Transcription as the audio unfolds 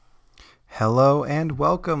Hello and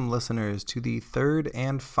welcome, listeners, to the third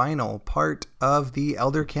and final part of the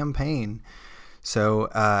Elder Campaign. So,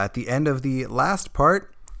 at the end of the last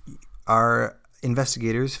part, our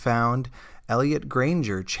investigators found Elliot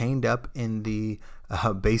Granger chained up in the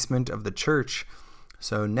basement of the church.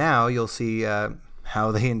 So now you'll see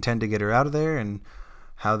how they intend to get her out of there and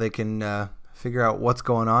how they can figure out what's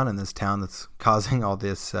going on in this town that's causing all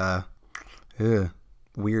this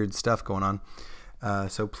weird stuff going on.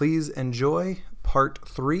 So please enjoy part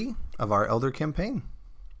 3 of our Elder Campaign.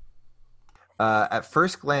 At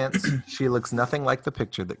first glance, she looks nothing like the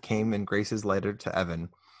picture that came in Grace's letter to Evan.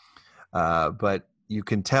 But you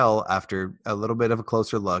can tell after a little bit of a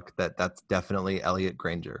closer look that that's definitely Elliot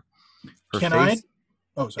Granger. Can I?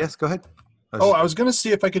 Oh, sorry. Yes, go ahead. I was going to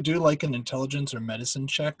see if I could do like an intelligence or medicine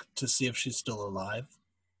check to see if she's still alive.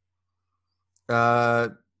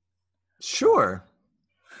 Sure.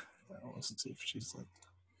 Let's see if she's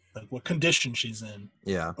like what condition she's in.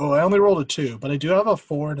 Yeah. Oh, I only rolled a 2, but I do have a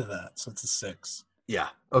 4 to that, so it's a 6. Yeah.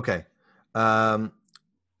 Okay.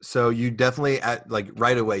 So you definitely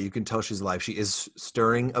right away you can tell she's alive. She is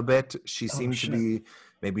stirring a bit. She seemed to be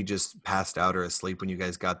maybe just passed out or asleep when you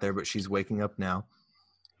guys got there, but she's waking up now.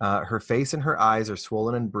 Her face and her eyes are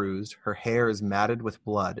swollen and bruised. Her hair is matted with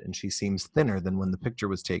blood, and she seems thinner than when the picture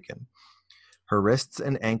was taken. Her wrists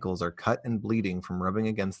and ankles are cut and bleeding from rubbing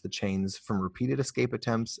against the chains from repeated escape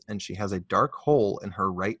attempts, and she has a dark hole in her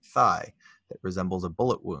right thigh that resembles a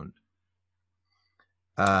bullet wound.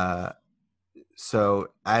 So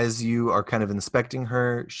as you are kind of inspecting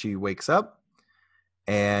her, she wakes up,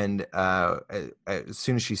 and as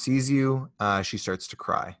soon as she sees you, she starts to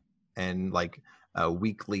cry and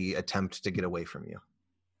weakly attempt to get away from you.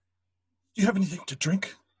 Do you have anything to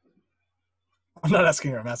drink? I'm not asking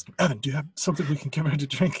her. I'm asking Evan. Do you have something we can give her to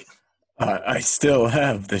drink? I still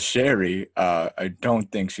have the sherry. I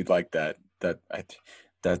don't think she'd like that.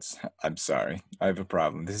 I'm sorry. I have a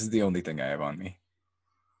problem. This is the only thing I have on me.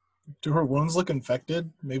 Do her wounds look infected?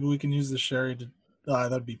 Maybe we can use the sherry to...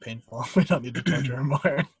 that'd be painful. We don't need to torture her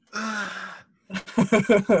more.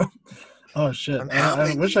 Oh, shit.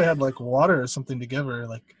 I wish I had, water or something to give her.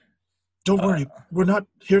 Don't worry. We're not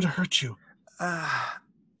here to hurt you.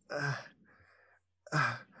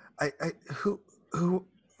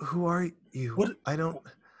 Who are you? What?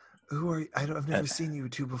 Who are you? I've never seen you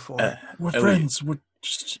two before. We're friends.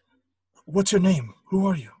 What's your name? Who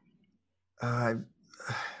are you?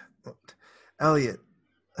 Elliot.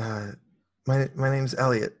 My name's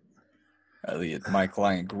Elliot. Elliot, my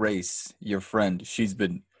client Grace, your friend. She's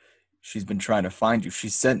been trying to find you. She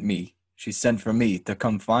sent for me to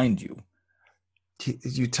come find you.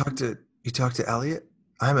 You talked to Elliot?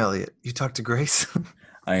 I'm Elliot. You talked to Grace?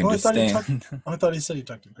 I understand. I thought he said he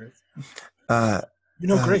talked to Grace. You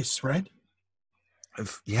know Grace, right?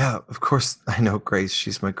 Yeah, of course I know Grace.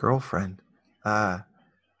 She's my girlfriend. God,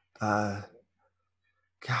 I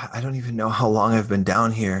don't even know how long I've been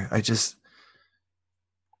down here.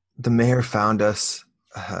 The mayor found us.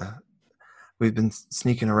 We've been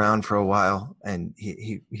sneaking around for a while, and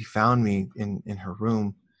he found me in her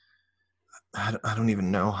room. I don't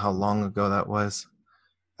even know how long ago that was.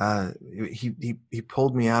 He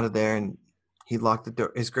pulled me out of there, and he locked the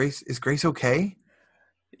door. Is Grace okay?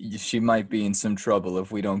 She might be in some trouble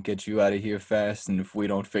if we don't get you out of here fast, and if we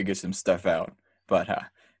don't figure some stuff out. But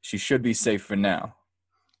she should be safe for now.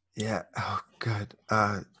 Yeah. Oh, good.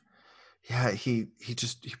 Yeah. He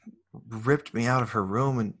ripped me out of her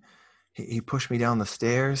room, and he pushed me down the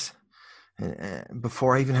stairs. And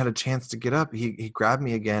before I even had a chance to get up, he grabbed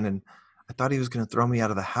me again, and I thought he was going to throw me out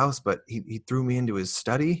of the house, but he threw me into his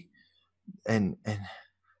study, and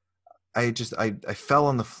I fell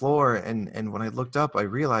on the floor, and when I looked up, I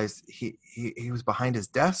realized he was behind his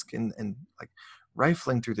desk and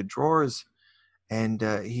rifling through the drawers, and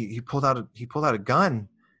he pulled out a gun,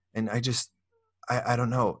 and I don't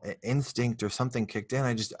know, instinct or something kicked in.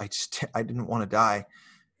 I didn't want to die.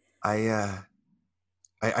 I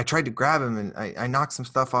tried to grab him, and I knocked some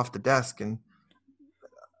stuff off the desk, and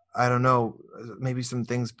I don't know, maybe some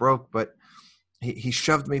things broke, but he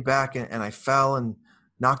shoved me back, and I fell and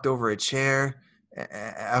knocked over a chair.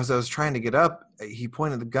 As I was trying to get up, he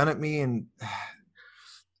pointed the gun at me, and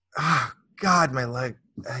God, my leg.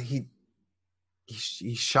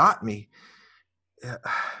 He shot me.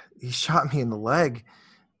 He shot me in the leg.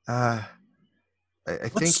 I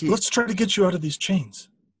think let's try to get you out of these chains.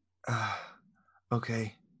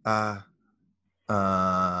 Okay.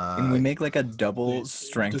 Can we make a double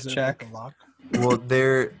strength check? Well,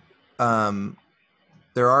 there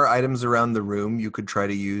are items around the room you could try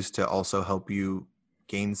to use to also help you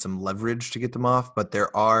gain some leverage to get them off, but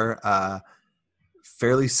there are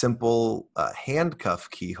fairly simple handcuff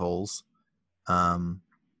keyholes. So-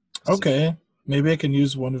 Okay. Maybe I can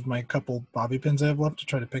use one of my couple bobby pins I have left to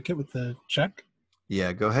try to pick it with the check.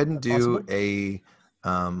 yeah, go ahead and That do possible? a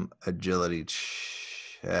agility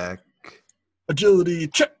check. Agility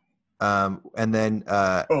check. And then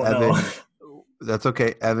Oh Evan, no. that's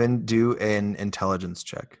okay. Evan, do an intelligence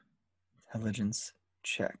check. Intelligence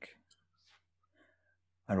check.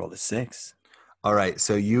 I rolled a 6. All right.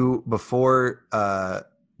 So you, before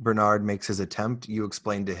Bernard makes his attempt, you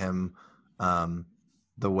explain to him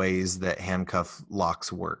the ways that handcuff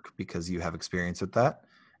locks work because you have experience with that.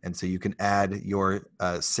 And so you can add your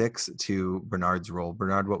 6 to Bernard's roll.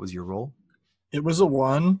 Bernard, what was your roll? It was a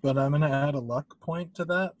 1, but I'm gonna add a luck point to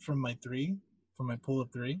that from my pool of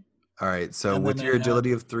 3. All right. So And with then your I add-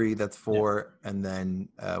 agility of 3, that's 4. And then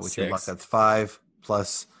with your luck, 6. that's 5.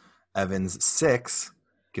 Plus Evan's 6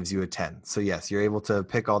 gives you a 10. So yes, you're able to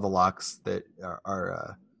pick all the locks that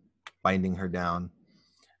are binding her down.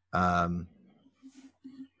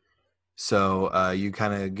 So you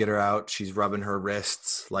kind of get her out. She's rubbing her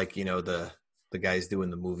wrists like, you know, the guys do in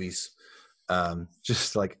the movies.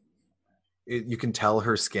 Just like you can tell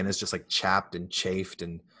her skin is just like chapped and chafed.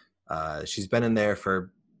 And she's been in there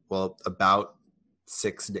for, well, about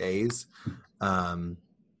 6 days. I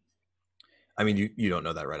mean, you don't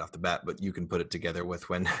know that right off the bat, but you can put it together with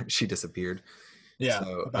when she disappeared. Yeah,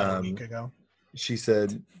 So, about a week ago. She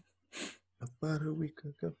said, about a week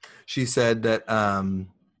ago. She said that,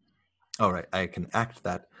 all right, I can act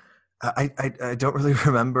that. I don't really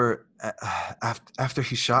remember after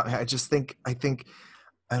he shot me. I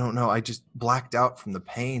don't know. I just blacked out from the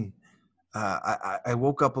pain. I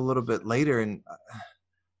woke up a little bit later and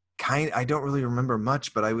I don't really remember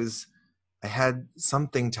much, but I had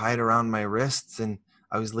something tied around my wrists and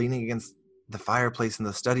I was leaning against the fireplace in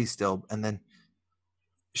the study still. And then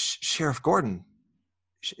Sheriff Gordon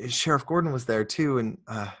was there too.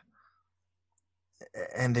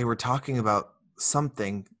 And they were talking about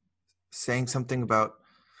saying something about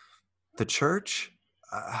the church.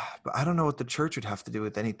 But I don't know what the church would have to do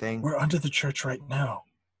with anything. We're under the church right now.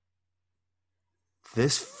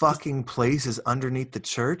 This fucking place is underneath the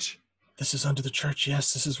church? This is under the church,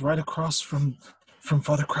 yes. This is right across from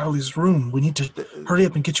Father Crowley's room. We need to hurry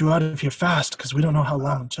up and get you out of here fast because we don't know how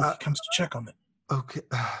long until he comes to check on it. Okay.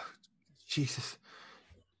 Jesus.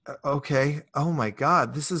 Okay. Oh my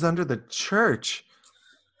God. This is under the church.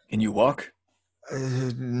 Can you walk?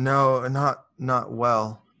 No, not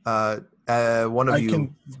well. One of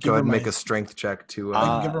you go ahead and make a strength check to. I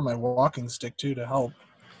can give her my walking stick too to help.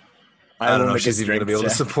 I don't know if she's even going to be able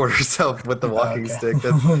to support herself with the walking stick.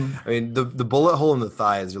 I mean, the bullet hole in the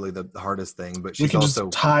thigh is really the hardest thing, but she's we can also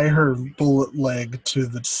just tie her bullet leg to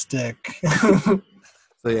the stick.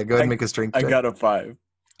 So yeah, go ahead and make a strength check. I got a 5.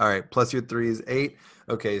 All right, plus your 3 is 8.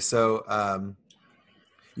 Okay, so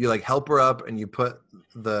you like help her up and you put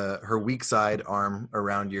her weak side arm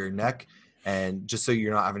around your neck, and just so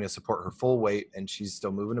you're not having to support her full weight, and she's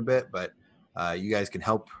still moving a bit, but you guys can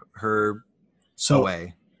help her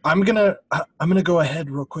away. I'm gonna go ahead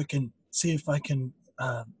real quick and see if I can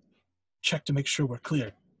check to make sure we're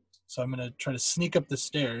clear. So I'm gonna try to sneak up the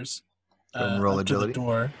stairs, roll up to agility. the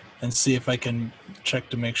door, and see if I can check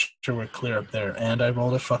to make sure we're clear up there. And I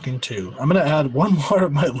rolled a fucking 2. I'm gonna add 1 more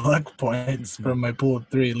of my luck points from my pool of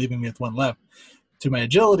 3, leaving me with 1 left, to my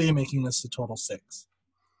agility, making this a total 6.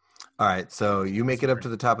 All right, so you make it up to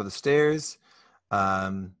the top of the stairs.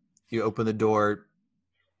 You open the door.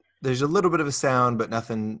 There's a little bit of a sound, but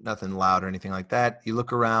nothing loud or anything like that. You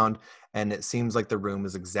look around, and it seems like the room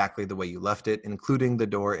is exactly the way you left it, including the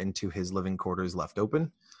door into his living quarters left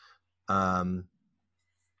open. And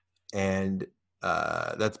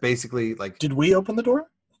that's basically like. Did we open the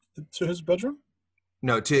door to his bedroom?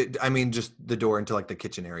 No, just the door into like the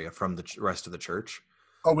kitchen area from the rest of the church.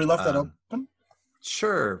 Oh, we left that open?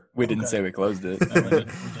 Sure. We didn't say we closed it. No, we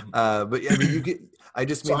didn't. But I mean, I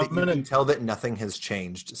just mean So that you can tell that nothing has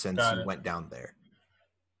changed since you went down there.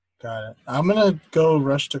 Got it. I'm going to go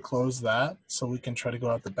rush to close that so we can try to go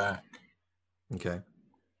out the back. Okay.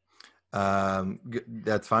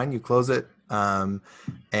 That's fine. You close it. And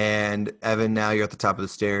Evan, now you're at the top of the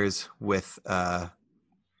stairs with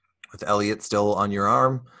Elliot still on your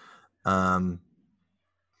arm.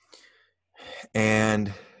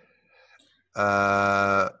 And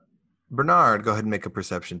Bernard, go ahead and make a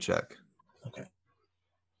perception check. Okay.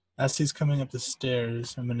 As he's coming up the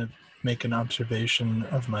stairs, I'm going to make an observation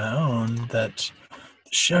of my own that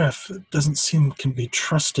the sheriff doesn't seem can be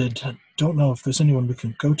trusted. I don't know if there's anyone we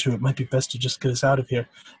can go to. It might be best to just get us out of here.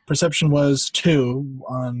 Perception was 2,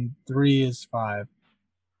 on 3 is 5.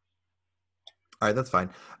 All right, that's fine.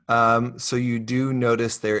 So you do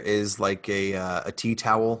notice there is like a tea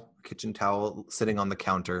towel, kitchen towel, sitting on the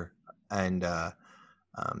counter, and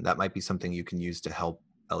that might be something you can use to help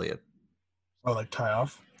Elliot. Oh, like tie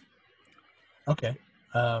off. Okay.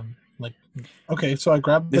 Like okay. So I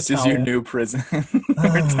grabbed the This is towel. your new prison.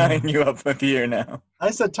 We're tying you up here now. I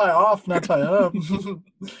said tie off, not tie up. I'm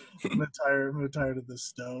gonna tie her to the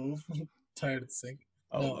stove. Tie her to the sink.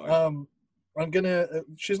 Oh, No. Lord. I'm gonna.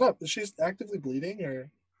 She's actively bleeding, or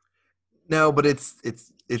No, but it's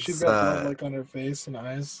she's got blood like on her face and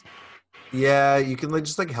eyes. yeah, you can like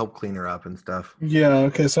just like help clean her up and stuff. Yeah.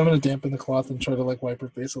 Okay. So I'm gonna dampen the cloth and try to like wipe her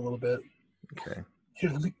face a little bit. Okay. Here,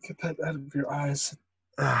 let me get that out of your eyes.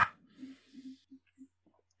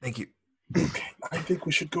 Thank you. Okay, I think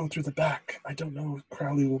we should go through the back. I don't know if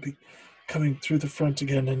Crowley will be coming through the front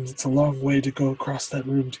again, and it's a long way to go across that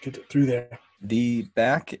room to get it through there. The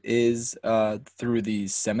back is through the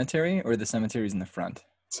cemetery, or the cemetery's in the front?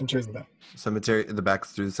 Cemetery's in the back. Cemetery. The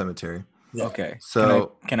back's through the cemetery. Yeah. Okay.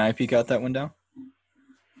 So can I peek out that window?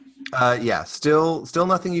 yeah, still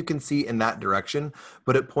nothing you can see in that direction,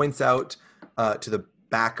 but it points out to the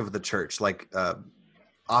back of the church, like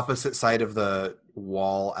opposite side of the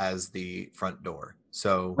wall as the front door.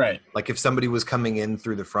 So Right. like if somebody was coming in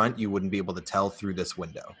through the front, you wouldn't be able to tell through this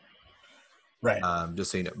window. Right.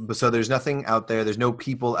 Just so you know. But so there's nothing out there. There's no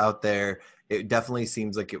people out there. It definitely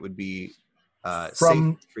seems like it would be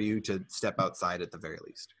safe for you to step outside at the very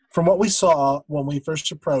least. From what we saw when we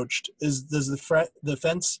first approached, does the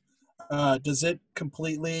fence does it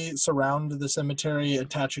completely surround the cemetery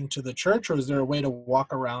attaching to the church, or is there a way to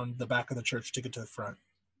walk around the back of the church to get to the front?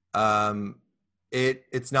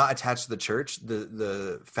 It's not attached to the church.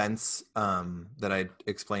 The fence that I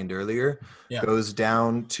explained earlier goes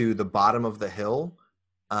down to the bottom of the hill,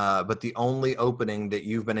 but the only opening that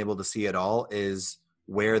you've been able to see at all is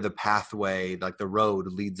where the pathway, like the road,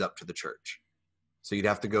 leads up to the church. So you'd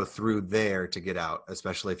have to go through there to get out,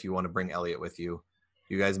 especially if you want to bring Elliot with you.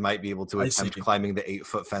 You guys might be able to attempt climbing the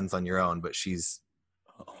 8-foot fence on your own, but she's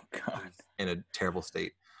in a terrible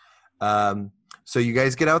state. So you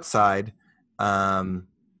guys get outside.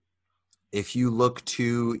 If you look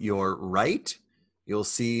to your right, you'll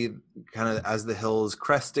see kind of as the hill is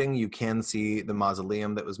cresting, you can see the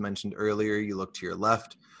mausoleum that was mentioned earlier. You look to your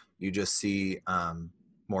left, you just see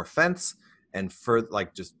more fence, and further,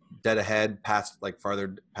 like just dead ahead, past like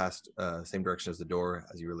farther past, same direction as the door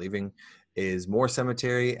as you were leaving, is more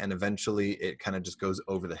cemetery, and eventually it kind of just goes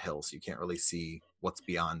over the hill, so you can't really see what's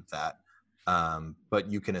beyond that. But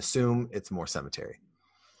you can assume it's more cemetery.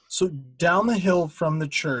 So down the hill from the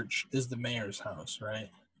church is the mayor's house, right?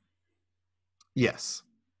 Yes.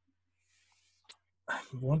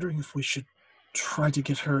 I'm wondering if we should try to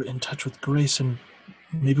get her in touch with Grace, and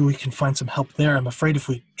maybe we can find some help there. I'm afraid if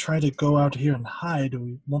we try to go out here and hide,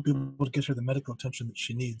 we won't be able to get her the medical attention that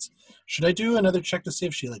she needs. Should I do another check to see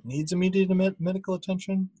if she needs immediate medical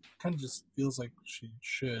attention? Kind of just feels like she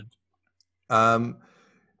should.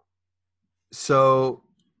 So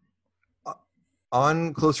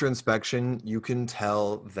on closer inspection, you can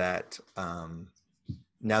tell that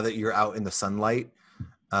now that you're out in the sunlight,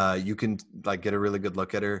 you can get a really good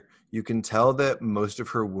look at her. You can tell that most of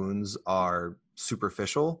her wounds are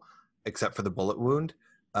superficial, except for the bullet wound.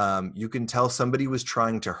 You can tell somebody was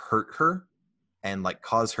trying to hurt her and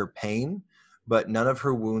cause her pain, but none of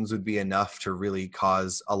her wounds would be enough to really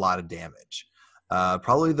cause a lot of damage.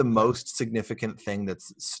 Probably the most significant thing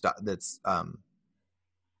that's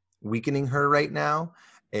weakening her right now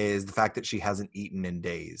is the fact that she hasn't eaten in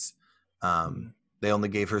days. They only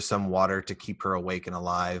gave her some water to keep her awake and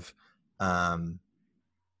alive.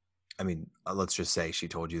 Let's just say she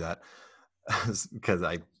told you that because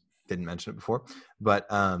I didn't mention it before. But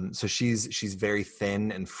so she's very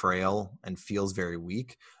thin and frail and feels very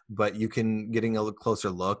weak. But you can, getting a closer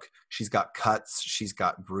look, she's got cuts, she's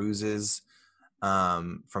got bruises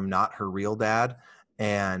from not her real dad,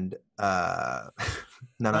 and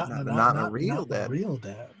not a real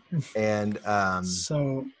dad. And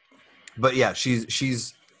so, but yeah,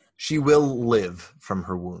 she will live from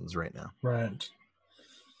her wounds right now. Right.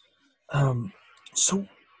 So,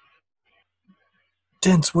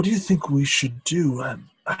 Dents, what do you think we should do?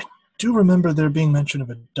 I do remember there being mention of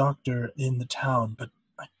a doctor in the town, but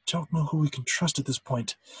I don't know who we can trust at this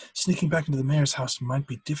point. Sneaking back into the mayor's house might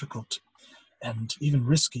be difficult and even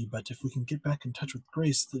risky, but if we can get back in touch with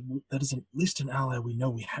Grace, that is at least an ally we know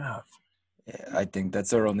we have. Yeah, I think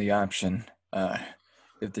that's our only option.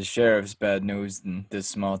 If the sheriff's bad news in this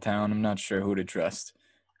small town, I'm not sure who to trust.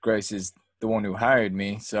 Grace is the one who hired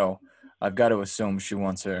me, so I've got to assume she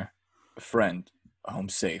wants her friend home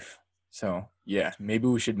safe. So, yeah, maybe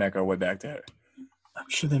we should make our way back to her. I'm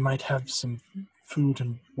sure they might have some food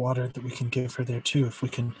and water that we can give her there too if we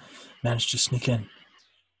can manage to sneak in.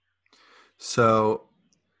 So,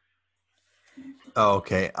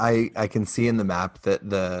 okay. I can see in the map that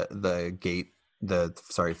the gate,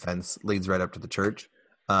 fence leads right up to the church.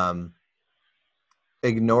 Um,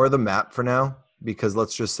 Ignore the map for now, because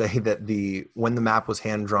let's just say that when the map was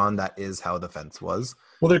hand drawn, that is how the fence was.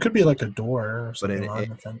 Well, there could be like a door or But something on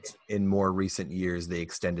the fence. in more recent years, they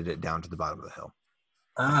extended it down to the bottom of the hill.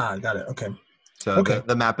 Ah, got it. Okay. So Okay.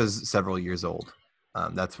 the map is several years old.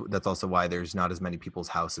 That's also why there's not as many people's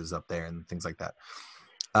houses up there and things like that.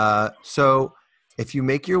 So if you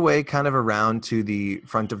make your way kind of around to the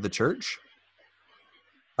front of the church,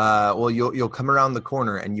 well, you'll come around the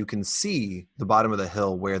corner and you can see the bottom of the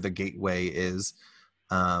hill where the gateway is,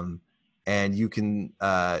 and you can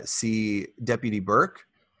see Deputy Burke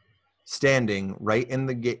standing right in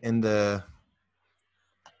the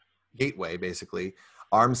gateway, basically,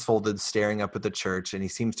 arms folded, staring up at the church, and he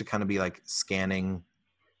seems to kind of be like scanning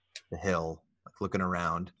the hill, like looking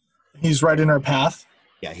around. He's right in our path.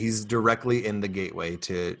 Yeah, he's directly in the gateway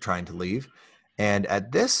to trying to leave. And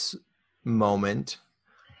at this moment,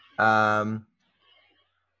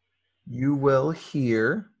 you will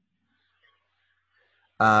hear,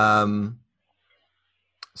 so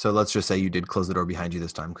let's just say you did close the door behind you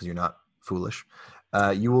this time because you're not foolish.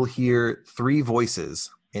 You will hear 3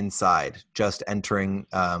 voices inside just entering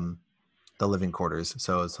the living quarters.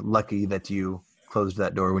 So it's lucky that you closed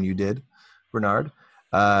that door when you did, Bernard.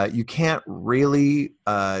 You can't really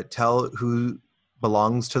tell who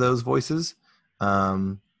belongs to those voices,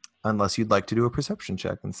 unless you'd like to do a perception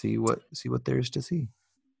check and see what there is to see.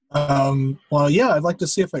 Well, yeah, I'd like to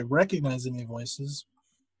see if I recognize any voices.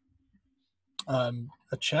 A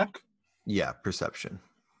check? Yeah, perception.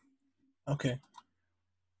 Okay.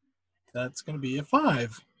 That's going to be a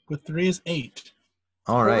 5. With 3 is 8.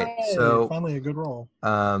 All right. Hooray! So Finally a good roll.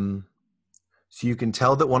 so you can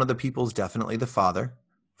tell that one of the people is definitely the Father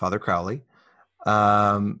Crowley. 2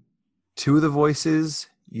 of the voices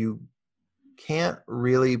you can't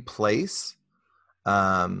really place,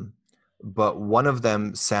 but one of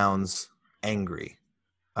them sounds angry.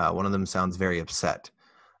 One of them sounds very upset.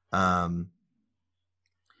 And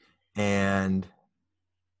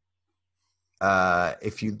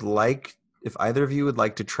if either of you would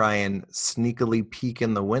like to try and sneakily peek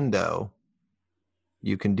in the window,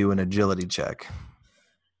 you can do an agility check.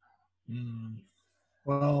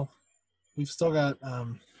 Well, we've still got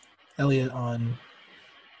Elliot on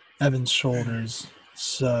Evan's shoulders,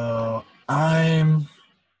 so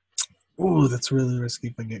that's really risky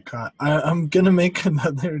if I get caught. I'm going to make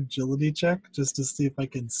another agility check just to see if I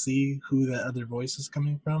can see who that other voice is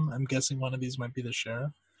coming from. I'm guessing one of these might be the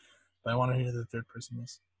sheriff, but I want to hear who the third person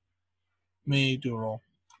is. May do a roll.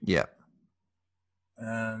 Yeah.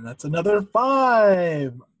 And that's another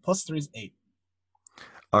 5. Plus 3 is 8.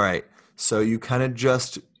 All right. So you kind of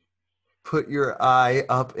just put your eye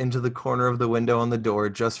up into the corner of the window on the door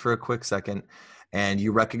just for a quick second, and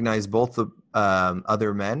you recognize both the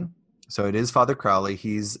other men. So it is Father Crowley.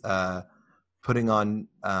 He's putting on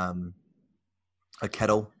a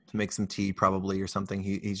kettle to make some tea, probably, or something.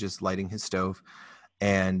 He's just lighting his stove.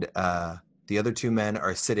 And the other 2 men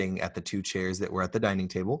are sitting at the 2 chairs that were at the dining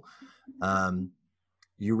table.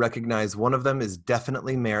 You recognize one of them is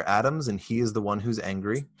definitely Mayor Adams, and he is the one who's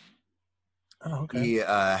angry. Oh, okay. He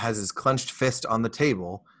has his clenched fist on the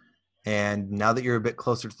table. And now that you're a bit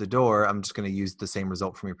closer to the door, I'm just going to use the same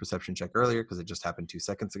result from your perception check earlier because it just happened 2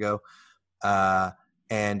 seconds ago.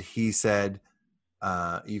 And he said,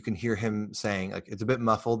 you can hear him saying, like, it's a bit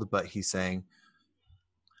muffled, but he's saying,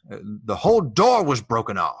 the whole door was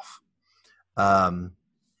broken off.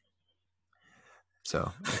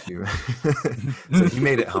 So you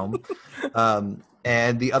made it home.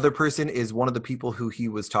 And the other person is one of the people who he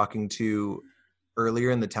was talking to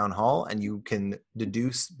earlier in the town hall, and you can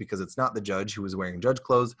deduce, because it's not the judge who was wearing judge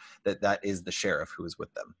clothes, that is the sheriff who was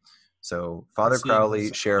with them. So Father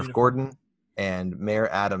Crowley, Sheriff uniform. Gordon, and Mayor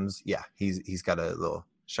Adams, yeah, he's got a little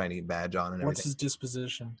shiny badge on and everything. What's his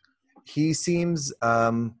disposition? He seems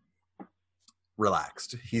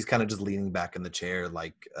relaxed. He's kind of just leaning back in the chair,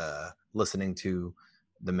 like listening to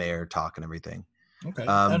the mayor talk and everything. Okay.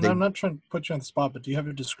 And I'm not trying to put you on the spot, but do you have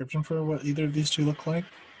a description for what either of these 2 look like?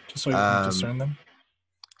 Just so you can discern them?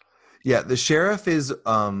 Yeah, the sheriff is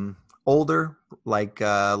older, like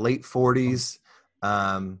late 40s.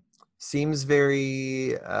 Seems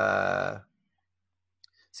very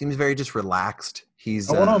just relaxed. I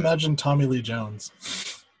want to imagine Tommy Lee Jones.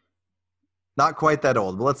 Not quite that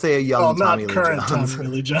old, but let's say a young Tommy Lee Jones. Tommy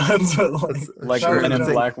Lee Jones, but like Men in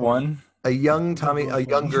Black 1. a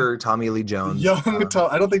younger Tommy Lee Jones. Young Tom.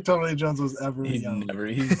 I don't think Tommy Lee Jones was ever He's young. never.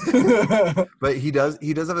 He's But he does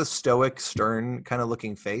have a stoic, stern kind of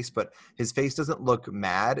looking face, but his face doesn't look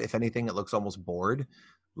mad. If anything, it looks almost bored,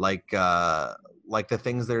 like the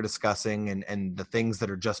things they're discussing and the things that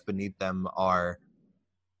are just beneath them are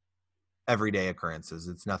everyday occurrences.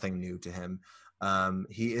 It's nothing new to him.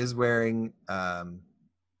 He is wearing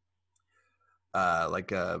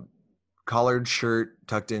like a collared shirt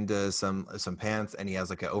tucked into some pants, and he has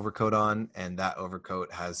like an overcoat on, and that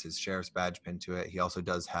overcoat has his sheriff's badge pinned to it. He also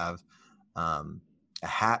does have a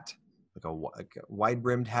hat, like a wide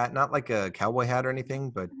brimmed hat, not like a cowboy hat or anything,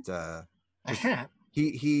 but A hat.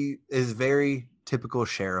 he is very typical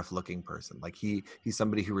sheriff looking person. Like he's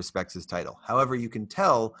somebody who respects his title. However, you can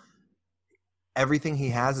tell everything he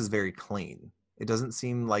has is very clean. It doesn't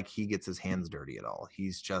seem like he gets his hands dirty at all.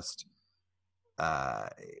 He's just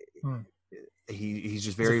he's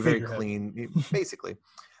just very, very clean, basically.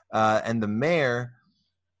 And the mayor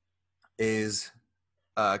is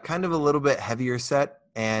kind of a little bit heavier set.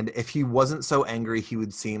 And if he wasn't so angry, he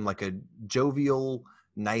would seem like a jovial,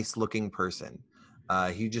 nice looking person.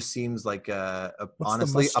 He just seems like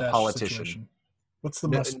honestly a politician. Situation? What's the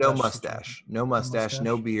mustache? No mustache, no mustache,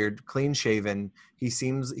 no beard, clean shaven. He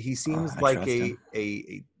seems like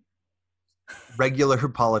a regular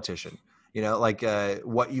politician. You know, like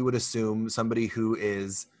what you would assume somebody who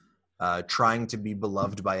is trying to be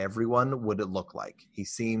beloved by everyone would look like. He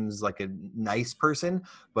seems like a nice person,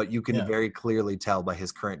 but you can very clearly tell by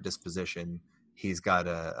his current disposition, he's got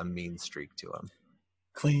a mean streak to him.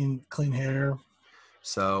 Clean hair.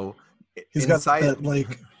 So he's got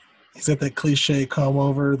that cliche comb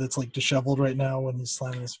over that's like disheveled right now when he's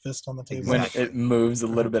slamming his fist on the table. When it moves a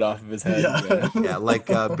little bit off of his head. Yeah, like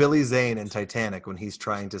Billy Zane in Titanic when he's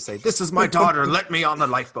trying to say, "This is my daughter, let me on the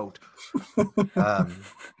lifeboat."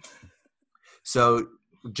 So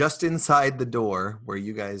just inside the door where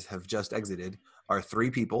you guys have just exited are 3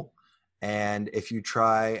 people. And if you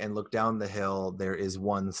try and look down the hill, there is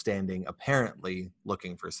one standing apparently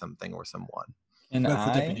looking for something or someone. And that's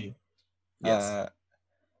the deputy. Yes.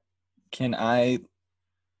 Can I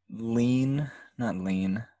not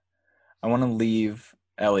lean. I want to leave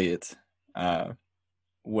Elliot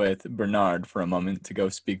with Bernard for a moment to go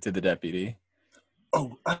speak to the deputy.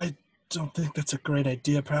 Oh, I don't think that's a great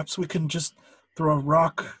idea. Perhaps we can just throw a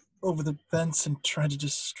rock over the fence and try to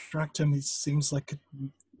distract him. He seems like it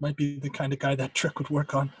might be the kind of guy that trick would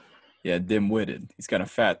work on. Yeah, dim-witted. He's kind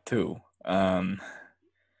of fat too.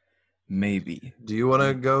 Maybe. Do you want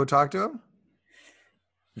to go talk to him?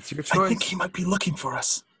 It's your choice. I think he might be looking for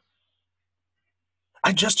us.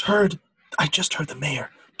 I just heard the mayor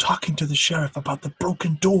talking to the sheriff about the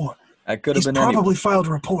broken door. That could have been probably filed a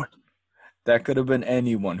report. That could have been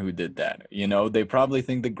anyone who did that. You know, they probably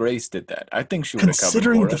think that Grace did that. I think she would have covered for it.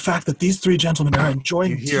 Considering the fact that these 3 gentlemen are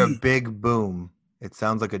enjoying tea. You hear a big boom. It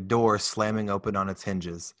sounds like a door slamming open on its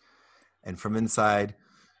hinges. And from inside,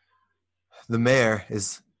 the mayor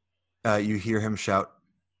is, you hear him shout,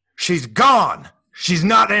 "She's gone! She's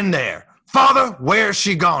not in there! Father, where's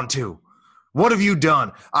she gone to? What have you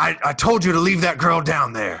done? I told you to leave that girl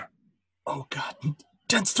down there." Oh, God.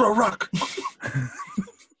 Dents, throw a rock.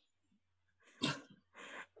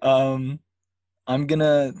 I'd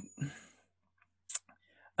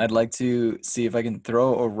like to see if I can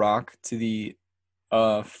throw a rock to the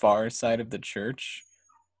far side of the church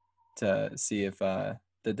to see if the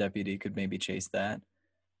deputy could maybe chase the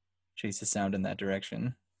sound in that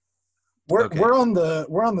direction. We're on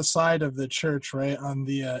the side of the church, right? On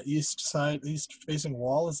the east facing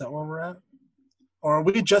wall. Is that where we're at? Or are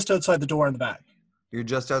we just outside the door in the back? You're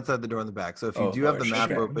just outside the door in the back. So if you do have the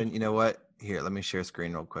map open, you know what? Here, let me share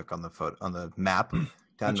screen real quick on the map.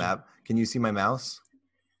 Map. Can you see my mouse?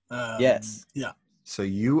 Yes. Yeah. So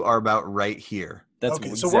you are about right here. That's okay.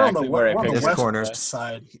 Exactly So we're on the where I picked this west corner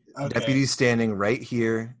side. Okay. Deputy's standing right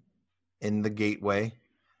here in the gateway,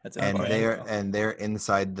 and they're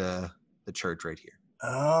inside the church right here.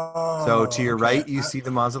 Oh. So to your right, you see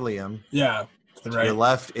the mausoleum. Yeah. To your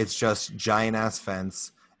left, it's just giant ass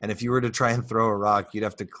fence. And if you were to try and throw a rock, you'd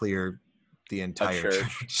have to clear the entire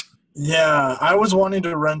church. Yeah, I was wanting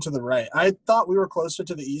to run to the right. I thought we were closer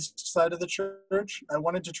to the east side of the church. I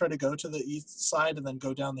wanted to try to go to the east side and then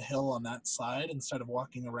go down the hill on that side instead of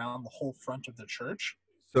walking around the whole front of the church.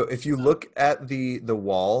 So if you look at the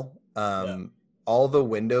wall, all the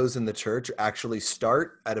windows in the church actually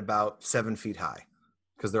start at about 7 feet high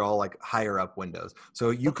because they're all like higher up windows.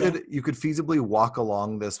 So you could feasibly walk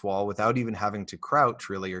along this wall without even having to crouch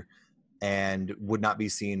really, and would not be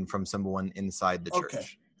seen from someone inside the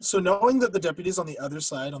church. So knowing that the deputy's on the other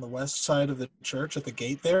side, on the west side of the church at the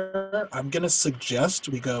gate there, I'm going to suggest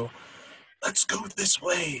we go, let's go this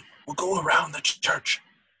way. We'll go around the church.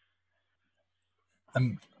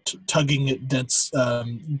 I'm tugging at Dent's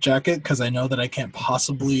jacket because I know that I can't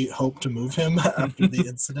possibly hope to move him after the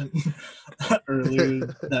incident earlier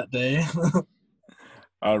that day.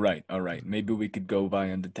 All right. Maybe we could go by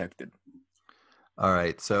undetected. All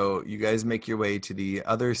right, so you guys make your way to the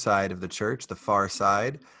other side of the church, the far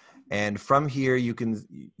side, and from here you can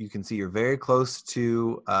see you're very close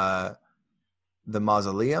to the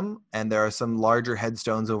mausoleum, and there are some larger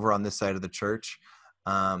headstones over on this side of the church.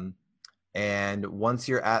 And once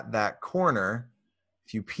you're at that corner,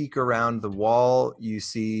 if you peek around the wall, you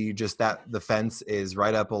see just that the fence is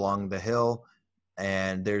right up along the hill,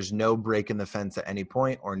 and there's no break in the fence at any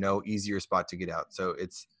point or no easier spot to get out. So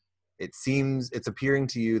it's appearing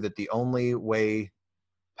to you that the only way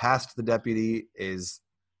past the deputy is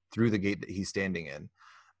through the gate that he's standing in.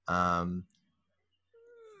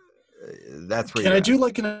 That's where. Can I do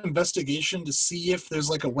like an investigation to see if there's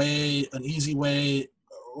like an easy way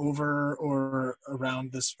over or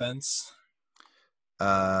around this fence?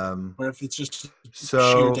 Or if it's just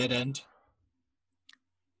sheer dead end?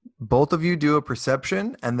 Both of you do a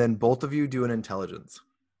perception, and then both of you do an intelligence.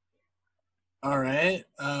 All right.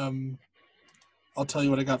 I'll tell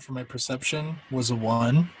you what I got for my perception was a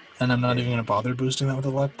 1, and I'm not even going to bother boosting that with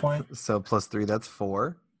a luck point. So +3, that's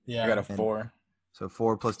 4. Yeah. I got a 4. So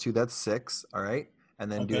 4 + 2, that's 6. All right.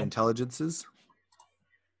 And then do intelligences.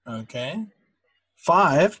 Okay.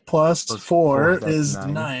 5 plus 4 is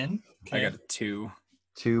 9. Okay. I got a 2.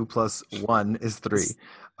 2 + 1 is 3.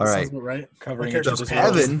 All right. Sounds right. Covering Okay, each just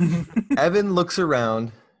other's Evan looks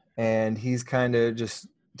around, and he's kind of just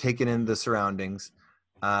taking in the surroundings.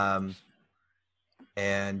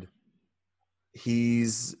 And he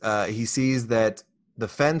sees that the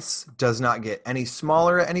fence does not get any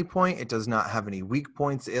smaller at any point. It does not have any weak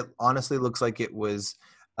points. It honestly looks like it was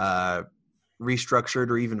restructured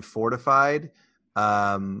or even fortified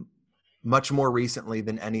much more recently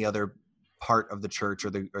than any other part of the church or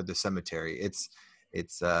the cemetery. It's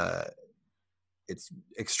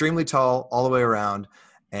extremely tall all the way around,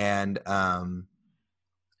 and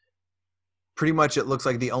pretty much it looks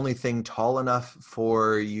like the only thing tall enough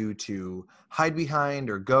for you to hide behind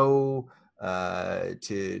or go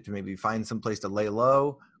to maybe find some place to lay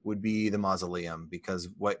low would be the mausoleum, because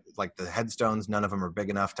the headstones, none of them are big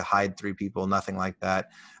enough to hide 3 people, nothing like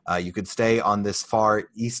that. You could stay on this far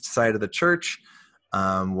east side of the church,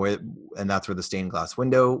 and that's where the stained glass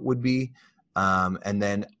window would be. And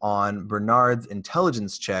then on Bernard's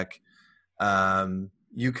intelligence check,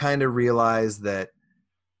 you kind of realize that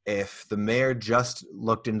if the mayor just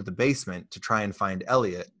looked into the basement to try and find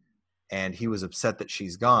Elliot, and he was upset that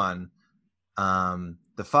she's gone,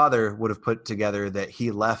 the father would have put together that he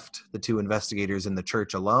left the 2 investigators in the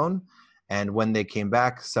church alone, and when they came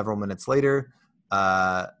back several minutes later,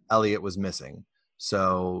 Elliot was missing.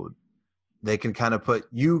 So they can kind of put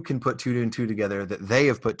 2 and 2 together, that they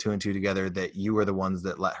have put 2 and 2 together, that you were the ones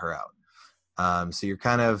that let her out. So you're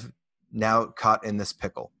kind of now caught in this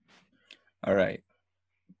pickle. All right.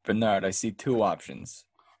 Bernard, I see 2 options.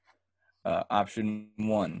 Option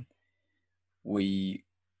 1, we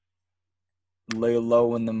lay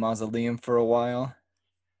low in the mausoleum for a while,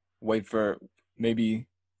 wait for, maybe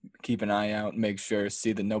keep an eye out, make sure,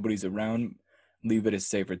 see that nobody's around, leave it a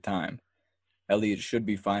safer time. Elliot should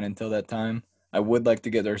be fine until that time. I would like to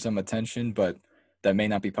get her some attention, but that may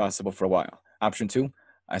not be possible for a while. Option 2,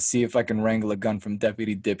 I see if I can wrangle a gun from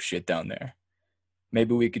Deputy Dipshit down there.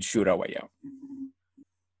 Maybe we could shoot our way out.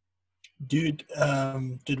 Dude,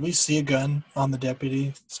 did we see a gun on the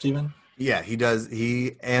deputy, Stephen? Yeah, he does.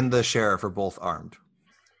 He and the sheriff are both armed.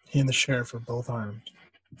 He and the sheriff are both armed.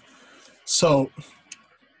 So,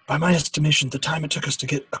 by my estimation, the time it took us to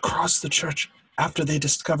get across the church after they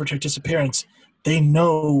discovered her disappearance, they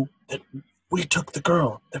know that we took the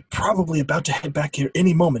girl. They're probably about to head back here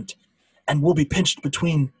any moment, and we'll be pinched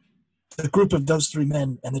between the group of those 3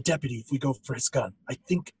 men and the deputy if we go for his gun. I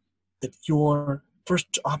think that your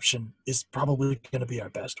first option is probably going to be our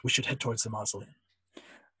best. We should head towards the mausoleum.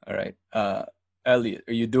 All right. Elliot,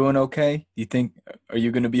 are you doing okay? Are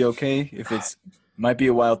you going to be okay? If it's, might be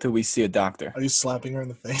a while till we see a doctor. Are you slapping her in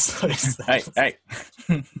the face? Hey.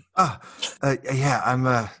 Yeah,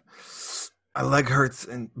 my leg hurts,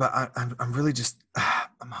 but I'm really just,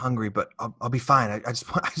 I'm hungry, but I'll be fine. I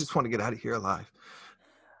just want to get out of here alive.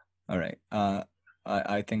 All right.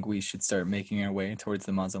 I think we should start making our way towards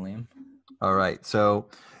the mausoleum. All right. So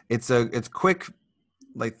it's quick,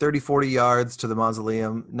 like 30-40 yards to the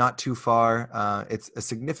mausoleum, not too far. It's a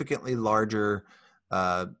significantly larger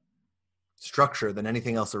structure than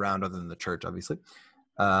anything else around other than the church, obviously.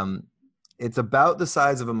 It's about the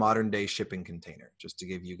size of a modern day shipping container, just to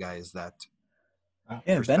give you guys that.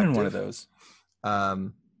 Yeah, I've been in one of those.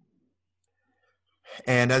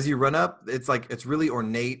 And as you run up, it's really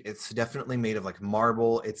ornate. It's definitely made of like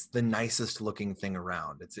marble. It's the nicest looking thing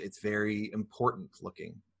around. It's very important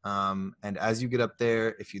looking. And as you get up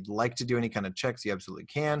there, if you'd like to do any kind of checks, you absolutely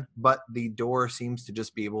can. But the door seems to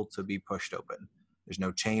just be able to be pushed open. There's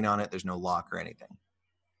no chain on it. There's no lock or anything.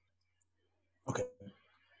 Okay.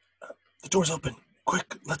 The door's open.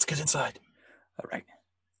 Quick, let's get inside. All right.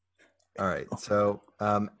 All right. So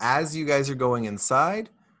as you guys are going inside,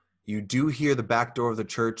 you do hear the back door of the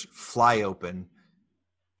church fly open,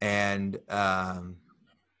 and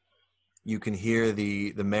you can hear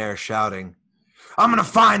the mayor shouting, "I'm going to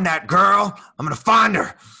find that girl. I'm going to find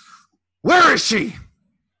her. Where is she?"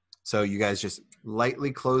 So you guys just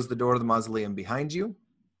lightly close the door to the mausoleum behind you.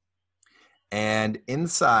 And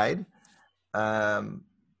inside,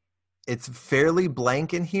 it's fairly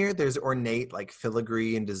blank in here. There's ornate like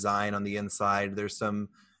filigree and design on the inside. There's some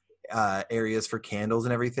areas for candles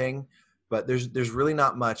and everything, but there's really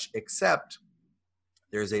not much, except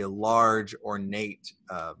there's a large ornate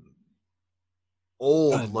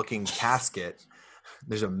old looking casket.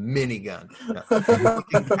 There's a minigun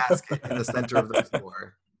looking casket in the center of the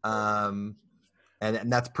floor, and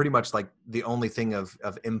that's pretty much like the only thing of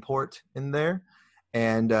import in there.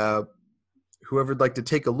 And whoever would like to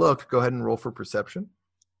take a look, go ahead and roll for perception.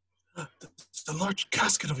 The large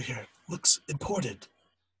casket over here looks imported.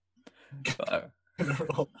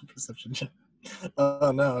 Roll a perception check.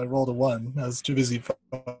 Oh no, I rolled a 1. I was too busy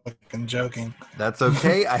fucking joking. That's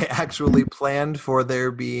okay. I actually planned for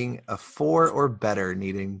there being a 4 or better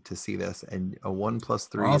needing to see this, and a 1 plus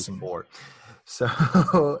 3 awesome. Is 4.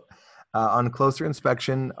 So on closer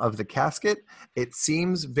inspection of the casket, it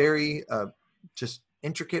seems very just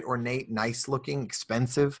intricate, ornate, nice looking,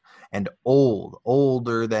 expensive, and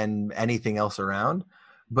older than anything else around.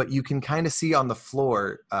 But you can kind of see on the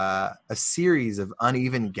floor a series of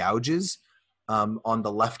uneven gouges on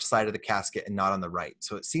the left side of the casket and not on the right.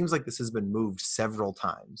 So it seems like this has been moved several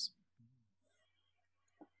times.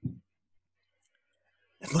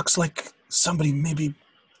 It looks like somebody maybe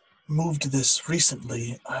moved this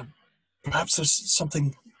recently. Perhaps there's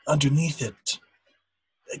something underneath it.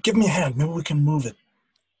 Give me a hand. Maybe we can move it.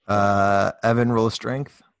 Evan, roll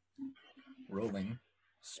strength. Rolling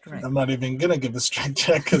strength. I'm not even going to give a strength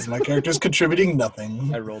check because my character's contributing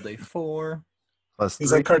nothing. I rolled a 4. Plus 3.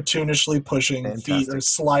 He's like cartoonishly pushing Fantastic. feet or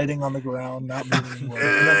sliding on the ground, not moving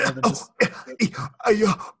anywhere. Evan.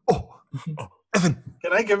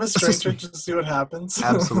 Can I give a strength check to see what happens?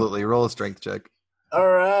 Absolutely. Roll a strength check. All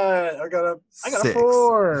right. I got a 6.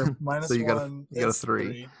 4. Minus So you got 1. a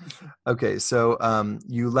 3. Okay, so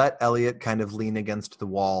you let Elliot kind of lean against the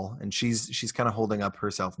wall, and she's kind of holding up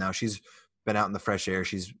herself now. She's been out in the fresh air.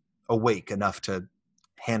 She's awake enough to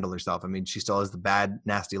handle herself. I mean, she still has the bad,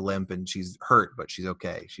 nasty limp, and she's hurt, but she's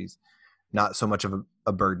okay. She's not so much of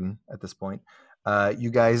a burden at this point. You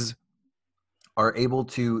guys are able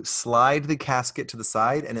to slide the casket to the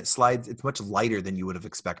side, and it's much lighter than you would have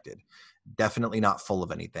expected. Definitely not full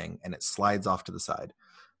of anything, and it slides off to the side.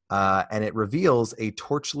 And it reveals a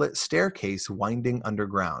torchlit staircase winding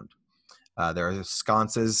underground. There are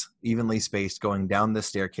sconces evenly spaced going down the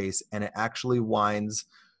staircase, and it actually winds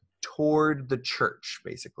toward the church,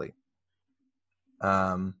 basically.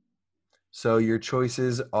 So your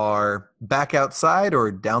choices are back outside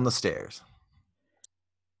or down the stairs.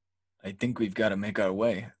 I think we've got to make our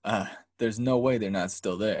way. There's no way they're not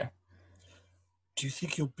still there. Do you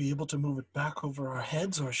think you'll be able to move it back over our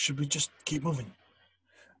heads, or should we just keep moving?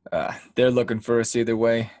 They're looking for us either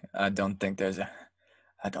way. I don't think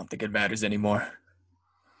it matters anymore.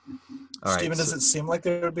 All right, Steven, does it seem like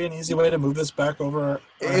there would be an easy way to move this back over our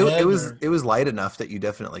it was head, it was light enough that you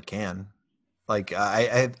definitely can. Like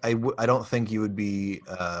I don't think you would be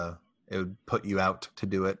it would put you out to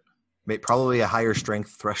do it. Probably a higher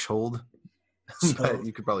strength threshold, but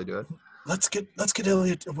you could probably do it. Let's get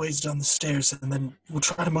Elliot a ways down the stairs, and then we'll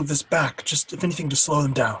try to move this back. Just if anything, to slow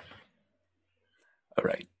them down. All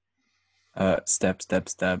right. Step,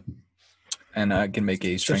 and I can make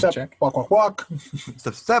a strength check. Walk, walk.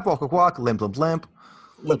 Step, walk, limp, limp, limp.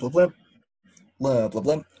 Limp, limp, limp. Limp, limp,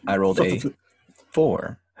 limp. I rolled a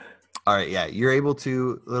 4. All right, yeah, you're able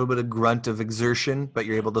to, a little bit of grunt of exertion, but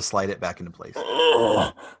you're able to slide it back into place.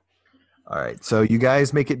 All right, so you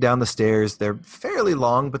guys make it down the stairs. They're fairly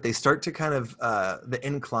long, but they start to kind of, the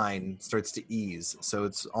incline starts to ease. So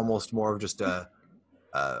it's almost more of just a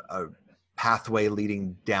pathway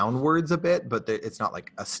leading downwards a bit, but it's not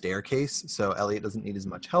like a staircase, so Elliot doesn't need as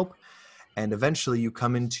much help. And eventually you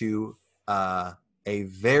come into a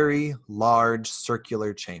very large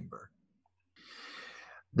circular chamber.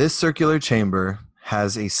 This circular chamber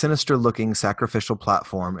has a sinister-looking sacrificial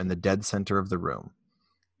platform in the dead center of the room.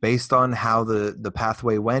 Based on how the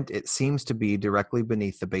pathway went, it seems to be directly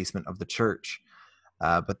beneath the basement of the church.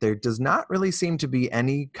 But there does not really seem to be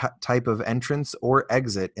any type of entrance or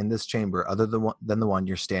exit in this chamber other than the one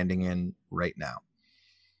you're standing in right now.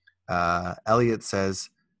 Elliot says,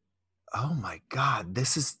 "Oh my God,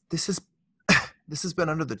 this is this has been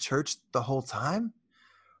under the church the whole time?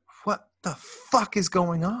 What the fuck is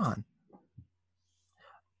going on?"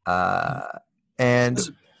 And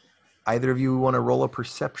either of you want to roll a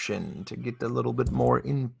perception to get a little bit more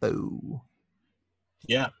info?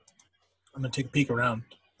 Yeah. I'm going to take a peek around.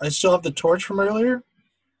 I still have the torch from earlier?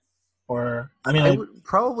 Or, I would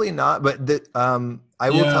probably not, but I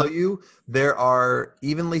will tell you, there are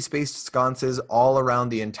evenly spaced sconces all around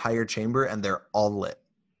the entire chamber, and they're all lit.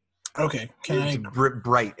 Okay. It's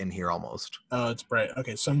bright in here almost. Oh, it's bright.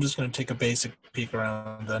 Okay, so I'm just going to take a basic peek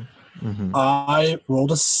around then. Mm-hmm. I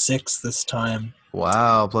rolled a 6 this time.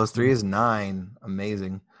 Wow, +3 is 9.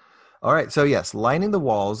 Amazing. All right, so yes, lining the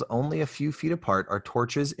walls only a few feet apart are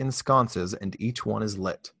torches in sconces, and each one is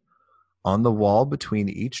lit. On the wall between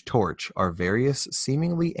each torch are various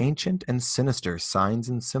seemingly ancient and sinister signs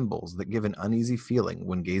and symbols that give an uneasy feeling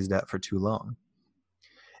when gazed at for too long.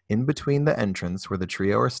 In between the entrance where the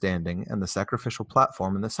trio are standing and the sacrificial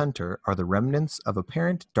platform in the center are the remnants of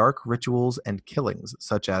apparent dark rituals and killings,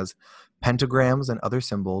 such as pentagrams and other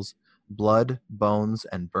symbols, blood, bones,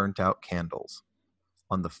 and burnt-out candles.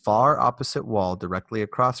 On the far opposite wall, directly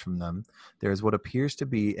across from them, there is what appears to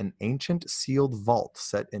be an ancient sealed vault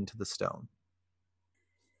set into the stone.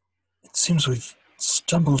 It seems we've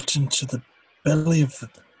stumbled into the belly of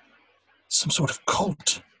some sort of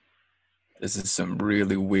cult. This is some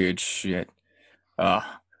really weird shit.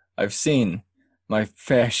 I've seen my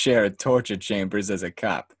fair share of torture chambers as a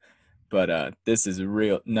cop, but this is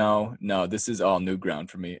real. No, this is all new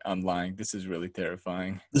ground for me. I'm lying. This is really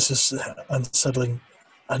terrifying. This is unsettling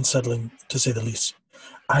to say the least.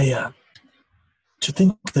 To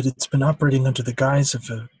think that it's been operating under the guise of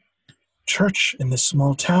a church in this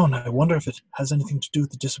small town, I wonder if it has anything to do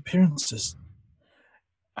with the disappearances.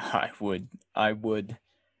 I would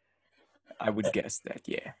guess that,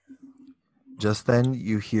 yeah. Just then,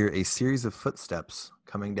 you hear a series of footsteps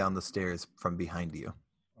coming down the stairs from behind you.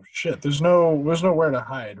 Oh, shit, there's nowhere to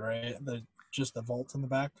hide, right? Just the vault in the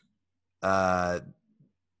back?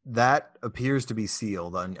 That appears to be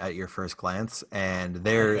sealed at your first glance, and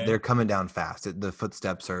they're coming down fast. The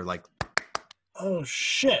footsteps are like, oh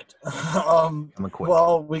shit. I'm quick.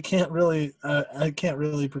 Well, we can't really. I can't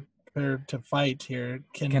really prepare to fight here.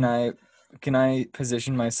 Can I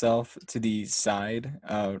position myself to the side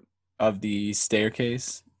of the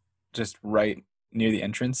staircase, just right near the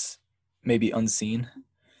entrance, maybe unseen?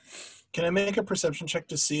 Can I make a perception check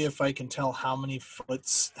to see if I can tell how many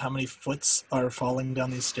foots are falling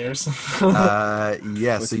down these stairs?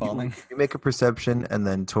 Yeah, so you make a perception, and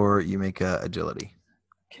then Tor, you make a agility.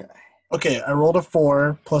 Okay, I rolled a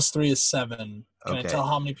 4, +3 is 7. Can Okay. I tell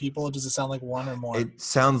how many people? Does it sound like one or more? It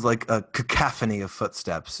sounds like a cacophony of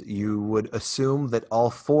footsteps. You would assume that all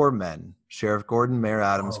 4 men, Sheriff Gordon, Mayor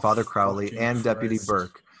Adams, Father Crowley, fucking and Deputy Christ.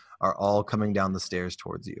 Burke, are all coming down the stairs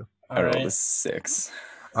towards you. I rolled a Alright. 6.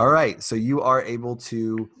 All right, so you are able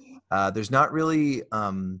to. There's not really.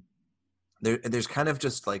 There's kind of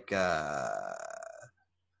just like. How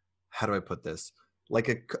do I put this? Like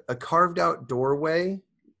a carved out doorway,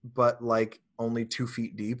 but like only 2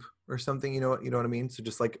 feet deep or something. You know what I mean? So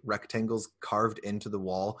just like rectangles carved into the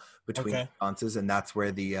wall between the sconces, and that's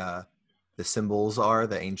where the symbols are,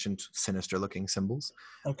 the ancient, sinister-looking symbols.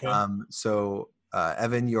 Okay. So.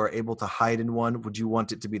 Evan, you're able to hide in one. Would you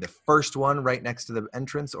want it to be the first one right next to the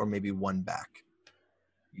entrance, or maybe one back?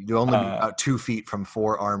 You only be about 2 feet from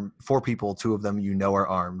 4 people. 2 of them are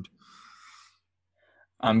armed.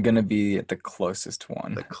 I'm gonna be at the closest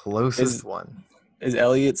one. The closest one. Is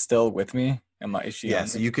Elliot still with me? Is she? Yeah,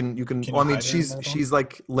 so you can. Can Well, I you mean, hide her in that she's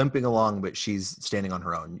like limping along, but she's standing on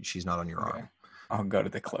her own. She's not on your arm. I'll go to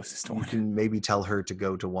the closest You one. can maybe tell her to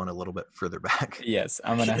go to one a little bit further back. Yes,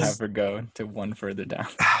 I'm gonna have her go to one further down.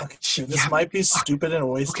 Okay, this might be stupid and a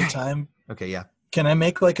waste of time. Okay, yeah. Can I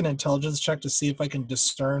make like an intelligence check to see if I can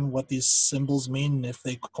discern what these symbols mean and if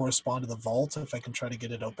they correspond to the vault, if I can try to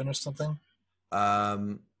get it open or something?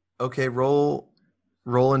 Okay, roll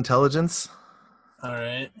intelligence. All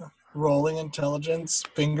right. rolling intelligence,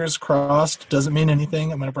 fingers crossed, doesn't mean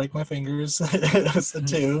anything. I'm going to break my fingers. It's a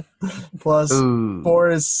 2. Plus Ooh.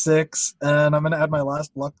 4 is 6. And I'm going to add my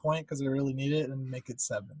last luck point because I really need it and make it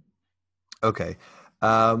 7. Okay.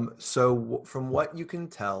 So from what you can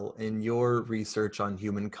tell in your research on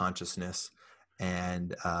human consciousness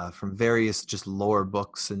and from various just lore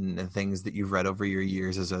books and things that you've read over your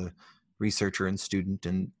years as a researcher and student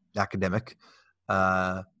and academic,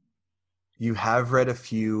 you have read a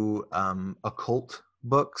few occult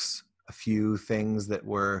books, a few things that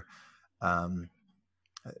were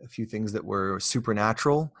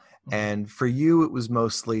supernatural. And for you, it was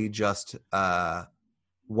mostly just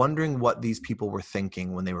wondering what these people were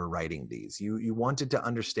thinking when they were writing these. You wanted to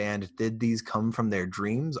understand, did these come from their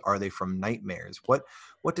dreams? Are they from nightmares? What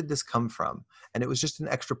did this come from? And it was just an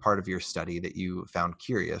extra part of your study that you found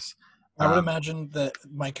curious. I would imagine that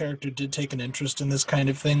my character did take an interest in this kind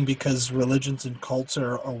of thing because religions and cults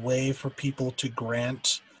are a way for people to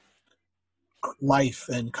grant life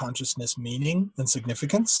and consciousness meaning and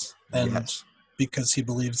significance. And Yes. because he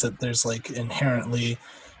believes that there's like inherently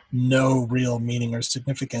no real meaning or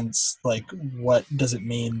significance, like what does it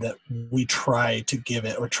mean that we try to give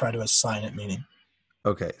it or try to assign it meaning?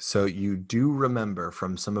 Okay, so you do remember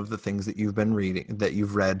from some of the things that you've been reading, that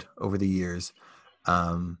you've read over the years,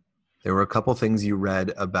 there were a couple things you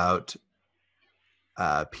read about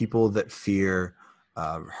people that fear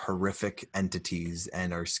horrific entities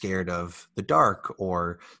and are scared of the dark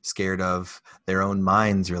or scared of their own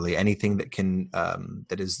minds, really anything that can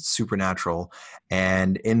that is supernatural.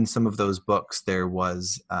 And in some of those books there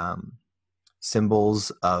was symbols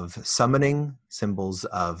of summoning, symbols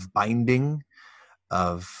of binding,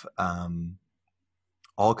 of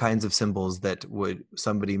all kinds of symbols that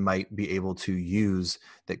somebody might be able to use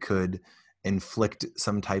that could inflict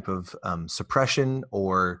some type of suppression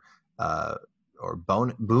or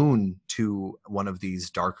boon to one of these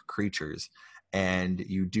dark creatures. And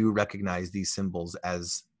you do recognize these symbols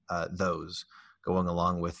as those going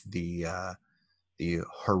along with the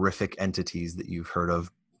horrific entities that you've heard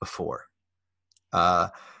of before.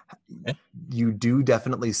 You do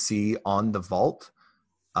definitely see on the vault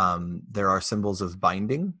there are symbols of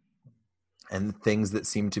binding and things that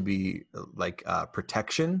seem to be like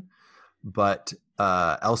protection, but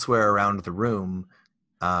elsewhere around the room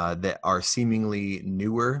that are seemingly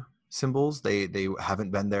newer symbols. They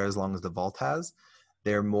haven't been there as long as the vault has.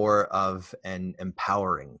 They're more of an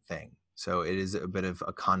empowering thing. So it is a bit of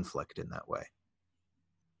a conflict in that way.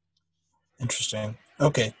 Interesting.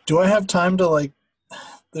 Okay. Do I have time to like?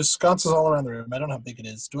 There's sconces all around the room. I don't know how big it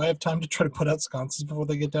is. Do I have time to try to put out sconces before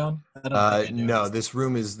they get down? I don't think I do. No, this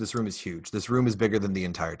room is huge. This room is bigger than the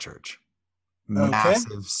entire church. Okay.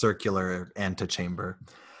 Massive circular antechamber.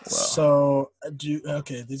 So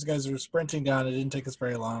these guys are sprinting down. It didn't take us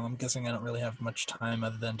very long. I'm guessing I don't really have much time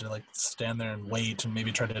other than to like stand there and wait and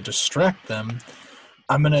maybe try to distract them.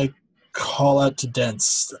 I'm gonna call out to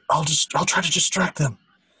Dents. I'll try to distract them.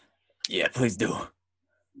 Yeah, please do.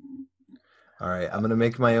 All right, I'm gonna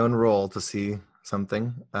make my own roll to see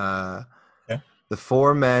something. Okay. The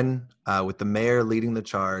 4 men with the mayor leading the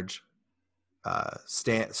charge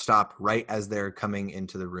stop right as they're coming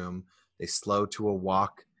into the room. They slow to a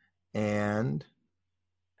walk, and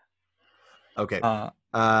okay,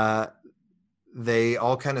 they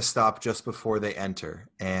all kind of stop just before they enter,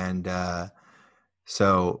 and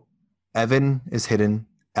so Evan is hidden,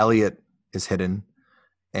 Elliot is hidden,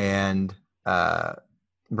 and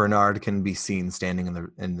Bernard can be seen standing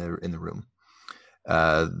in the room.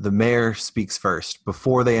 The mayor speaks first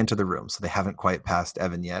before they enter the room, so they haven't quite passed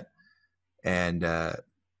Evan yet. And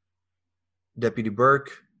Deputy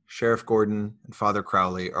Burke, Sheriff Gordon, and Father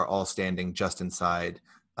Crowley are all standing just inside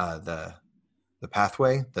the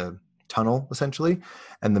pathway, the tunnel, essentially.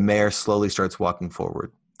 And the mayor slowly starts walking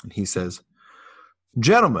forward. And he says,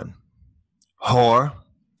 "Gentlemen, whore,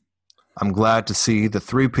 I'm glad to see the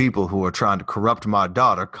 3 people who are trying to corrupt my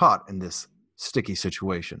daughter caught in this sticky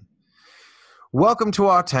situation. Welcome to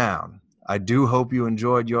our town. I do hope you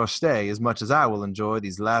enjoyed your stay as much as I will enjoy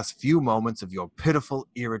these last few moments of your pitiful,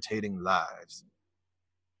 irritating lives."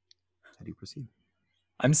 How do you proceed?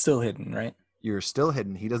 I'm still hidden, right? You're still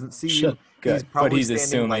hidden. He doesn't see Shit. you. Good. Probably He's standing,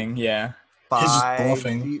 assuming, like, yeah. He's just 5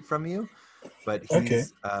 bluffing. feet from you. But Okay.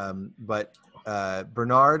 he's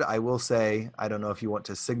Bernard, I will say, I don't know if you want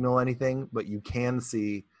to signal anything, but you can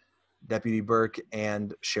see Deputy Burke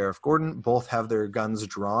and Sheriff Gordon both have their guns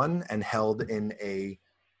drawn and held in a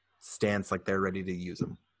stance like they're ready to use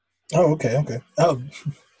them. Oh, okay. Oh,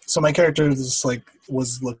 so my character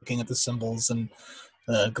was looking at the symbols and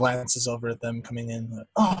glances over at them coming in.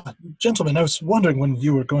 "Oh, gentlemen, I was wondering when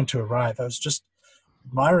you were going to arrive. I was just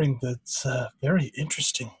admiring this very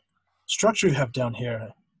interesting structure you have down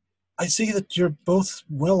here. I see that you're both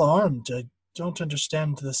well armed. I don't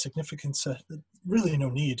understand the significance. Really, no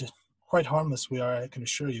need. Quite harmless we are, I can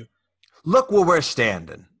assure you. Look where we're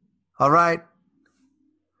standing. All right?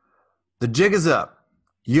 The jig is up.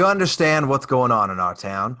 You understand what's going on in our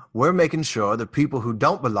town. We're making sure that people who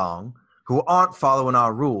don't belong, who aren't following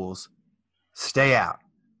our rules, stay out.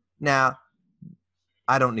 Now,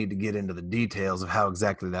 I don't need to get into the details of how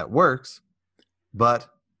exactly that works, but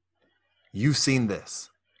you've seen this.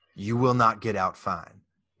 You will not get out fine.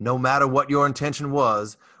 No matter what your intention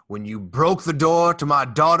was, when you broke the door to my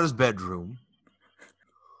daughter's bedroom,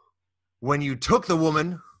 when you took the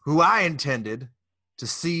woman who I intended to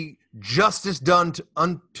see justice done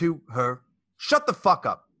unto her, shut the fuck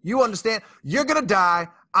up. You understand? You're going to die.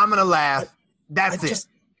 I'm going to laugh. That's it.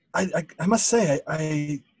 I must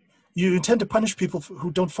say, you intend to punish people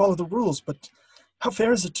who don't follow the rules, but how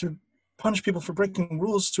fair is it to punish people for breaking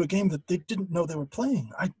rules to a game that they didn't know they were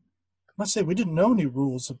playing? I must say, we didn't know any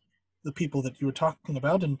rules of the people that you were talking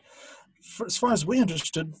about, and as far as we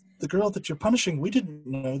understood, the girl that you're punishing, we didn't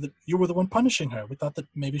know that you were the one punishing her. We thought that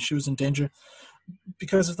maybe she was in danger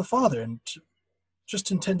because of the father, and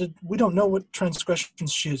just intended, we don't know what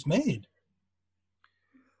transgressions she has made.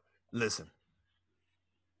 Listen,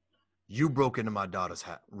 you broke into my daughter's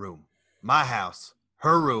room, my house,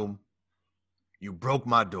 her room. You broke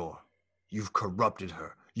my door. You've corrupted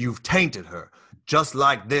her. You've tainted her, just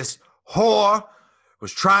like this whore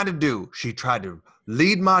was trying to do. She tried to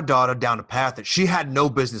lead my daughter down a path that she had no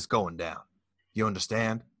business going down. You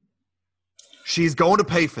understand? She's going to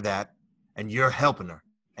pay for that, and you're helping her,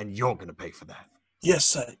 and you're going to pay for that.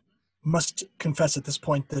 Yes, I must confess at this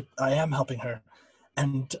point that I am helping her.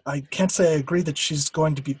 And I can't say I agree that she's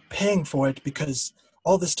going to be paying for it, because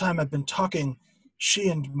all this time I've been talking, she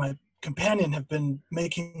and my companion have been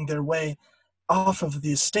making their way off of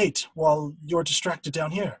the estate while you're distracted down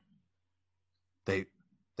here.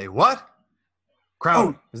 They what?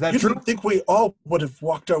 Crown, is that true? You didn't think we all would have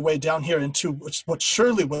walked our way down here into what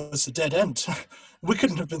surely was a dead end? We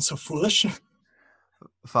couldn't have been so foolish.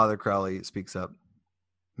 Father Crowley speaks up.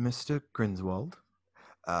 Mr. Griswold,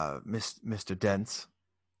 Mr. Dents,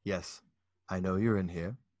 yes, I know you're in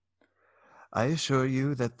here. I assure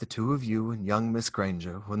you that the two of you and young Miss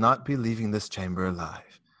Granger will not be leaving this chamber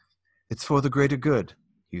alive. It's for the greater good,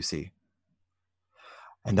 you see.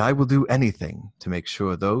 And I will do anything to make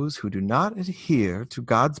sure those who do not adhere to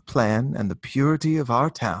God's plan and the purity of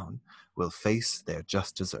our town will face their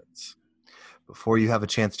just deserts. Before you have a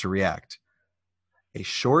chance to react, a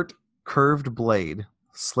short, curved blade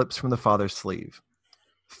slips from the father's sleeve.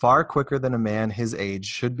 Far quicker than a man his age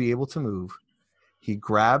should be able to move, he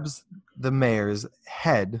grabs the mayor's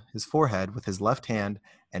head, his forehead, with his left hand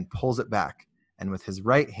and pulls it back. And with his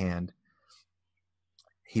right hand,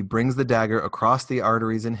 he brings the dagger across the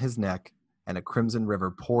arteries in his neck, and a crimson river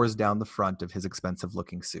pours down the front of his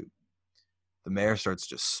expensive-looking suit. The mayor starts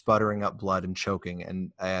just sputtering up blood and choking,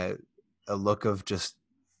 and a look of just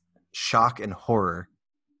shock and horror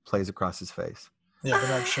plays across his face. Yeah,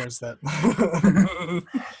 Bernard shares that.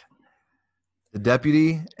 The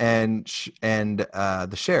deputy and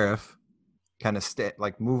the sheriff kind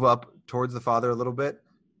of move up towards the father a little bit.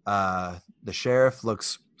 The sheriff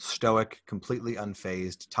looks stoic, completely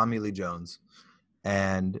unfazed, Tommy Lee Jones.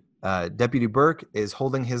 And Deputy Burke is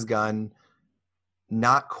holding his gun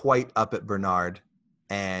not quite up at Bernard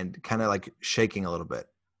and kind of like shaking a little bit.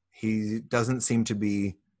 He doesn't seem to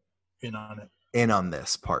be in on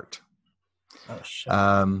this part. Oh, shit.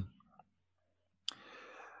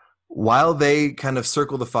 While they kind of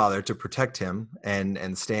circle the father to protect him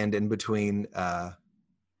and stand in between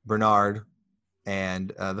Bernard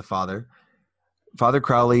and the father, Father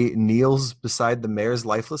Crowley kneels beside the mayor's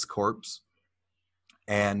lifeless corpse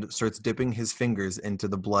and starts dipping his fingers into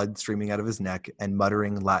the blood streaming out of his neck and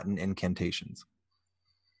muttering Latin incantations.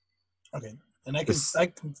 Okay, and I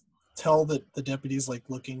can tell that the deputy's like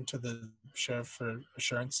looking to the sheriff for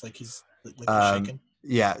assurance, like he's shaking.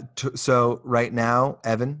 Yeah. So right now,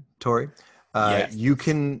 Evan, Tori, yes. you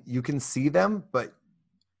can see them, but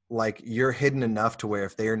like you're hidden enough to where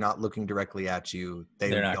if they are not looking directly at you,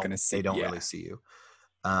 they're not going to see. They don't really see you.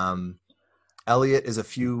 Elliot is a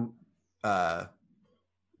few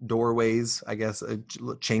doorways, I guess,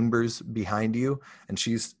 chambers behind you, and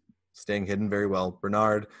she's staying hidden very well.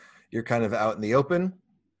 Bernard, you're kind of out in the open,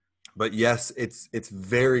 but yes, it's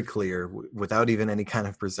very clear without even any kind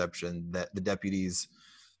of perception that the deputy's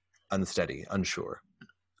unsteady, unsure.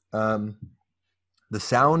 The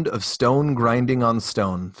sound of stone grinding on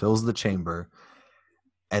stone fills the chamber,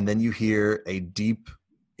 and then you hear a deep,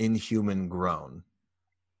 inhuman groan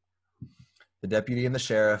the deputy and the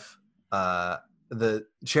sheriff. The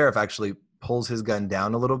sheriff actually pulls his gun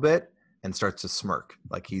down a little bit and starts to smirk,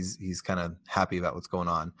 like he's kind of happy about what's going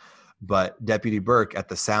on. But Deputy Burke, at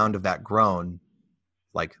the sound of that groan,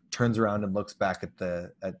 like turns around and looks back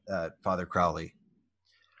at Father Crowley.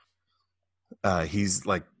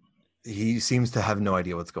 He seems to have no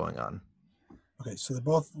idea what's going on. Okay, so they're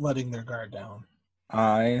both letting their guard down.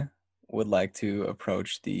 I would like to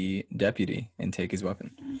approach the deputy and take his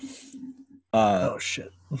weapon. Oh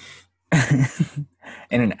shit. In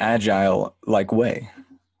an agile like way.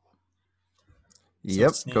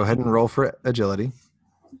 Yep. Go ahead and roll for agility.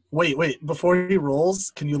 Wait. Before he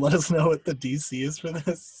rolls, can you let us know what the DC is for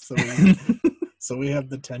this? So we have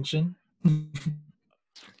the tension.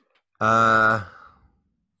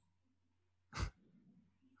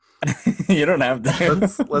 You don't have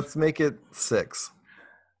to. Let's make it 6.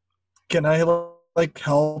 Can I like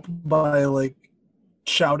help by like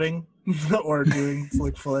shouting or doing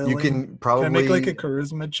like flailing? You can probably. Can I make like a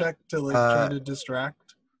charisma check to like try to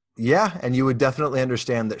distract? Yeah, and you would definitely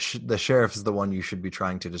understand that the sheriff is the one you should be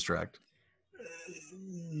trying to distract.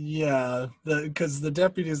 Yeah, because the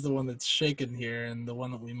deputy is the one that's shaken here, and the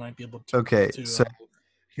one that we might be able to. Okay, so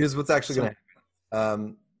here's what's actually going to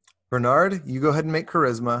happen. Bernard, you go ahead and make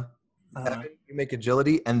charisma. Evan, you make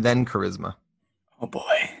agility and then charisma. Oh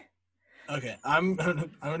boy. Okay, I'm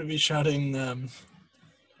gonna be shouting,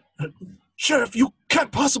 Sheriff, you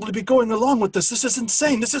can't possibly be going along with this. This is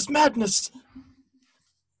insane. This is madness.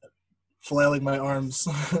 Flailing my arms.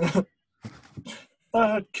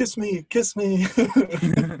 Kiss me.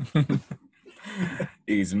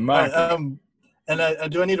 He's mocking.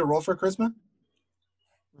 And do I need to roll for charisma?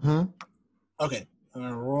 Mm-hmm. Okay, I'm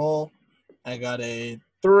gonna roll. I got a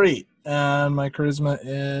 3, and my charisma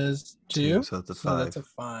is 2. So that's a 5. So that's a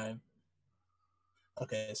 5.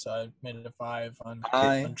 Okay, so I made it a 5 I'm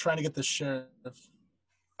trying to get the sheriff.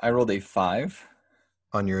 I rolled a 5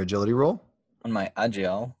 on your agility roll. On my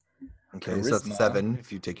agile. Okay, charisma. So that's 7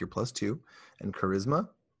 if you take your +2, and charisma.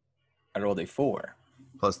 I rolled a 4.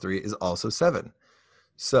 +3 is also 7.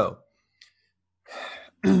 So,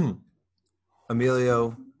 Bernard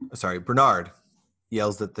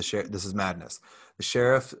yells at the sheriff, "This is madness." The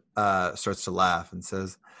sheriff starts to laugh and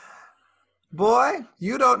says, "Boy,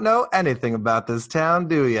 you don't know anything about this town,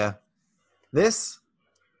 do you? This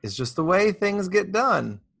is just the way things get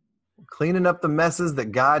done. Cleaning up the messes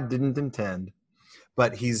that God didn't intend."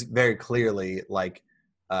 But he's very clearly like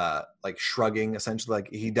shrugging, essentially, like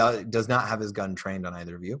he does not have his gun trained on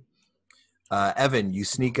either of you. Evan, you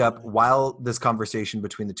sneak up while this conversation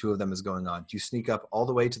between the two of them is going on. You sneak up all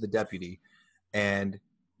the way to the deputy, and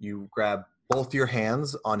you grab both your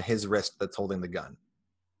hands on his wrist that's holding the gun.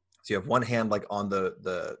 So you have one hand like on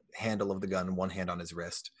the handle of the gun and one hand on his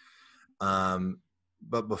wrist.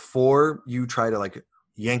 But before you try to like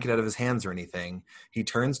yank it out of his hands or anything, he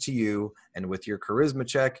turns to you, and with your charisma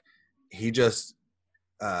check, he just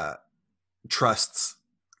trusts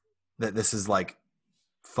that this is like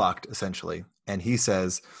fucked, essentially. And he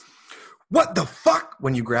says, "What the fuck?"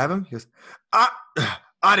 When you grab him, he goes,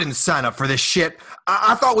 I didn't sign up for this shit.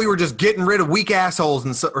 I thought we were just getting rid of weak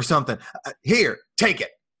assholes or something. Here, take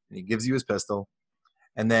it. And he gives you his pistol.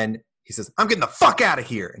 And then he says, "I'm getting the fuck out of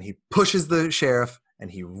here." And he pushes the sheriff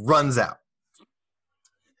and he runs out.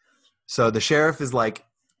 So the sheriff is like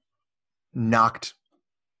knocked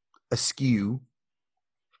askew.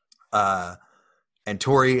 And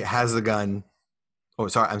Tori has the gun. Oh,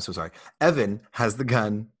 sorry. I'm so sorry. Evan has the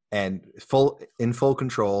gun and in full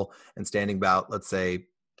control and standing about, let's say,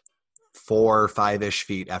 4 or 5-ish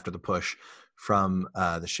feet after the push from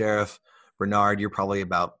the sheriff. Bernard, you're probably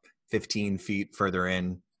about 15 feet further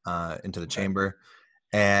into the chamber.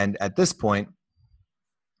 And at this point,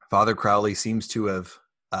 Father Crowley seems to have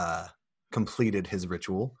completed his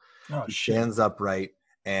ritual. Oh, he shit. stands upright,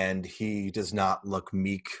 and he does not look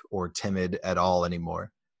meek or timid at all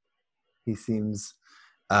anymore. He seems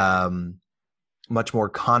much more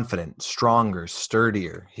confident, stronger,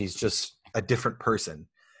 sturdier. He's just a different person.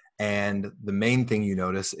 And the main thing you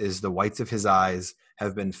notice is the whites of his eyes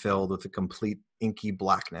have been filled with a complete inky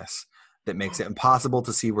blackness that makes it impossible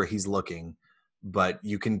to see where he's looking. But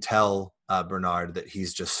you can tell, Bernard, that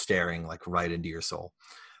he's just staring like right into your soul.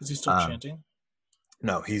 Is he still chanting?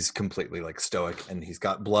 No, he's completely like stoic, and he's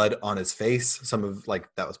got blood on his face. Some of like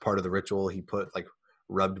that was part of the ritual. He put like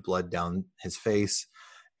rubbed blood down his face.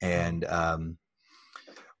 And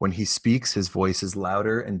when he speaks, his voice is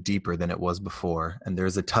louder and deeper than it was before, and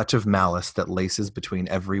there's a touch of malice that laces between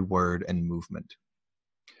every word and movement.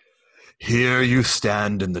 "Here you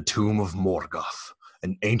stand in the tomb of Morgoth,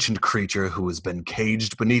 an ancient creature who has been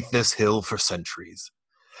caged beneath this hill for centuries.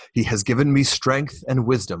 He has given me strength and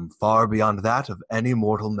wisdom far beyond that of any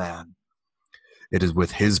mortal man. It is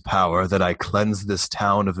with his power that I cleanse this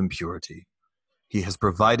town of impurity. He has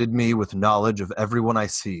provided me with knowledge of everyone I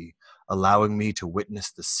see, allowing me to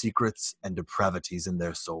witness the secrets and depravities in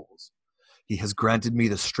their souls. He has granted me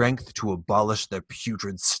the strength to abolish their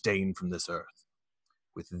putrid stain from this earth.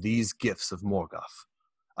 With these gifts of Morgoth,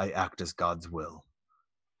 I act as God's will.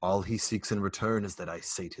 All he seeks in return is that I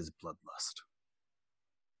sate his bloodlust.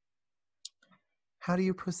 How do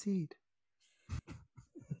you proceed?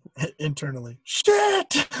 Internally.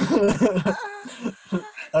 Shit!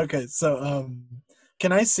 Okay, so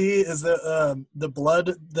can I see, is the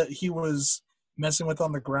blood that he was messing with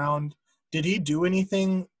on the ground, did he do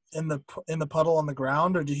anything in the puddle on the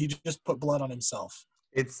ground, or did he just put blood on himself?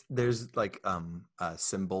 There's like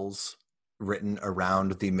symbols written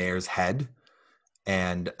around the mayor's head,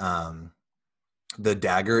 and the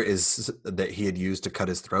dagger that he had used to cut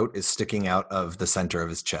his throat is sticking out of the center of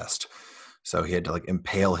his chest. So he had to like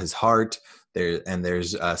impale his heart there, and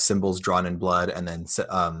there's symbols drawn in blood, and then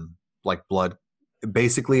like blood.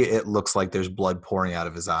 Basically, it looks like there's blood pouring out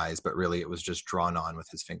of his eyes, but really it was just drawn on with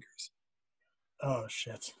his fingers. Oh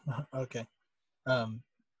shit. Okay.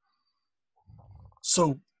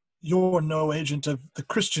 So you're no agent of the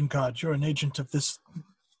Christian God. You're an agent of this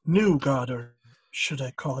new God, or should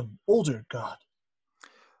I call him older God?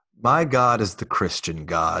 My God is the Christian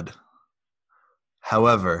God.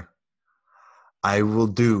 However, I will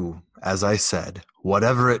do, as I said,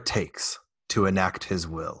 whatever it takes to enact his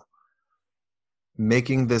will.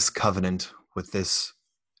 Making this covenant with this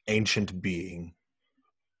ancient being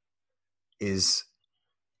is,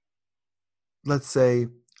 let's say,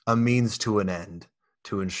 a means to an end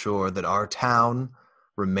to ensure that our town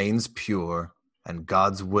remains pure and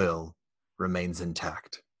God's will remains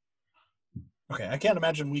intact. Okay, I can't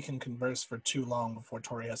imagine we can converse for too long before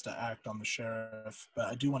Tori has to act on the sheriff, but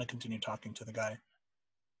I do want to continue talking to the guy.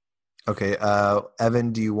 Okay,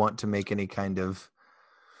 Evan, do you want to make any kind of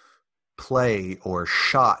play or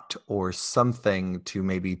shot or something to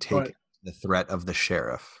maybe take the threat of the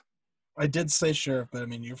sheriff? I did say sheriff, but I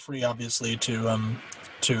mean, you're free, obviously, to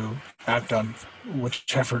act on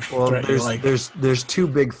whichever threat you like. There's two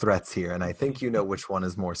big threats here, and I think you know which one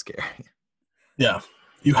is more scary. Yeah,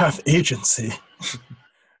 you have agency.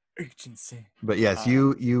 Agency. But yes,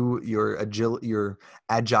 your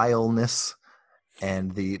agileness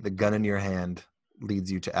and the gun in your hand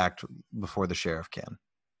leads you to act before the sheriff can.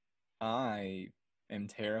 I am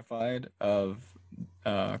terrified of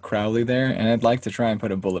Crowley there, and I'd like to try and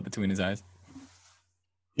put a bullet between his eyes.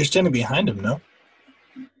 You're standing behind him, no?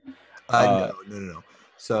 No.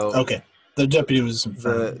 So okay, the deputy was in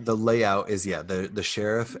front. The layout is the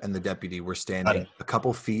sheriff and the deputy were standing a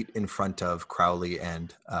couple feet in front of Crowley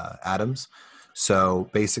and Adams. So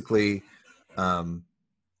basically,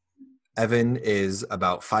 Evan is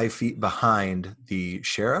about 5 feet behind the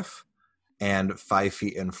sheriff and 5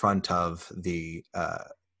 feet in front of the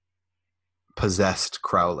possessed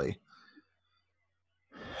Crowley.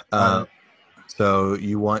 So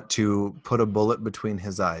you want to put a bullet between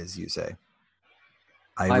his eyes, you say?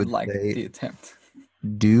 I'd like the attempt.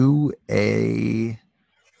 Do a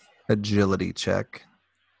agility check.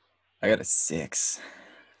 I got a 6.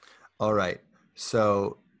 All right.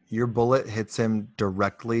 So your bullet hits him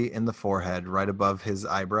directly in the forehead, right above his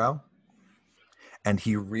eyebrow, and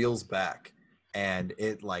he reels back, and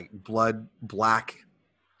it like black,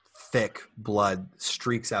 thick blood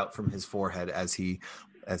streaks out from his forehead as he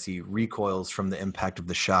recoils from the impact of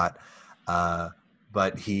the shot.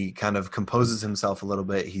 But he kind of composes himself a little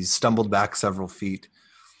bit. He's stumbled back several feet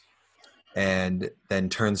and then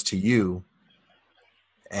turns to you,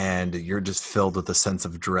 and you're just filled with a sense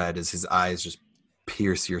of dread as his eyes just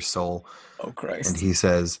pierce your soul. Oh, Christ. And he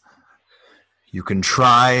says, "You can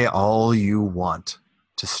try all you want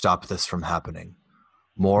to stop this from happening.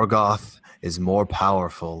 Morgoth is more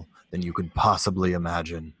powerful than you could possibly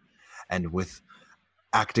imagine. And with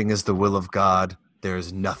acting as the will of God, there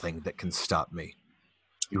is nothing that can stop me.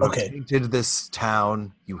 You have tainted this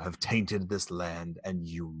town, you have tainted this land, and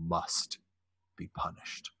you must be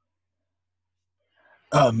punished."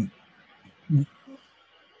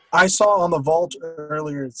 I saw on the vault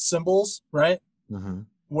earlier symbols, right? Mm-hmm.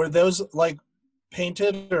 Were those like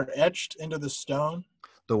painted or etched into the stone?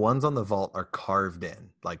 The ones on the vault are carved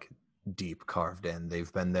in, like deep carved in.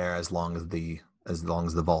 They've been there as long as the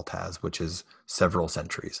vault has, which is several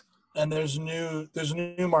centuries. And there's new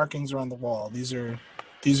markings around the wall. These are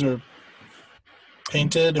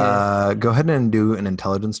painted. Or... Go ahead and do an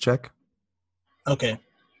intelligence check. Okay.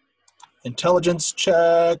 Intelligence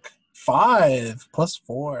check 5 +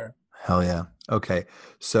 4. Hell yeah. Okay,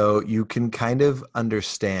 so you can kind of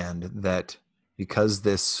understand that because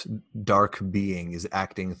this dark being is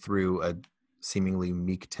acting through a seemingly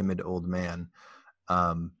meek, timid old man,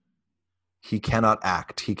 um, he cannot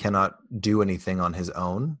act. He cannot do anything on his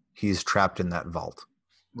own. He's trapped in that vault.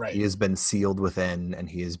 Right. He has been sealed within, and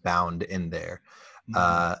he is bound in there.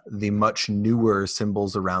 Mhm. The much newer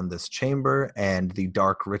symbols around this chamber and the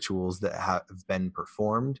dark rituals that have been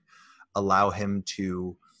performed allow him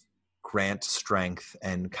to grant strength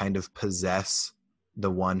and kind of possess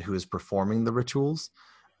the one who is performing the rituals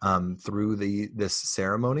through this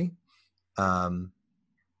ceremony. Um,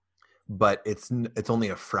 but it's only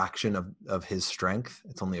a fraction of his strength.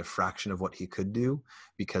 It's only a fraction of what he could do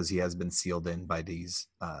because he has been sealed in by these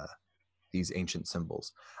ancient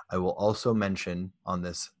symbols. I will also mention on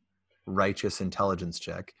this righteous intelligence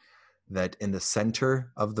check that in the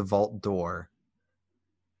center of the vault door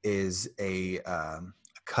is a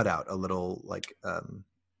cutout, a little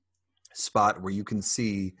spot where you can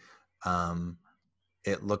see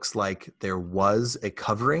it looks like there was a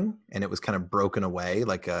covering and it was kind of broken away,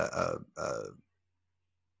 like a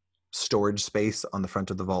storage space on the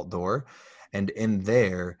front of the vault door. And in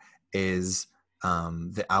there is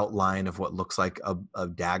the outline of what looks like a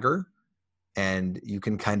dagger. And you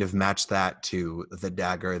can kind of match that to the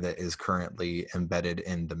dagger that is currently embedded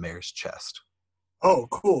in the mayor's chest. Oh,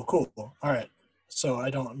 cool. All right. So I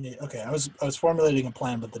don't need. Okay, I was formulating a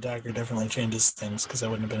plan, but the dagger definitely changes things because I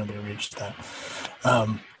wouldn't have been able to reach that.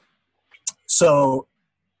 So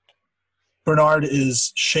Bernard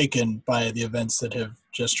is shaken by the events that have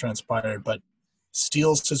just transpired, but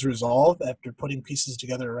steals his resolve after putting pieces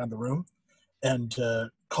together around the room, and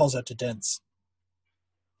calls out to Dents.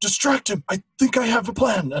 Distract him! I think I have a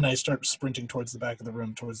plan! And I start sprinting towards the back of the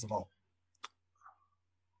room, towards the vault.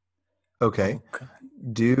 Okay.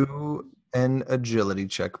 Do an agility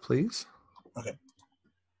check, please. Okay.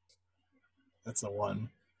 That's a 1.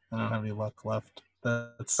 I don't have any luck left.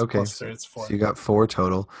 That's okay. Plus 3, it's 4. So you got 4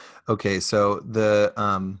 total. Okay, so the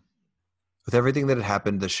with everything that had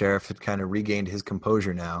happened, the sheriff had kind of regained his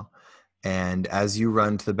composure now. And as you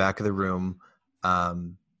run to the back of the room,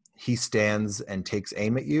 he stands and takes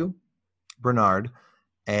aim at you, Bernard,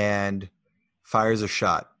 and fires a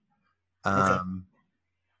shot. Okay.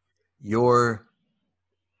 Your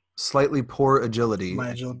slightly poor agility, My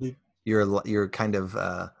agility, your kind of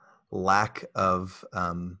lack of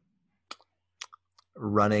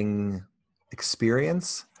running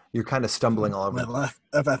experience, you're kind of stumbling all over my the place. lack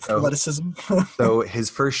of athleticism. So his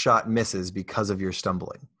first shot misses because of your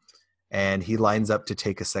stumbling. And he lines up to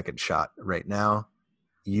take a second shot right now.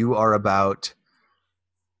 You are about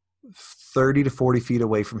 30 to 40 feet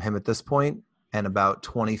away from him at this point, and about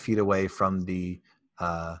 20 feet away from the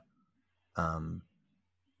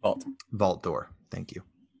vault door. Thank you.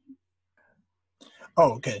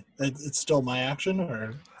 Oh, okay. It's still my action,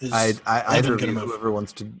 or is either of you, whoever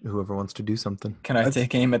wants to do something. Can I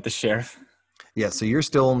take aim at the sheriff? Yeah, so you're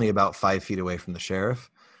still only about 5 feet away from the sheriff.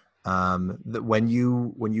 When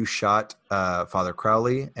you shot Father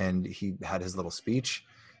Crowley and he had his little speech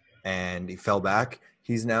and he fell back,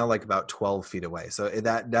 he's now like about 12 feet away. So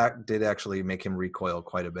that did actually make him recoil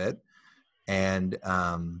quite a bit. And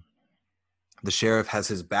the sheriff has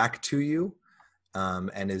his back to you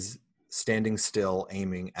and is standing still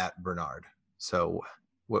aiming at Bernard. So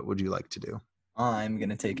what would you like to do? I'm going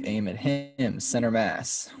to take aim at him, center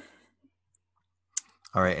mass.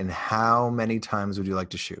 All right, and how many times would you like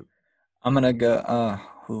to shoot? I'm going to go...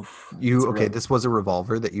 this was a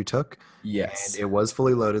revolver that you took? Yes. And it was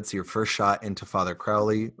fully loaded, so your first shot into Father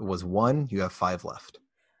Crowley was 1. You have 5 left.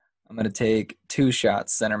 I'm going to take 2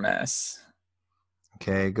 shots, center mass.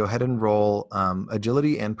 Okay, go ahead and roll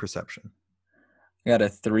agility and perception. I got a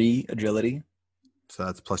 3 agility. So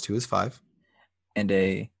that's plus 2 is 5. And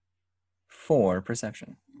a 4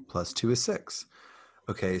 perception. Plus 2 is 6.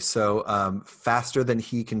 Okay, so faster than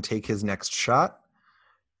he can take his next shot,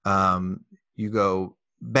 you go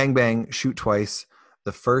bang, bang, shoot twice.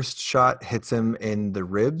 The first shot hits him in the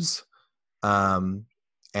ribs, and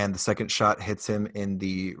the second shot hits him in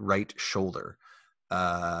the right shoulder.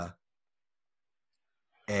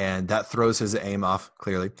 And that throws his aim off,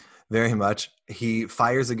 clearly, very much. He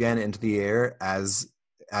fires again into the air as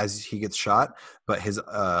he gets shot, but his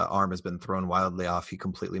arm has been thrown wildly off. He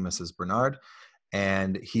completely misses Bernard,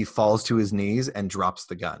 and he falls to his knees and drops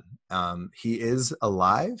the gun. He is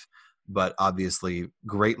alive, but obviously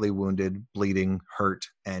greatly wounded, bleeding, hurt,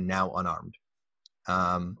 and now unarmed.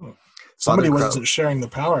 Somebody wasn't sharing the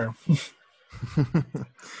power.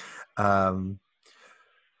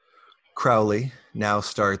 Crowley now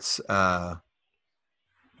starts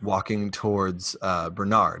walking towards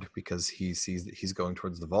Bernard because he sees that he's going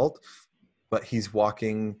towards the vault, but he's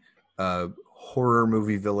walking horror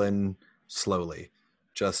movie villain slowly,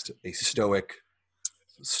 just a stoic,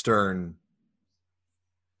 stern,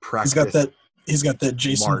 practiced He's got that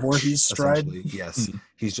Jason march, Voorhees stride. essentially. Yes,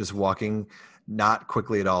 he's just walking, not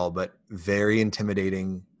quickly at all, but very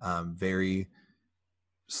intimidating, very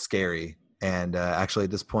scary. And actually,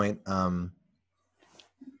 at this point,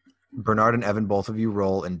 Bernard and Evan, both of you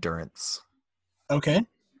roll endurance. Okay.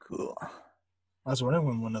 Cool. I was wondering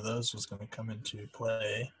when one of those was going to come into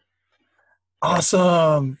play.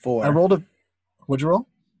 Awesome. 4. I rolled a. What'd you roll?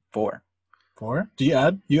 4. 4. Do you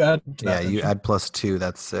add? You add. To Yeah, that, you don't add +2.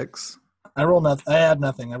 That's 6. I rolled nothing. I had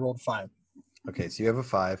nothing. I rolled 5. Okay, so you have a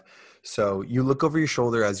 5. So you look over your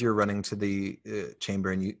shoulder as you're running to the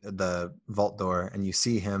chamber and the vault door, and you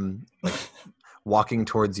see him like walking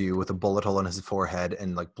towards you with a bullet hole in his forehead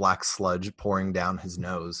and like black sludge pouring down his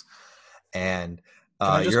nose. And Can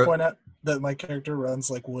I just point out that my character runs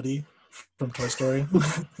like Woody from Toy Story?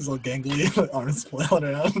 His little gangly arms flailing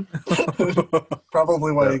around.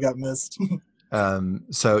 Probably why he got missed.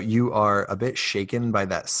 So you are a bit shaken by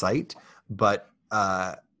that sight, but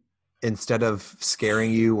instead of scaring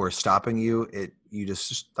you or stopping you, you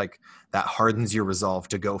just like that hardens your resolve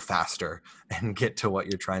to go faster and get to what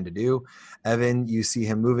you're trying to do. Evan, you see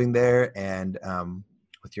him moving there, and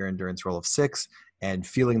with your endurance roll of 6 and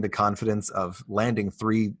feeling the confidence of landing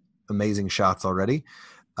 3 amazing shots already,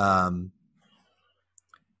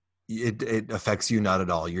 it affects you not at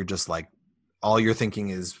all. You're just like, all you're thinking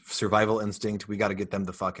is survival instinct. We got to get them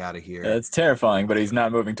the fuck out of here. It's terrifying, but he's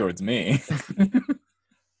not moving towards me.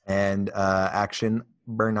 And action,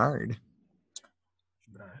 Bernard.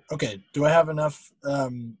 Okay. Do I have enough?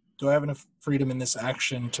 Do I have enough freedom in this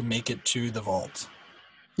action to make it to the vault?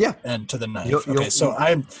 Yeah. And to the knife. You'll- So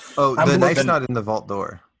I'm. Oh, I'm the knife's looking- not in the vault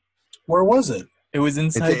door. Where was it? It was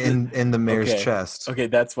It's inside in the mayor's Okay. chest. Okay,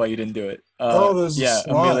 that's why you didn't do it. There's a slot.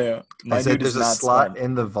 Emilio, my I said dude is there's a not slot smart.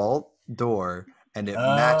 in the vault door, and it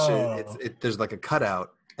Oh. matches. There's like a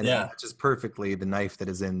cutout, and Yeah. it matches perfectly the knife that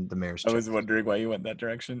is in the mayor's I chest. was wondering why you went that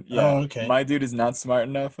direction. Yeah, okay. My dude is not smart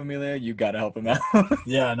enough, Amelia. You gotta help him out.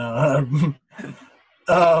 Yeah, no.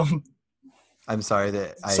 I'm sorry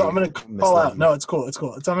that So I'm gonna call misled out. you. No, it's cool. It's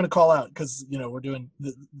cool. I'm gonna call out because we're doing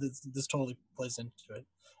this totally plays into it.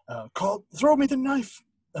 Throw me the knife.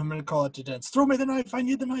 I'm gonna call out to Dance. Throw me the knife. I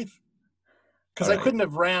need the knife. Because I Alright. couldn't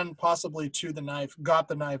have ran possibly to the knife, got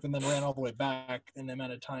the knife, and then ran all the way back in the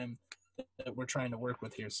amount of time that we're trying to work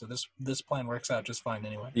with here. So this plan works out just fine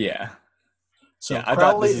anyway. Yeah. So Yeah, I thought this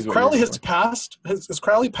Crowley is what you were Crowley going has for. passed. Has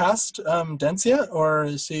Crowley passed Dents yet, or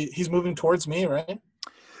is he's moving towards me, right?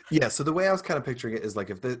 Yeah. So the way I was kind of picturing it is like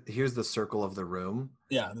here's the circle of the room,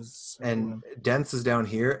 Yeah. and Dents is down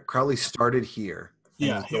here. Crowley started here. and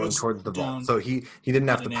Yeah, was he going was towards the down vault. So he didn't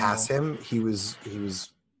have at to an pass him. He was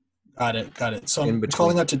Got it. So In I'm between.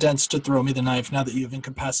 calling out to Dents to throw me the knife now that you've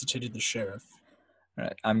incapacitated the sheriff. All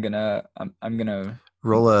right. I'm gonna.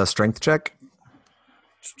 roll a strength check.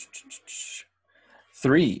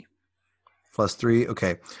 3. +3.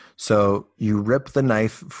 Okay. So you rip the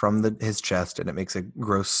knife from his chest, and it makes a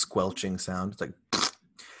gross squelching sound. It's like,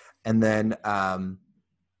 and then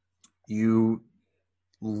you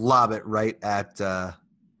lob it right at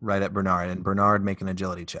Bernard, and Bernard make an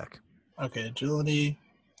agility check. Okay, agility.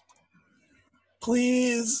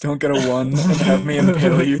 Please. Don't get a 1 and have me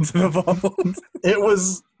impale you to the vault. It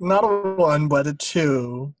was not a 1, but a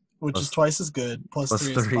 2, which Plus- is twice as good. Plus Plus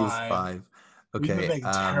 3 3 is is 5. 5. We've been Okay. making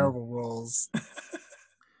terrible rolls.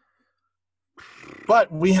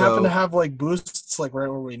 But we happen So- to have like boosts like right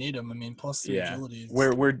where we need them. I mean, plus 3 Yeah. agility. is-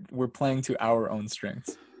 We're playing to our own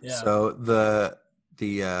strengths. yeah. So the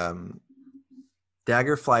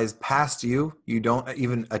dagger flies past you. You don't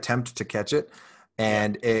even attempt to catch it,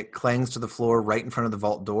 and it clangs to the floor right in front of the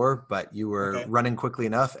vault door. But you were Okay. running quickly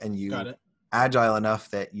enough, and you Got it. agile enough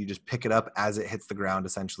that you just pick it up as it hits the ground,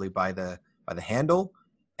 essentially by the handle,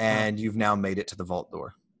 and you've now made it to the vault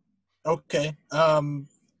door. Okay.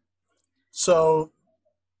 So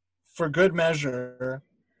for good measure,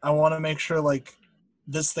 I want to make sure like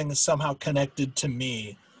this thing is somehow connected to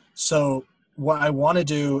me. So what I want to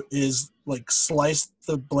do is like slice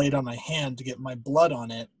the blade on my hand to get my blood on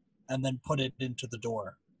it and then put it into the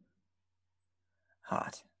door.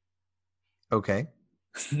 Hot. Okay.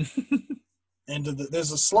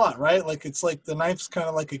 There's a slot, right? Like it's like the knife's kind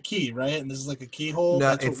of like a key, right? And this is like a keyhole. No,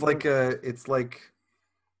 That's it's what like we're-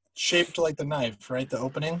 shaped like the knife, right? The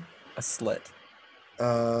opening. A slit.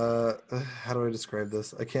 how do I describe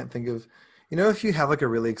this? I can't think of. You know, if you have like a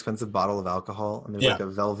really expensive bottle of alcohol and there's Yeah. like a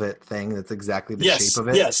velvet thing that's exactly the Yes, shape of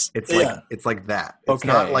it. yes, It's yeah. like that. It's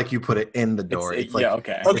not Okay. like you put it in the door. It's like yeah,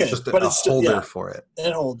 okay. Okay, it's just but a it's still- holder yeah. for it.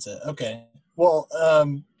 It holds it. Okay. Well,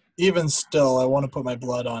 even still, I want to put my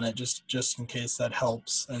blood on it just in case that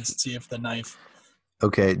helps, and see if the knife.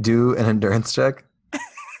 Okay, do an endurance check.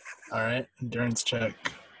 All right, endurance check.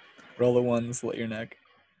 Roll a 1, slit your neck.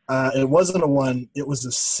 It wasn't a 1. It was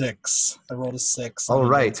a 6. I rolled a 6. on All the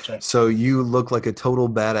right. endurance check. So you look like a total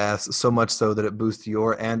badass, so much so that it boosts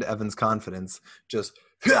your and Evan's confidence. Just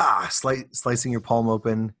slicing your palm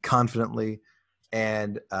open confidently,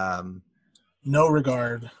 and No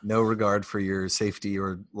regard. no regard for your safety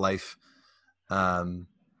or life. And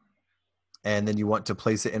then you want to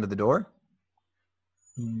place it into the door.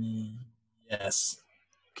 Yes.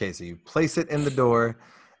 Okay, so you place it in the door,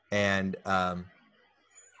 and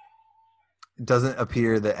it doesn't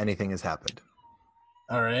appear that anything has happened.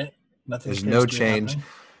 All right. Nothing. There's appears no to be change. happening.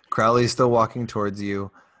 Crowley's still walking towards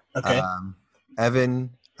you. Okay.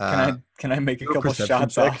 Evan, Can I make a do a couple perception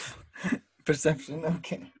shots check. off? Perception,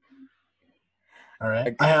 okay. All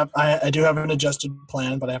right. I do have an adjusted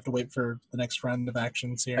plan, but I have to wait for the next round of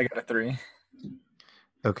actions here. I got a 3.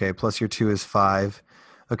 Okay, plus your 2 is 5.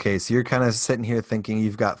 Okay, so you're kind of sitting here thinking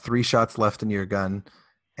you've got 3 shots left in your gun,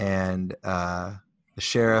 and the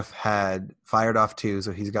sheriff had fired off 2,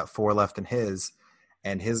 so he's got 4 left in his,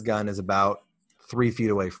 and his gun is about 3 feet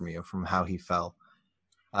away from you from how he fell.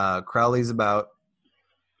 Crowley's about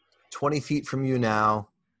 20 feet from you now,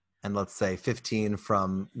 and let's say 15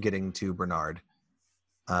 from getting to Bernard.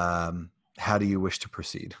 How do you wish to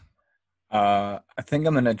proceed? I think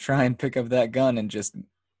I'm going to try and pick up that gun and just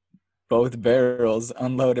both barrels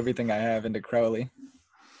unload everything I have into Crowley.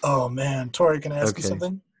 Oh man, Tori, can I ask you Okay.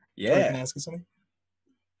 something? Yeah. Tori, can I ask you something?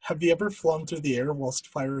 Have you ever flown through the air whilst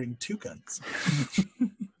firing 2 guns?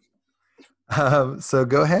 So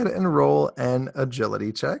go ahead and roll an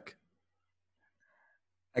agility check.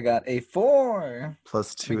 I got a 4.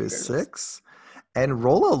 Plus 2 Big is barrels. 6. And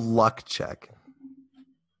roll a luck check.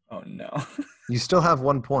 Oh no. You still have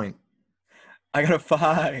 1 point. I got a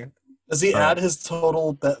 5. Does he All add right. his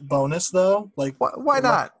total bonus though? Like, Why luck-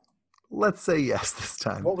 not? Let's say yes this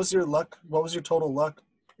time. What was your luck? What was your total luck?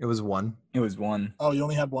 It was 1. It was 1. Oh, you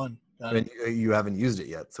only had 1. Got I it. mean, you haven't used it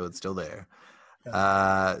yet, so it's still there.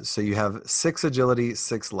 Got So you have 6 agility,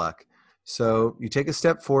 6 luck. So you take a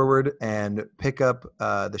step forward and pick up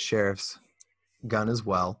the sheriff's gun as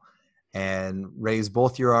well, and raise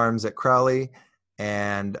both your arms at Crowley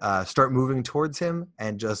and start moving towards him.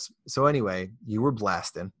 And just so anyway, you were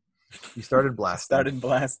blasting. You started blasting. Started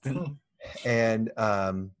blasting. And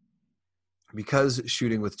because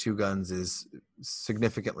shooting with 2 guns is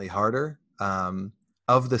significantly harder,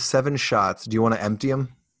 of the 7 shots, do you want to empty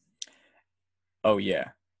them? Oh yeah.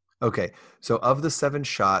 Okay, so of the 7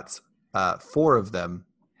 shots, 4 of them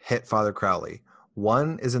hit Father Crowley.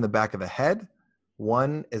 1 is in the back of the head,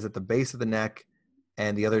 1 is at the base of the neck,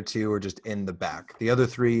 and the other 2 are just in the back. The other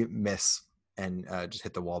 3 miss and just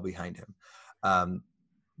hit the wall behind him.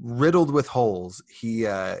 Riddled with holes, he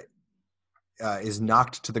is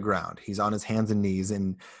knocked to the ground. He's on his hands and knees,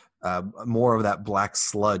 and more of that black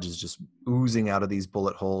sludge is just oozing out of these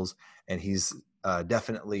bullet holes, and he's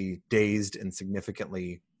definitely dazed and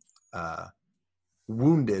significantly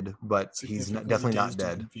wounded, but he's definitely not dazed and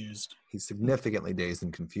dead. Confused. He's significantly dazed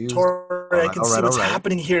and confused. Tori, I can see what's all right.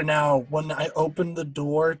 happening here now. When I opened the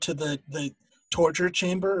door to the torture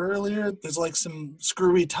chamber earlier, there's like some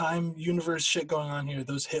screwy time universe shit going on here.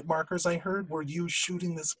 Those hit markers I heard were you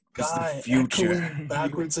shooting this It's the guy future. echoing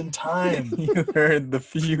backwards in time. You heard the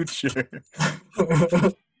future.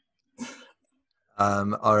 All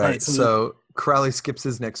right, right, so Crowley skips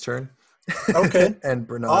his next turn. Okay. And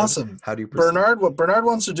Bernard, Awesome. how do you proceed? What Bernard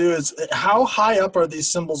wants to do is, how high up are these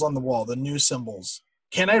symbols on the wall, the new symbols?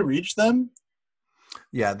 Can I reach them?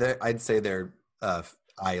 Yeah, I'd say they're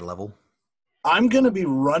eye level. I'm going to be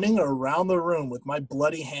running around the room with my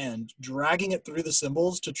bloody hand, dragging it through the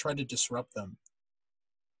symbols to try to disrupt them.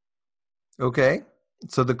 Okay,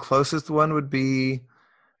 so the closest one would be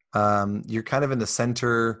you're kind of in the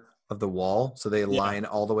center of the wall, so they line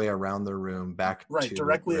all the way around the room back Right, to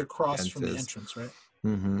directly where across from the is. entrance, right?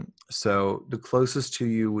 Mm-hmm. So the closest to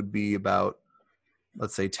you would be about,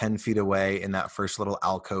 let's say, 10 feet away in that first little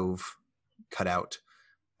alcove cutout.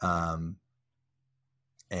 And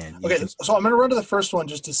you Okay, can- so I'm going to run to the first one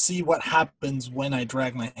just to see what happens when I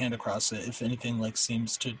drag my hand across it, if anything like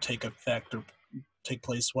seems to take effect or take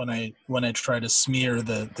place when I try to smear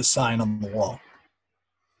the sign on the wall.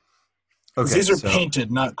 'Cause okay, these are so painted,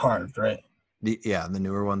 not carved, right? the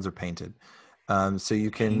newer ones are painted. So you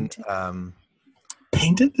can Painted?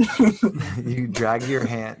 painted? You drag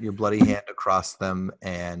your bloody hand across them,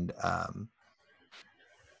 and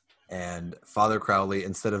Father Crowley,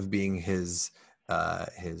 instead of being his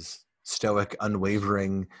stoic,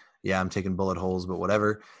 unwavering, yeah, I'm taking bullet holes, but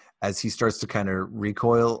whatever, as he starts to kind of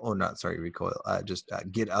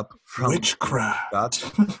get up from Witchcraft.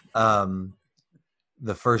 shots,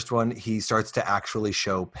 the first one, he starts to actually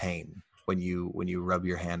show pain when you rub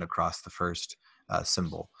your hand across the first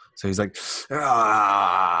symbol. So he's like,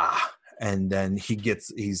 ah, and then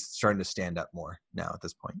he's starting to stand up more now at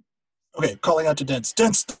this point. Okay, calling out to Dents.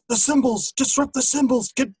 Dents, the symbols! Disrupt the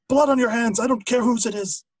symbols! Get blood on your hands! I don't care whose it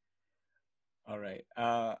is! All right.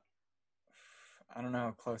 I don't know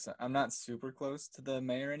how close. I'm not super close to the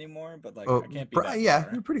mayor anymore, but like I can't be that yeah,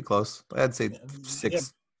 far. you're pretty close. I'd say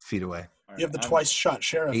 6 feet away. You have the twice-shot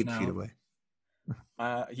sheriff 8 now. 8 feet away.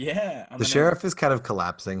 Yeah. The sheriff is kind of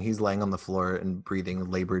collapsing. He's laying on the floor and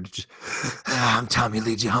breathing labored. Just, I'm Tommy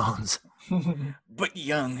Lee Jones. But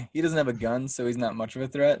young. He doesn't have a gun, so he's not much of a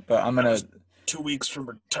threat. But I'm gonna 2 weeks from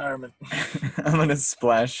retirement. I'm gonna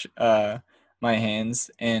splash my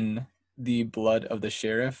hands in the blood of the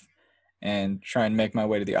sheriff and try and make my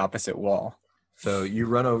way to the opposite wall. So you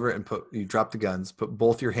run over and you drop the guns, put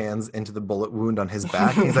both your hands into the bullet wound on his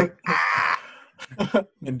back. And he's like, ah!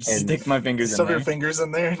 and stick my fingers in there. Shove your fingers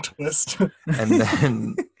in there and twist. And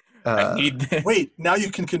then I need this. Wait, now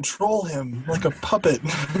you can control him like a puppet.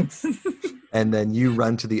 And then you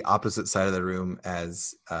run to the opposite side of the room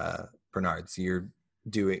as Bernard. So you're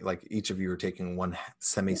doing, like, each of you are taking one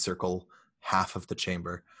semicircle, half of the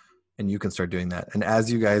chamber, and you can start doing that. And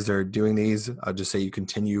as you guys are doing these, I'll just say you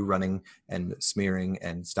continue running and smearing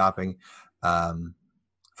and stopping.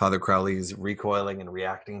 Father Crowley is recoiling and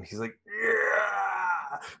reacting. He's like,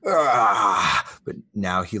 yeah! But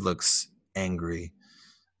now he looks angry,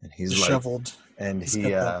 and he's disheveled. And he's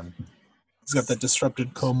got that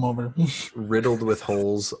disrupted comb over. Riddled with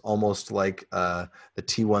holes, almost like the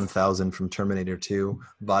T-1000 from Terminator 2,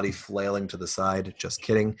 body flailing to the side. Just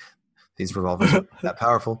kidding. These revolvers are that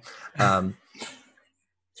powerful.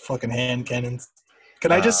 Fucking hand cannons.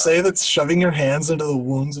 Can I just say that shoving your hands into the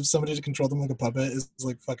wounds of somebody to control them like a puppet is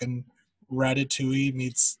like fucking Ratatouille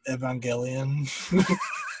meets Evangelion?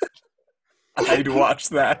 I'd watch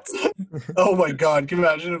that. Oh my god, can you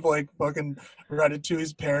imagine if like fucking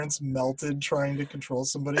Ratatouille's parents melted trying to control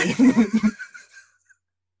somebody?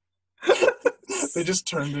 They just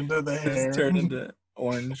turned into the hair. Just turned into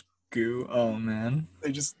orange goo. Oh man.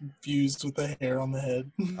 They just fused with the hair on the head.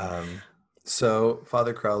 So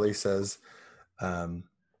Father Crowley says,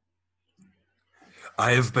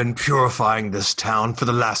 I have been purifying this town for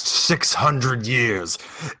the last 600 years.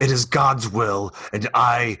 It is God's will, and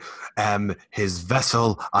I am his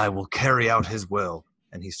vessel. I will carry out his will.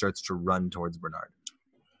 And he starts to run towards Bernard.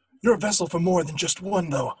 You're a vessel for more than just one,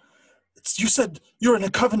 though. You said you're in a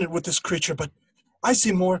covenant with this creature, but I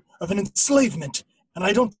see more of an enslavement, and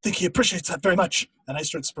I don't think he appreciates that very much. And I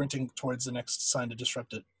start sprinting towards the next sign to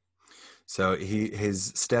disrupt it. So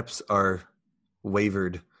his steps are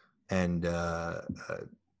wavered, and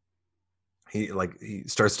he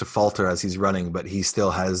starts to falter as he's running, but he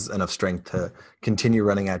still has enough strength to continue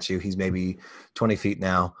running at you. He's maybe 20 feet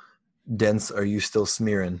now. Dents, are you still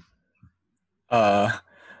smearing? I'm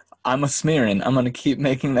a smearing. I'm gonna keep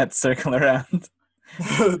making that circle around.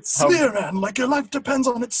 Smear, man, like your life depends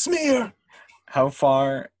on it. Smear. How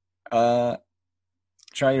far?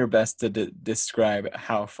 Try your best to describe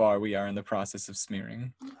how far we are in the process of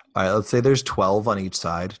smearing. All right, let's say there's 12 on each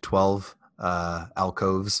side, 12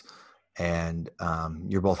 alcoves, and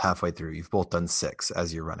you're both halfway through. You've both done 6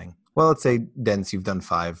 as you're running. Well, let's say, Dents, you've done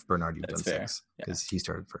 5. Bernard, you've done 6, because he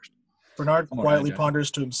started first. Bernard quietly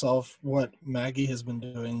ponders to himself what Maggie has been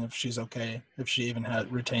doing, if she's okay, if she even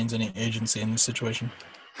retains any agency in this situation.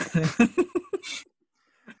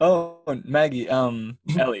 Oh, Maggie,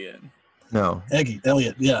 Elliot. No.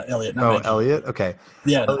 Elliot. Yeah, Elliot. Oh, Maggie. Elliot? Okay.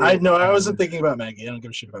 Yeah, Elliot, I wasn't thinking about Maggie. I don't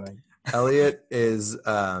give a shit about Maggie. Elliot is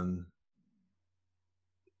kind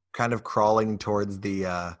of crawling towards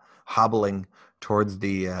the, hobbling towards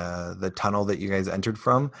the tunnel that you guys entered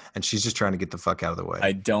from, and she's just trying to get the fuck out of the way.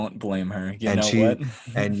 I don't blame her. You know what?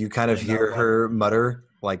 And you kind of hear her mutter,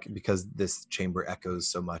 like, because this chamber echoes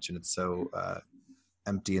so much and it's so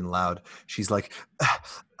empty and loud. She's like,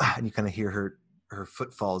 and you kind of hear her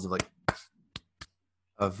footfalls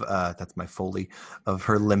of that's my Foley, of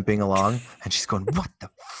her limping along, and she's going, what the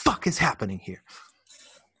fuck is happening here?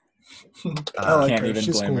 Can't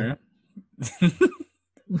even blame her.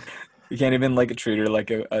 You can't even treat her like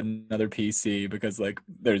another PC, because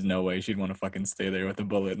there's no way she'd want to fucking stay there with a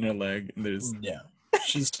bullet in her leg. Yeah,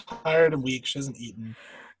 she's tired and weak. She hasn't eaten.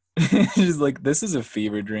 She's like, this is a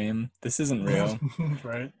fever dream. This isn't real.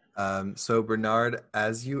 Right. So Bernard,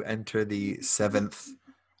 as you enter the seventh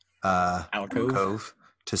Alcove. alcove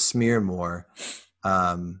to Smearmore,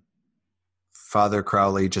 Father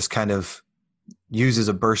Crowley just kind of uses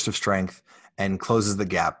a burst of strength and closes the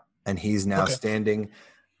gap, and he's now Okay. standing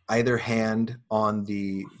either hand on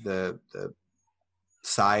the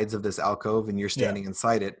sides of this alcove, and you're standing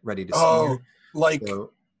inside it, ready to Oh, smear.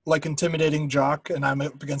 So, like intimidating Jock, and I'm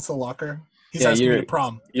up against the locker. He's Yeah, asking me to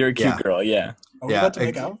prom. You're a cute Yeah. girl, yeah. Are we about to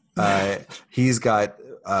make out? He's got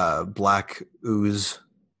black ooze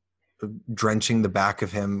drenching the back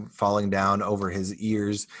of him, falling down over his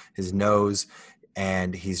ears, his nose,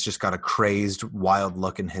 and he's just got a crazed, wild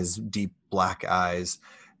look in his deep black eyes,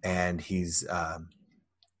 and he's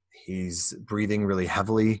breathing really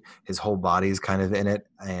heavily. His whole body's kind of in it,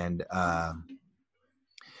 and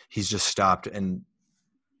he's just stopped, and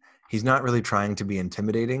he's not really trying to be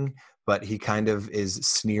intimidating, but he kind of is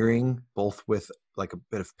sneering, both with like a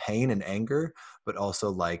bit of pain and anger, but also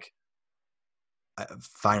like,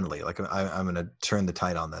 finally, like I'm going to turn the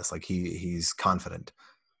tide on this. Like he's confident.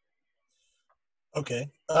 Okay.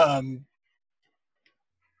 I'm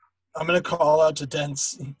gonna call out to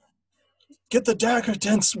Dents. Get the dagger,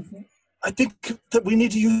 Dents. I think that we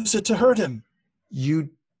need to use it to hurt him. You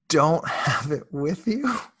don't have it with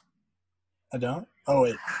you? I don't? Oh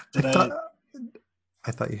wait. Did I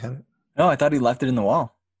thought you had it. No, I thought he left it in the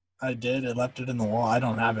wall. I did. I left it in the wall. I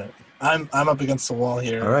don't have it. I'm up against the wall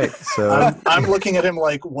here. All right. So I'm looking at him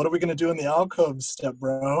like, what are we gonna do in the alcove step,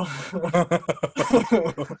 bro?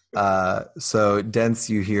 so Dents,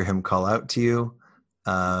 you hear him call out to you,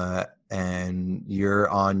 and you're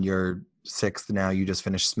on your sixth now. You just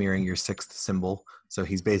finished smearing your sixth symbol, so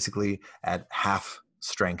he's basically at half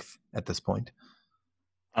strength at this point.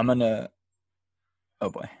 I'm gonna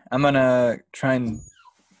try and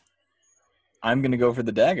I'm gonna go for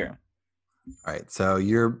the dagger. All right, so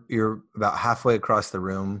you're about halfway across the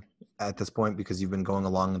room at this point because you've been going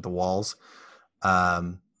along with the walls,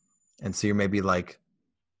 and so you're maybe like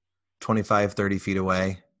 25, 30 feet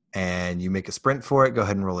away, and you make a sprint for it. Go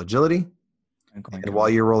ahead and roll agility. And while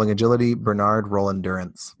you're rolling agility, Bernard, roll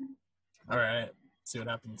endurance. All right, see what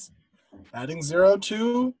happens. Adding 0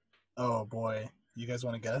 to. Oh boy, you guys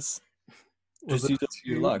want to guess? Just use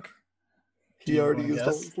your luck. He already used all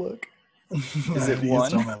his luck. Is it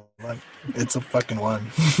 1? It's a fucking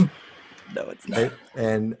 1. No, it's not. Right.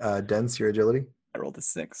 And Dents, your agility? I rolled a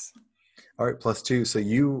 6. All right, +2. So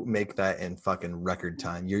you make that in fucking record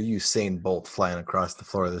time. You're Usain Bolt flying across the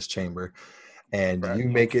floor of this chamber. And you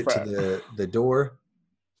make it to the door.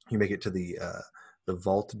 You make it to the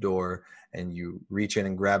vault door, and you reach in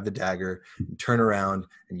and grab the dagger, and turn around,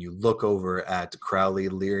 and you look over at Crowley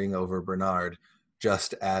leering over Bernard,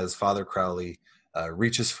 just as Father Crowley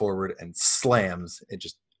reaches forward and slams it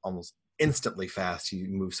just almost instantly fast. He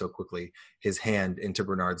moves so quickly, his hand into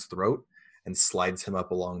Bernard's throat and slides him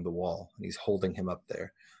up along the wall. And he's holding him up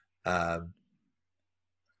there.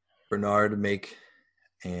 Bernard, make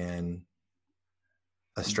a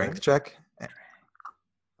strength check.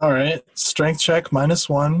 All right, strength check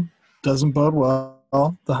 -1. Doesn't bode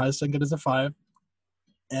well. The highest I can get is a 5.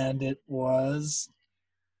 And it was...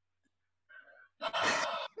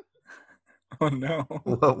 Oh no.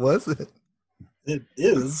 What was it? It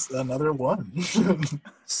is another 1.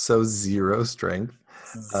 So 0 strength.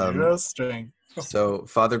 0 strength. So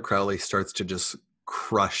Father Crowley starts to just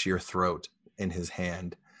crush your throat in his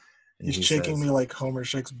hand. And He's shaking me like Homer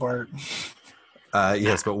shakes Bart.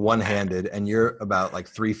 Yes, but one-handed, and you're about like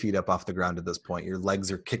 3 feet up off the ground at this point. Your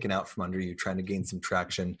legs are kicking out from under you, trying to gain some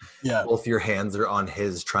traction. Yeah. Both your hands are on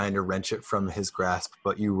his, trying to wrench it from his grasp,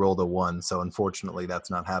 but you rolled a 1, so unfortunately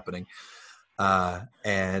that's not happening.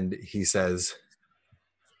 And he says,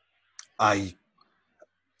 I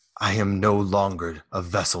am no longer a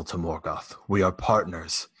vessel to Morgoth. We are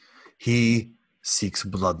partners. He seeks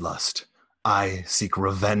bloodlust. I seek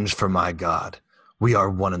revenge for my god. We are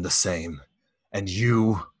one and the same. And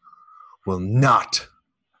you will not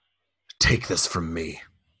take this from me.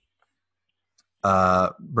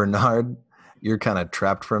 Bernard, you're kind of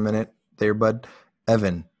trapped for a minute there, bud.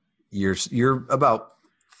 Evan, you're about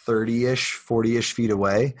 30-ish, 40-ish feet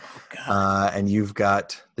away, and you've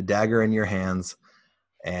got the dagger in your hands,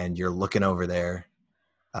 and you're looking over there.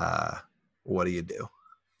 What do you do?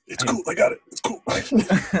 It's cool. I got it. It's cool. I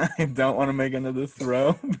don't want to make another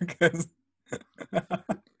throw because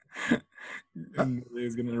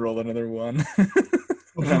he's going to roll another 1.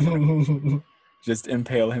 Just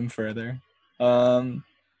impale him further. I'm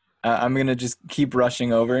going to just keep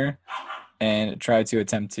rushing over and try to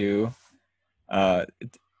attempt to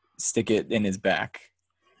stick it in his back.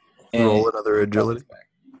 Roll And another agility.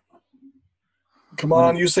 Come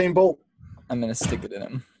on, Usain Bolt. I'm gonna stick it in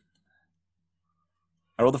him.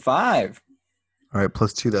 I rolled a 5. All right,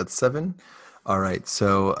 +2, that's 7. All right,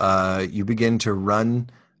 so you begin to run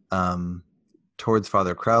towards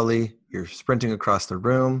Father Crowley. You're sprinting across the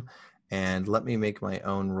room, and let me make my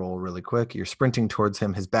own roll really quick. You're sprinting towards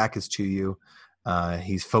him. His back is to you.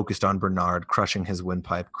 He's focused on Bernard, crushing his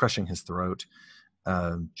windpipe, crushing his throat,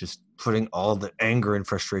 just putting all the anger and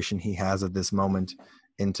frustration he has at this moment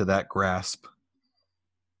into that grasp.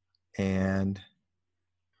 And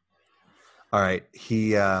all right,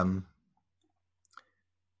 he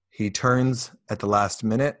turns at the last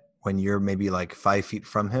minute when you're maybe like 5 feet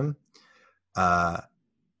from him,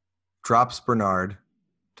 drops Bernard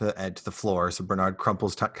to the floor. So Bernard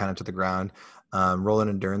crumples kind of to the ground. Roll an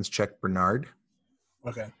endurance check, Bernard.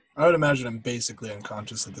 Okay. I would imagine I'm basically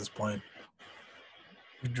unconscious at this point.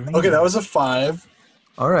 Okay, that was a 5.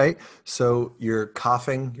 All right. So you're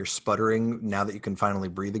coughing, you're sputtering now that you can finally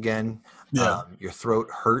breathe again. Yeah. Your throat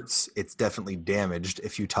hurts. It's definitely damaged.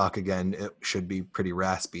 If you talk again, it should be pretty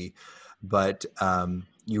raspy. But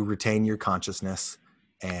you retain your consciousness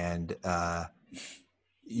and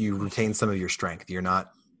you retain some of your strength. You're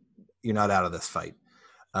not out of this fight.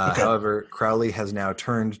 Okay. However, Crowley has now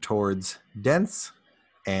turned towards Dents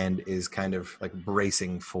and is kind of like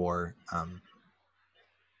bracing for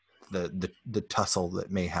the tussle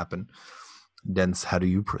that may happen. Dents, how do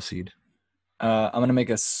you proceed? I'm going to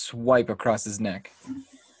make a swipe across his neck.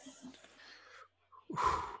 All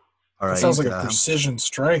right. That sounds like a precision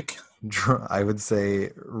strike. I would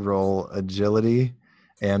say roll agility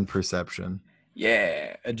and perception.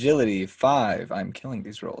 Yeah. Agility, 5. I'm killing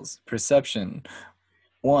these rolls. Perception,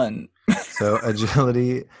 1. So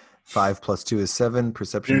agility, 5 + 2 is 7.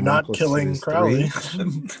 Perception, You're 1 not + 2 killing is Crowley.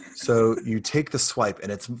 3. So you take the swipe,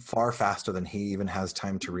 and it's far faster than he even has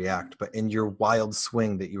time to react. But in your wild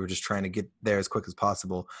swing that you were just trying to get there as quick as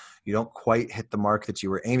possible, you don't quite hit the mark that you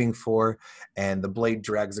were aiming for, and the blade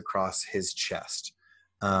drags across his chest.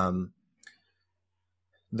 The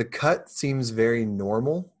cut seems very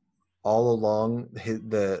normal all along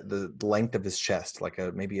the length of his chest, like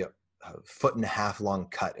maybe a 1.5 foot long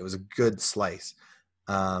cut. It was a good slice.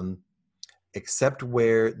 Except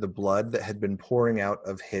where the blood that had been pouring out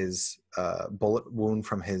of his bullet wound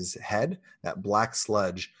from his head, that black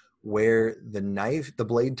sludge, where the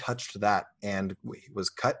blade touched that and was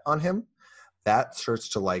cut on him, that starts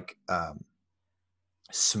to like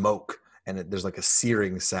smoke, and there's like a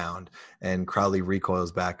searing sound, and Crowley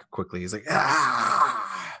recoils back quickly. He's like,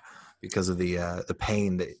 ah, because of the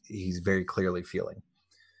pain that he's very clearly feeling.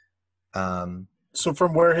 So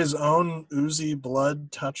from where his own oozy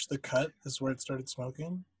blood touched the cut is where it started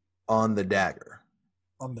smoking? On the dagger.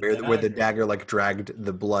 Where the dagger like dragged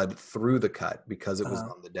the blood through the cut because it was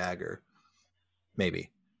on the dagger.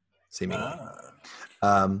 Maybe. Seemingly.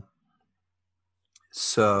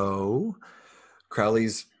 So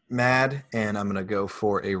Crowley's mad, and I'm going to go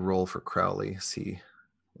for a roll for Crowley. See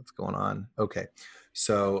what's going on. Okay.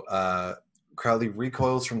 So Crowley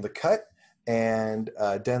recoils from the cut, and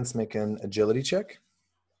Dent's make an agility check.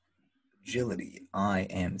 Agility. I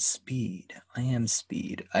am speed.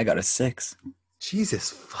 I got a 6. Jesus,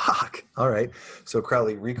 fuck. All right. So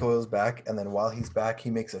Crowley recoils back, and then while he's back, he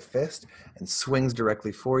makes a fist and swings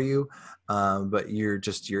directly for you. But your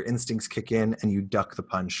instincts kick in, and you duck the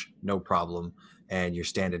punch, no problem, and you're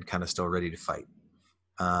standing kind of still ready to fight.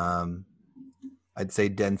 I'd say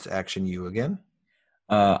dense action you again.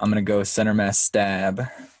 I'm going to go center mass stab.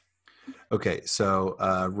 Okay, so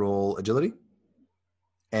roll agility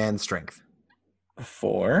and strength.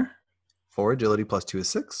 4. 4 agility plus 2 is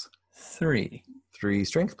 6. 3. 3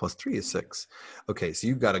 strength plus 3 is 6. Okay, so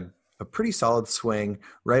you've got a pretty solid swing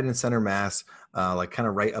right in center mass, like kind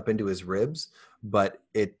of right up into his ribs, but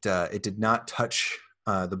it did not touch,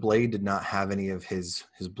 the blade did not have any of his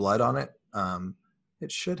blood on it.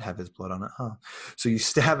 It should have his blood on it, huh? So you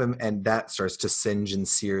stab him, and that starts to singe and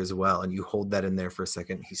sear as well, and you hold that in there for a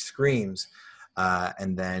second. He screams,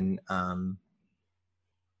 and then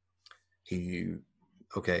he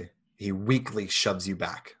weakly shoves you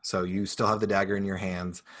back. So you still have the dagger in your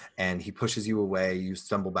hands, and he pushes you away. You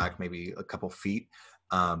stumble back maybe a couple feet,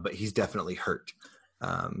 but he's definitely hurt.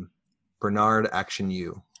 Bernard, action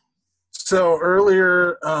you. So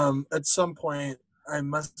earlier, at some point, I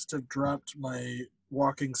must have dropped my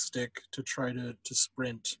walking stick to try to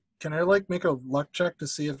sprint. Can I make a luck check to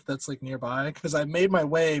see if that's nearby? Because I made my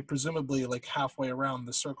way presumably halfway around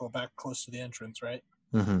the circle back close to the entrance, right?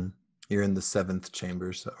 Mm-hmm. You're in the 7th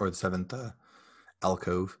chambers, or the 7th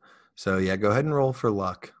alcove. So yeah, go ahead and roll for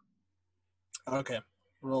luck. Okay,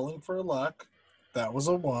 rolling for luck. That was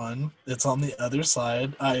a 1. It's on the other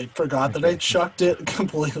side. I forgot that I Okay. chucked it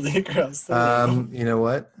completely across the room. You know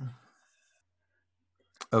what?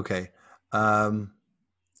 Okay.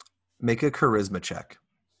 Make a charisma check.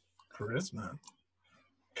 Charisma.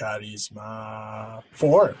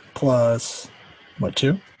 4 plus, what,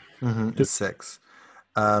 2? Mm-hmm. 6.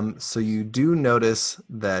 So you do notice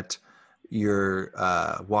that your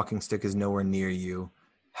walking stick is nowhere near you.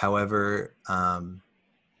 However,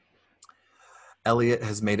 Elliot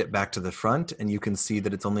has made it back to the front, and you can see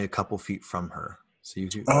that it's only a couple feet from her. So you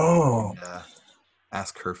can Oh.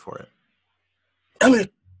 ask her for it.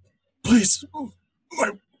 Elliot, please,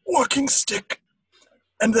 my walking stick,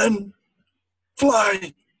 and then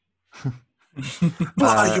fly.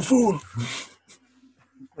 Fly, you fool.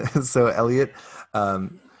 So Elliot,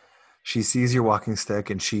 she sees your walking stick,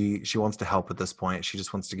 and she wants to help at this point. She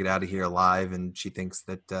just wants to get out of here alive, and she thinks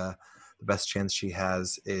that the best chance she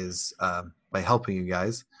has is by helping you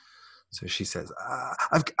guys. So she says,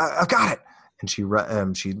 I've got it. And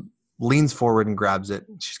she leans forward and grabs it.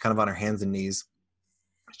 She's kind of on her hands and knees.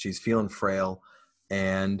 She's feeling frail,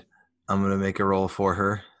 and I'm going to make a roll for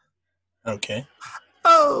her. Okay.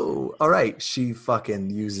 Oh, all right. She fucking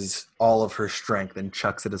uses all of her strength and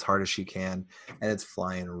chucks it as hard as she can, and it's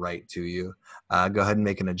flying right to you. Go ahead and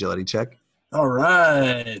make an agility check. All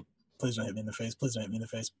right. Please don't hit me in the face. Please don't hit me in the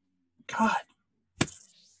face. God.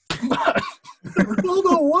 Come on. Roll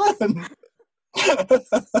the 1.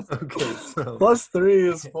 Okay, so Plus 3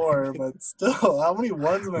 is 4, but still, how many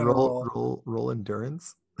ones am I roll? Roll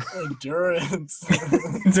endurance. Endurance.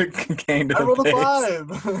 Cane I rolled a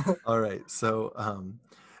face. 5. All right, so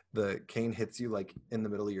the cane hits you like in the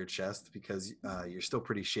middle of your chest because you're still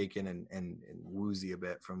pretty shaken and woozy a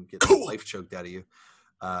bit from getting life choked out of you.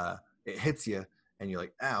 It hits you, and you're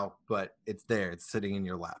like, ow, but it's there. It's sitting in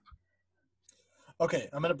your lap. Okay,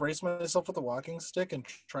 I'm going to brace myself with the walking stick and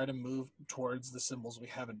try to move towards the symbols we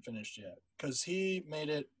haven't finished yet. Because he made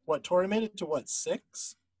it, Tori made it to what,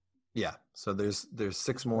 6? Yeah, so there's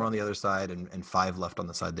 6 more on the other side and 5 left on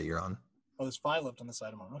the side that you're on. Oh, there's 5 left on the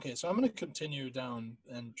side I'm on. Okay, so I'm going to continue down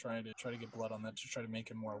and try to get blood on that to try to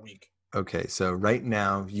make him more weak. Okay, so right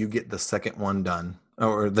now you get the second one done,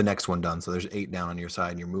 or the next one done. So there's 8 down on your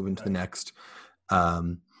side, and you're moving to the next.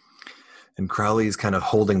 And Crowley's kind of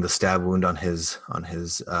holding the stab wound on his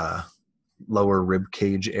lower rib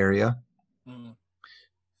cage area,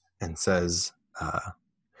 and says,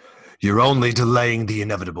 "You're only delaying the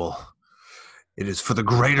inevitable. It is for the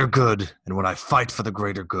greater good, and when I fight for the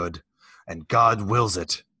greater good, and God wills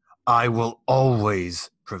it, I will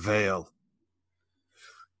always prevail.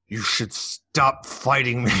 You should stop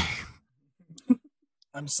fighting me."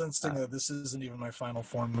 I'm sensing that this isn't even my final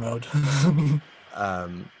form mode.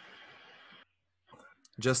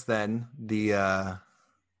 Just then, the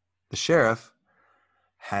sheriff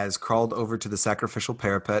has crawled over to the sacrificial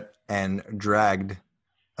parapet and dragged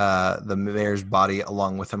the mayor's body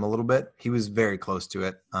along with him a little bit. He was very close to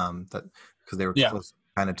it, because they were close,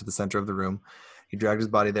 kind of to the center of the room. He dragged his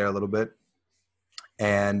body there a little bit,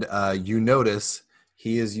 and you notice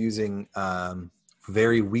he is using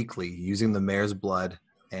very weakly using the mayor's blood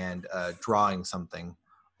and drawing something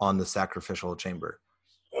on the sacrificial chamber.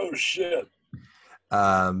 Oh shit.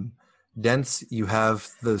 Dents, you have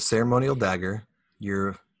the ceremonial dagger.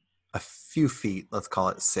 You're a few feet, let's call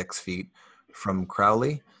it 6 feet, from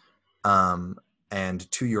Crowley.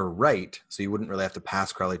 And to your right, so you wouldn't really have to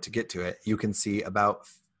pass Crowley to get to it, you can see about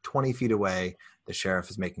 20 feet away, the sheriff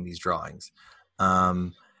is making these drawings.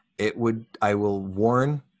 I will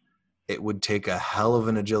warn, it would take a hell of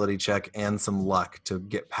an agility check and some luck to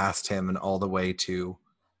get past him and all the way to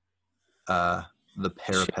the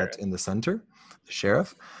parapet in the center, the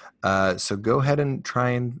sheriff. So go ahead and try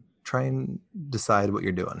and decide what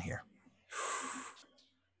you're doing here.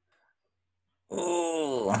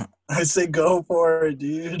 Ooh. I say go for it,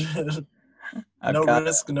 dude. No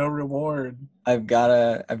risk, no reward. I've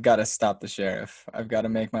gotta stop the sheriff. I've got to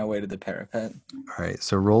make my way to the parapet. All right,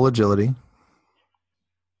 so roll agility.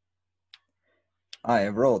 I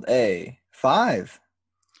have rolled a 5.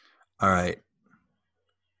 All right.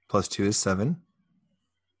 Plus 2 is 7.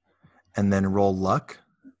 And then roll luck.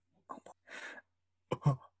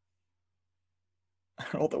 I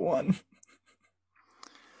rolled a 1.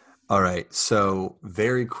 All right. So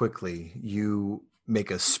very quickly, you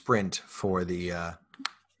make a sprint for the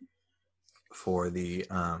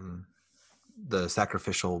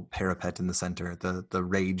sacrificial parapet in the center, the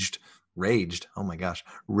raised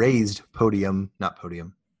podium, not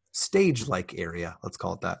podium, stage-like area, let's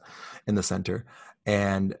call it that, in the center.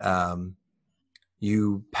 And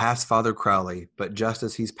you pass Father Crowley, but just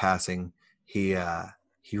as he's passing, he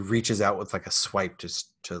he reaches out with like a swipe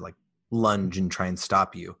just to like lunge and try and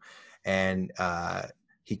stop you, and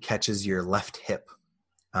he catches your left hip,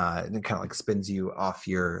 and it kind of like spins you off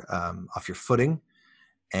your footing,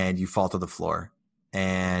 and you fall to the floor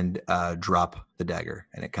and drop the dagger,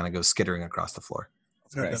 and it kind of goes skittering across the floor.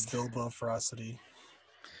 It's got that Christ. Bilbo ferocity.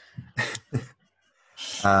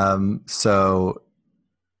 So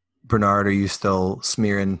Bernard, are you still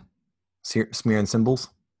smearing symbols?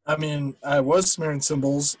 I mean, I was smearing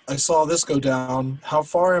symbols. I saw this go down. How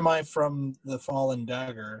far am I from the fallen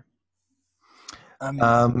dagger?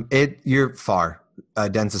 You're far.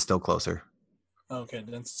 Dens is still closer. Okay,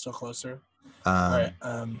 then it's still closer. Um, All right.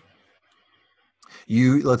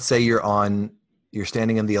 Let's say you're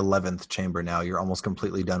standing in the 11th chamber now. You're almost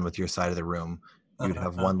completely done with your side of the room. You'd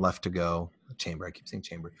have one left to go. Chamber. I keep saying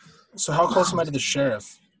chamber. So how close am I to the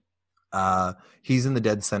sheriff? He's in the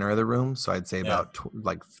dead center of the room, so I'd say about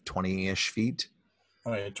 20-ish feet.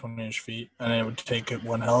 All right, 20-ish feet. And it would take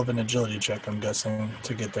one hell of an agility check, I'm guessing,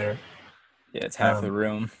 to get there. Yeah, it's half the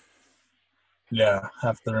room. Yeah,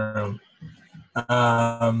 half the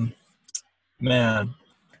room. Man.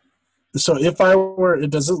 So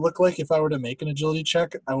does it look like if I were to make an agility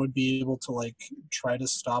check, I would be able to like try to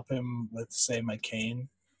stop him with, say, my cane?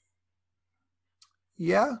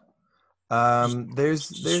 Yeah.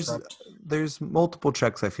 There's multiple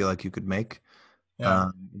checks I feel like you could make. Yeah.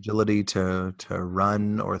 Agility to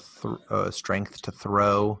run or strength to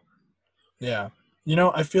throw. Yeah.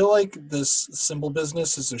 I feel like this symbol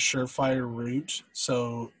business is a surefire route.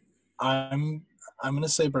 So I'm gonna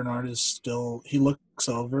say Bernard is still. He looks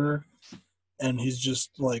over, and he's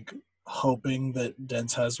just like hoping that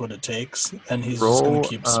Dents has what it takes, and he's just gonna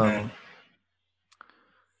keep smearing.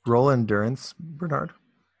 Roll endurance, Bernard.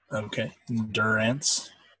 Okay, endurance.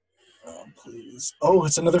 Oh, please. Oh,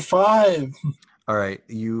 it's another 5. All right,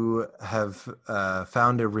 you have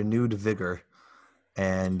found a renewed vigor,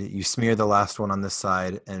 and you smear the last one on this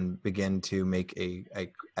side and begin to make at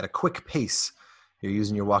a quick pace. You're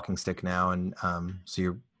using your walking stick now, and so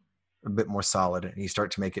you're a bit more solid, and you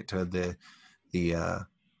start to make it to the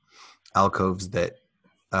alcoves that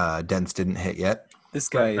Dents didn't hit yet. This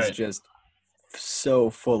guy is just so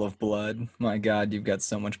full of blood. My God, you've got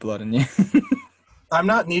so much blood in you. I'm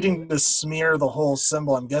not needing to smear the whole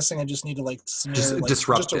symbol. I'm guessing I just need to like smear, just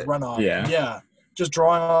disrupt just a it. runoff. Yeah. Just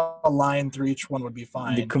drawing a line through each one would be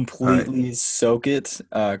fine. To completely soak it,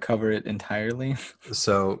 cover it entirely.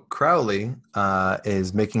 So Crowley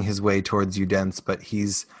is making his way towards you, Dents, but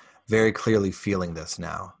he's very clearly feeling this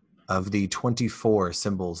now. Of the 24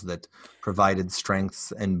 symbols that provided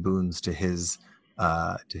strengths and boons to his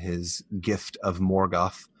gift of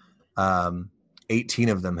Morgoth, 18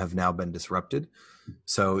 of them have now been disrupted.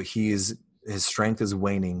 So his strength is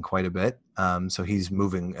waning quite a bit. So he's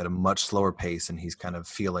moving at a much slower pace, and he's kind of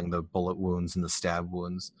feeling the bullet wounds and the stab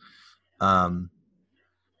wounds.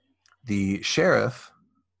 The sheriff,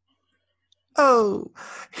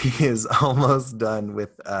 he is almost done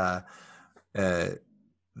with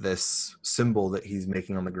this symbol that he's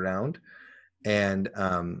making on the ground, and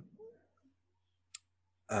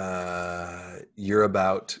you're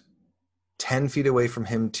about 10 feet away from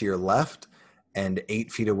him to your left and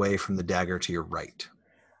 8 feet away from the dagger to your right.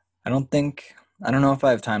 I don't know if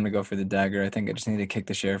I have time to go for the dagger. I think I just need to kick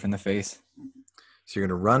the sheriff in the face. So you're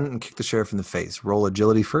going to run and kick the sheriff in the face. Roll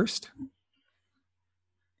agility first.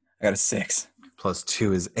 I got a 6. Plus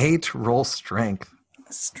 2 is 8. Roll strength.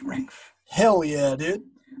 Strength. Hell yeah, dude.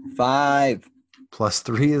 5. Plus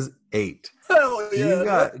 3 is 8. Hell yeah. You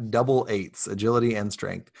got double 8s, agility and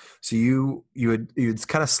strength. So you had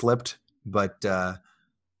kind of slipped, but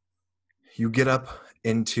you get up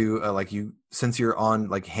into since you're on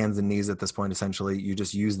like hands and knees at this point, essentially, you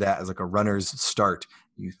just use that as like a runner's start.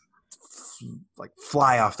 You like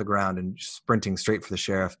fly off the ground and sprinting straight for the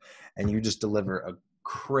sheriff, and you just deliver a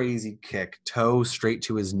crazy kick, toe straight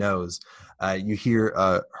to his nose. You hear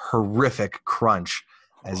a horrific crunch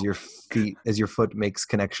as your foot makes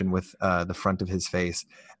connection with the front of his face,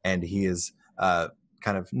 and he is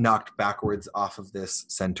kind of knocked backwards off of this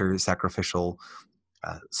center sacrificial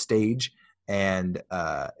stage, and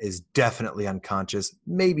is definitely unconscious,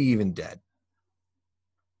 maybe even dead.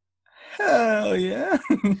 Hell yeah.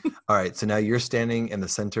 All right, so now you're standing in the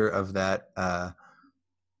center of that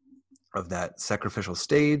sacrificial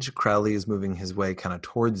stage. Crowley is moving his way kind of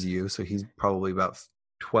towards you, so he's probably about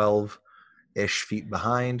 12-ish feet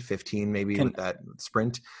behind, 15 maybe with that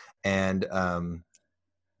sprint. And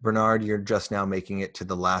Bernard, you're just now making it to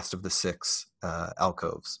the last of the 6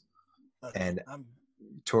 alcoves. Okay, and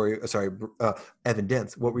Evan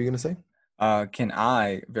Dents, what were you going to say? Can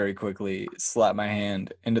I very quickly slap my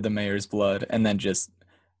hand into the mayor's blood and then just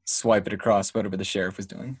swipe it across whatever the sheriff was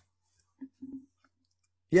doing.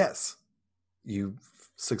 Yes, you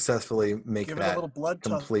successfully make Give it a that little blood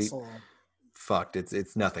complete tussle. fucked.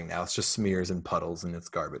 It's nothing now. It's just smears and puddles, and it's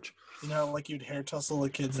garbage. You know, like you'd hair tussle a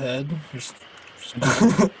kid's head. Just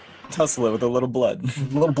Tussle it with a little blood. a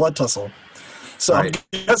little blood tussle. So Right.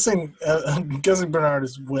 I'm guessing Bernard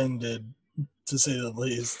is winded, to say the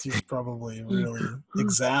least. He's probably really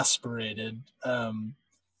exasperated. I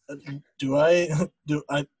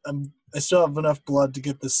still have enough blood to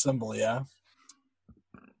get this symbol, yeah?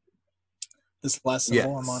 This last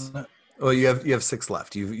symbol I'm Yes. on it. Well, you have 6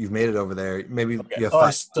 left. You've made it over there. Maybe Okay. you have Oh, I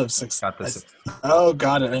 5. still have 6. Got this. Oh,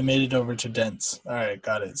 got it. I made it over to Dents. All right,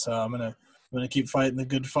 got it. So I'm gonna keep fighting the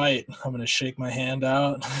good fight. I'm gonna shake my hand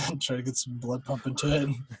out and try to get some blood pumping to it.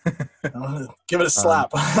 I'm gonna give it a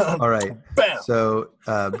slap. All right. Bam. So,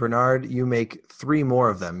 Bernard, you make 3 more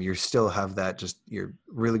of them. You still have that. You're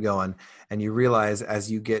really going, and you realize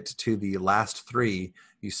as you get to the last 3,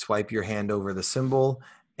 you swipe your hand over the symbol,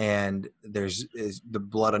 and the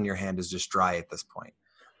blood on your hand is just dry at this point.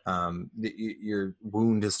 Your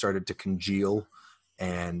wound has started to congeal,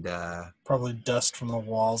 and Probably dust from the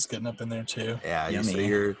walls getting up in there too. yeah, so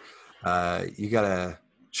Yummy. you got a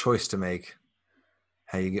choice to make.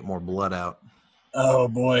 How you get more blood out? Oh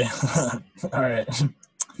boy. All right.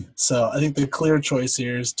 So I think the clear choice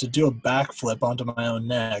here is to do a backflip onto my own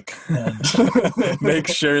neck. And Make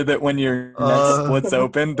sure that when your neck splits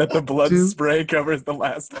open, that the blood 2. spray covers the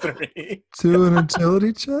last 3. Do an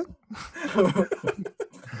agility check.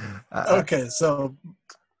 Okay, so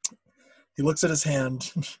he looks at his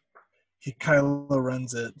hand. He Kylo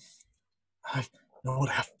runs it. I know what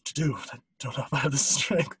I have to do. I don't know if I have the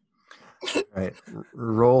strength. Right.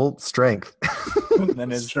 Roll strength.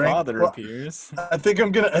 Then his Strength. father Well, appears. I think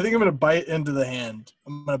I'm gonna bite into the hand.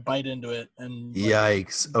 I'm gonna bite into it and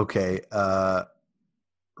Yikes. Okay.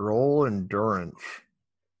 Roll endurance.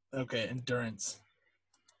 okay, endurance.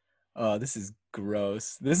 Oh, this is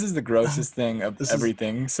gross. This is the grossest thing of This is-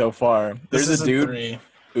 everything so far. This There's is a dude 3.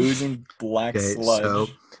 oozing black Okay, sludge. so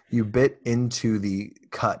you bit into the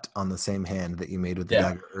cut on the same hand that you made with the Yeah.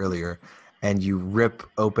 dagger earlier, and you rip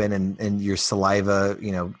open, and your saliva,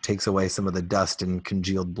 takes away some of the dust and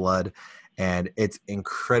congealed blood, and it's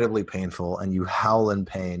incredibly painful, and you howl in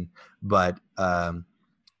pain, but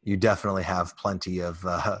you definitely have plenty of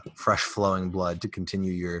fresh flowing blood to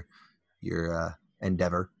continue your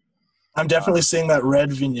endeavor. I'm definitely seeing that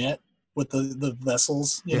red vignette with the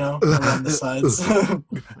vessels, Yeah. around the sides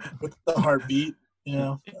with the heartbeat.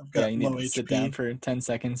 I've got Yeah, you need low to HP. sit down for 10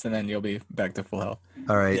 seconds and then you'll be back to full health.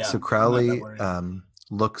 All right, Yeah, so I'm not Crowley that worried.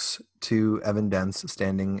 looks to Evan Dents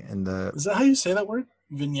standing in the Is that how you say that word?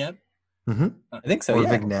 Vignette? I think so, or yeah.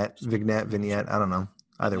 vignette. I don't know.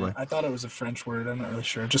 Either way, I thought it was a French word. I'm not really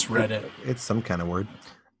sure. Just read it. it's some kind of word.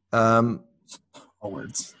 All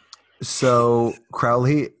words. So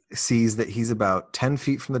Crowley sees that he's about 10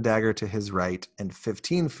 feet from the dagger to his right and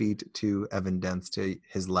 15 feet to Evan Dents to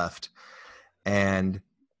his left. And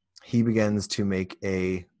he begins to make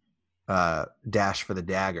a dash for the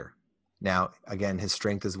dagger. Now, again, his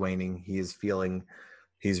strength is waning. He's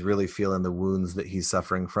really feeling the wounds that he's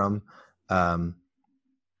suffering from.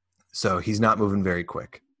 So he's not moving very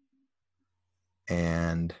quick.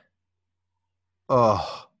 And,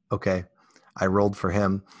 okay. I rolled for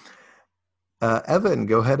him. Evan,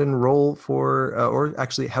 go ahead and roll for, or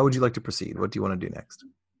actually, how would you like to proceed? What do you want to do next?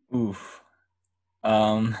 Oof.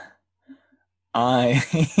 I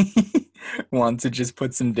want to just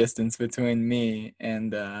put some distance between me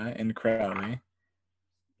and Crowley.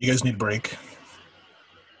 You guys need a break.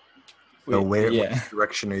 So Wait, yeah. what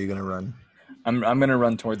direction are you going to run? I'm gonna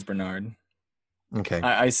run towards Bernard. Okay.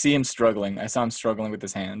 I see him struggling. I saw him struggling with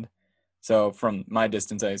his hand. So from my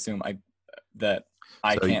distance, I assume I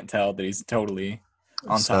So can't tell that he's totally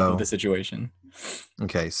on top of the situation.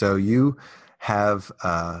 Okay, so you have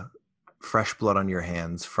fresh blood on your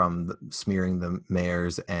hands from smearing the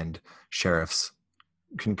mayor's and sheriff's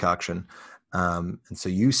concoction. And so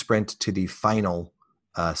you sprint to the final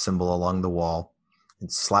symbol along the wall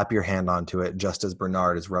and slap your hand onto it just as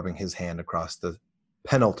Bernard is rubbing his hand across the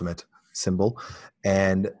penultimate symbol.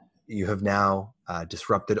 And you have now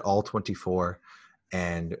disrupted all 24,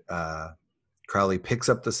 and Crowley picks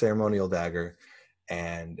up the ceremonial dagger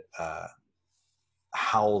and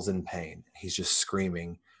howls in pain. He's just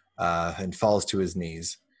screaming and falls to his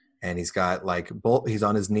knees. And he's got he's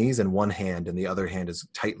on his knees and one hand, and the other hand is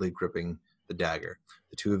tightly gripping the dagger.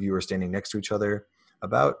 The two of you are standing next to each other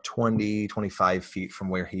about 20, 25 feet from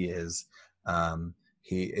where he is.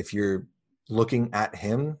 If you're looking at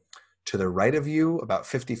him, to the right of you, about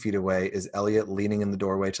 50 feet away, is Elliot leaning in the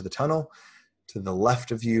doorway to the tunnel. To the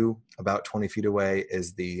left of you, about 20 feet away,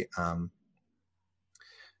 is the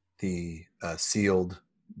sealed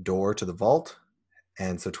door to the vault.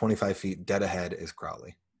 And so 25 feet dead ahead is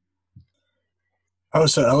Crowley. Oh,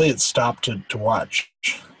 so Elliot stopped to watch.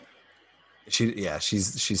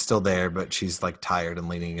 She's still there, but she's like tired and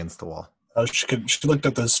leaning against the wall. Oh, she looked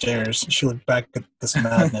up those stairs. She looked back at this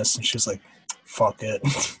madness, and she's like, "Fuck it."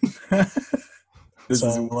 This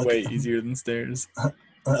is way easier than stairs.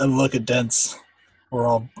 I look at Dents. We're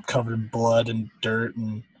all covered in blood and dirt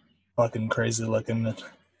and fucking crazy looking. Are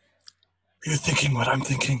you thinking what I'm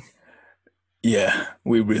thinking? Yeah,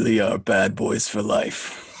 we really are bad boys for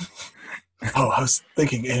life. Oh, I was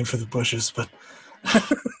thinking aim for the bushes, but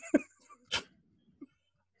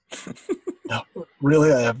no,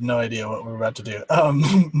 really, I have no idea what we're about to do.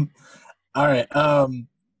 All right.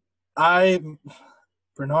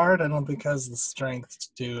 Bernard, I don't think has the strength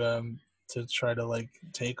to try to like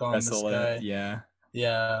take on this guy. Yeah.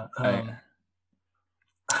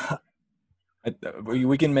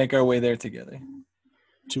 We can make our way there together.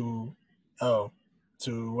 To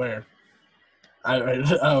where? I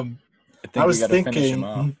was thinking.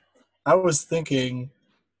 I was thinking.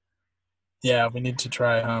 Yeah, we need to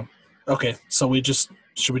try. Okay, so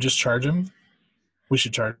should we just charge him? We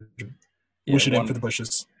should charge him. Yeah, we should aim for the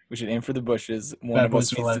bushes. We should aim for the bushes. One of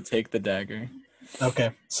us needs to take the dagger.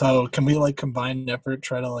 Okay, so can we like combine effort,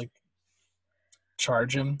 try to like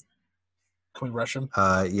charge him? Can we rush him?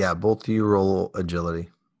 Yeah, both of you roll agility.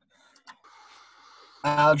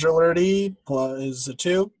 Agility is a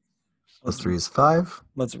 2. Plus 3 is 5.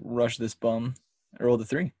 Let's rush this bum. I rolled a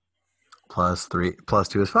 3. Plus 2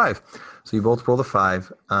 is 5. So you both roll the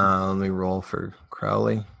 5. Let me roll for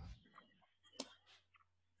Crowley.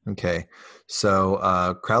 Okay,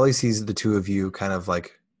 so Crowley sees the two of you kind of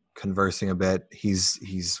like conversing a bit.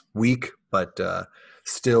 He's weak, but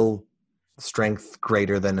still strength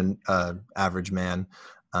greater than an average man.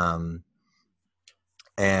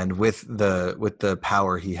 And with the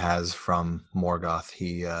power he has from Morgoth,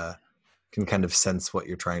 he can kind of sense what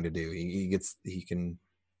you're trying to do. He can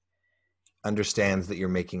understands that you're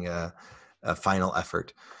making a final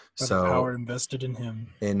effort. So power invested in him.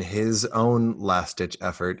 In his own last-ditch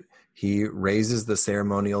effort, he raises the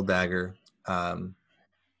ceremonial dagger and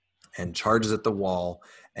charges at the wall,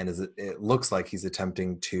 and it looks like he's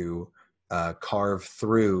attempting to carve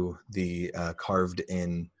through the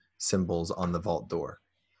carved-in symbols on the vault door.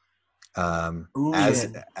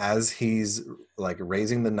 As he's like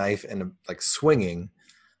raising the knife and like swinging,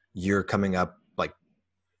 you're coming up like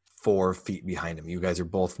 4 feet behind him. You guys are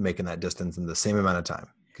both making that distance in the same amount of time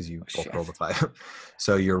because you both rolled a 5.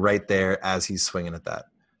 So you're right there as he's swinging at that.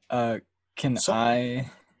 I'm going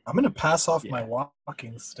to pass off my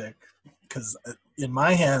walking stick because in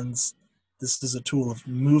my hands, this is a tool of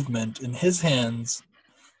movement. In his hands,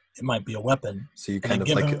 it might be a weapon. So you kind of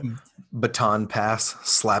like baton pass,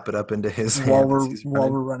 slap it up into his hand while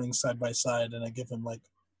we're running side by side, and I give him like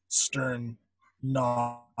stern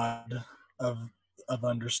nod of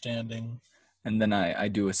understanding. And then I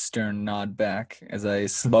do a stern nod back as I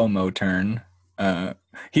slow-mo turn.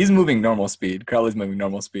 He's moving normal speed. Crowley's moving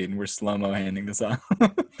normal speed, and we're slow-mo handing this off.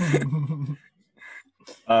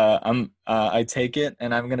 I take it,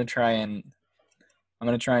 and I'm gonna try and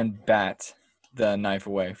bat the knife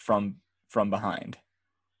away from behind.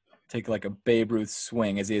 Take like a Babe Ruth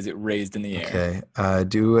swing as he has it raised in the air. Okay.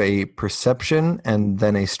 Do a perception and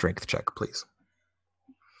then a strength check, please.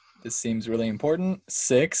 This seems really important.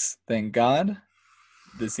 6, thank God.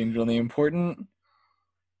 This seems really important.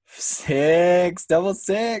 6, double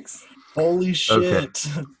 6. Holy shit.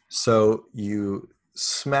 Okay. So you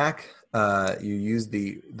smack, you use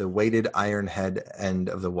the weighted iron head end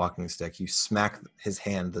of the walking stick. You smack his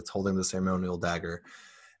hand that's holding the ceremonial dagger,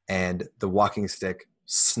 and the walking stick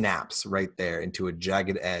snaps right there into a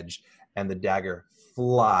jagged edge, and the dagger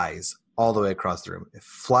flies all the way across the room. It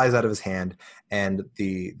flies out of his hand, and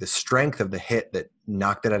the strength of the hit that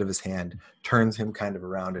knocked it out of his hand turns him kind of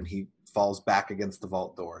around, and he falls back against the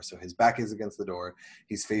vault door. So his back is against the door.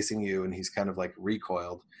 He's facing you, and he's kind of like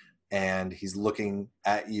recoiled, and he's looking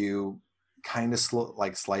at you kind of slow,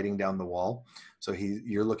 like sliding down the wall. So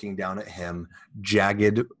you're looking down at him,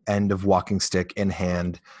 jagged end of walking stick in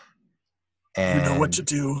hand. And you know what to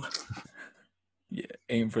do. Yeah,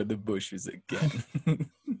 aim for the bushes again. Aim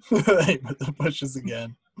for the bushes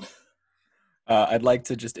again. I'd like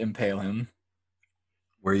to just impale him.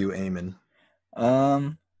 Where are you aiming?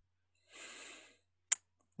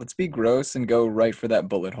 Let's be gross and go right for that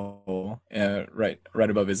bullet hole. Right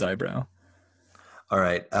above his eyebrow. All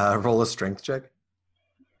right. Roll a strength check.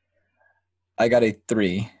 I got a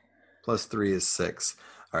 3. Plus 3 is 6.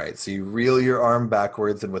 All right, so you reel your arm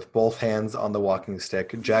backwards, and with both hands on the walking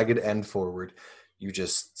stick, jagged end forward, you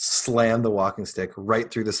just slam the walking stick right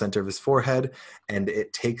through the center of his forehead, and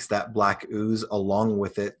it takes that black ooze along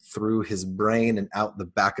with it through his brain and out the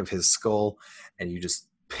back of his skull, and you just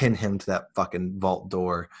pin him to that fucking vault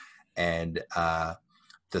door, and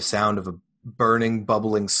the sound of a burning,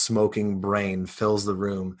 bubbling, smoking brain fills the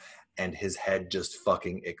room, and his head just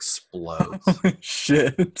fucking explodes. Holy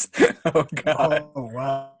shit. Oh, God. Oh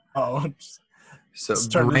wow! So It's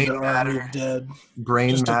turned brain into Army matter, of Dead. brain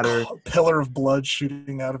Just matter, a pillar of blood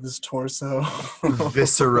shooting out of his torso.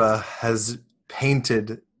 viscera has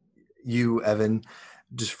painted you, Evan,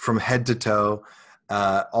 just from head to toe,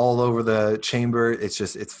 all over the chamber.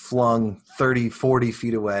 It's flung 30, 40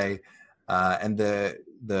 feet away, and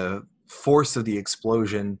the force of the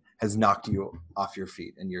explosion has knocked you off your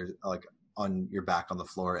feet, and you're like on your back on the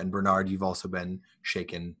floor. And Bernard, you've also been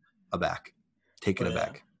shaken aback, taken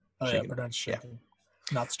aback. Oh yeah, Shaken. Bernard's shaking,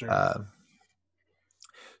 not stirring.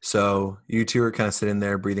 So you two are kind of sitting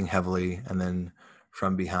there breathing heavily, and then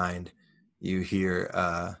from behind you hear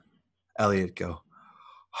Elliot go,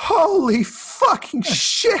 "Holy fucking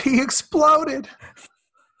shit, he exploded!"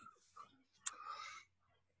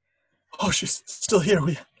 Oh, she's still here.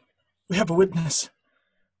 We have a witness.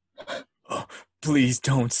 Oh, please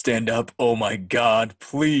don't stand up. Oh, my God.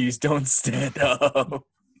 Please don't stand up.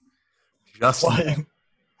 Just Why?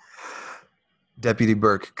 Deputy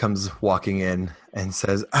Burke comes walking in and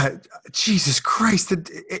says, "Jesus Christ,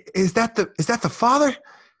 is that the father?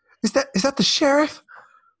 Is that the sheriff?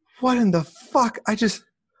 What in the fuck? I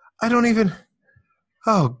don't even.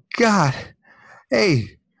 Oh God!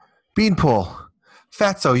 Hey, Beanpole,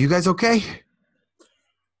 Fatso, you guys okay?"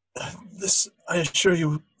 This, I assure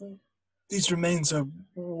you, these remains are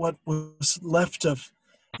what was left of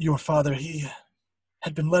your father. He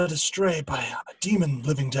had been led astray by a demon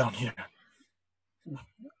living down here.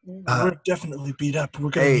 We're definitely beat up.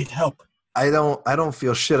 We're gonna need help. I don't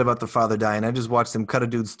feel shit about the father dying. I just watched him cut a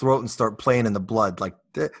dude's throat and start playing in the blood. Like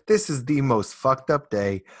this is the most fucked up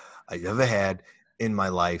day I've ever had in my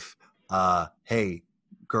life. Hey,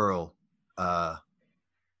 girl,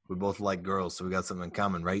 we both like girls, so we got something in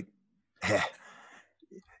common, right?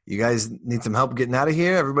 You guys need some help getting out of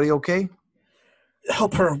here? Everybody okay?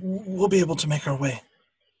 Help her. We'll be able to make our way.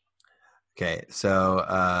 Okay,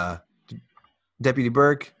 so Deputy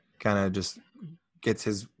Burke kind of just gets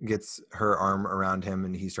her arm around him,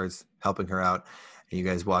 and he starts helping her out. And you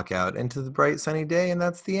guys walk out into the bright sunny day, and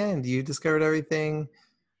that's the end. You discovered everything.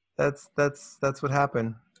 That's what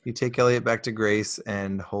happened. You take Elliot back to Grace,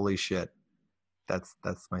 and holy shit, that's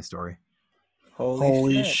my story.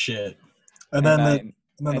 Holy shit! And then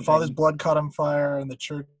the father's blood caught on fire, and the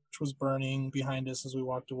church was burning behind us as we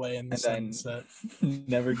walked away in the sunset.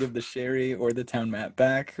 Never give the sherry or the town map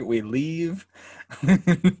back. We leave.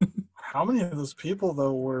 How many of those people,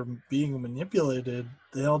 though, were being manipulated?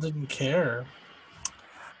 They all didn't care.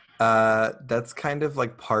 That's kind of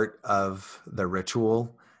like part of the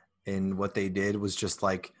ritual. And what they did was just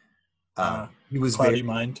like he was cloudy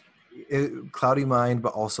mind,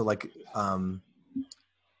 but also like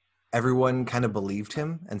everyone kind of believed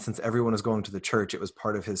him. And since everyone was going to the church, it was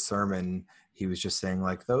part of his sermon. He was just saying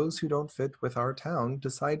like, those who don't fit with our town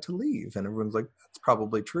decide to leave, and everyone's like, that's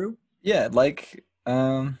probably true. Yeah, like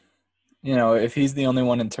if he's the only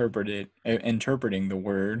one interpreting the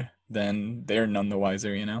word, then they're none the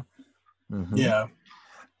wiser, Mm-hmm. Yeah.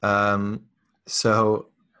 So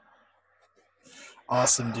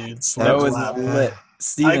awesome, dude. That was lit.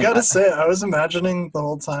 Steven, I gotta say, I was imagining the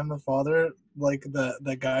whole time the father, like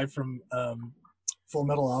the guy from Full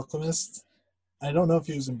Metal Alchemist. I don't know if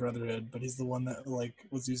he was in Brotherhood, but he's the one that like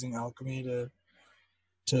was using alchemy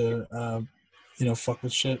to fuck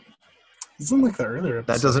with shit. He's in like the earlier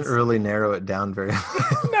episodes. That doesn't really narrow it down very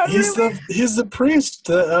much. He's the priest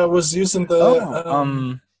that was using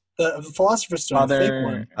the Philosopher's Stone, the fake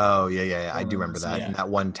one. Oh yeah. I do remember that in that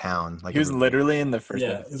one town. Like he was literally in the first.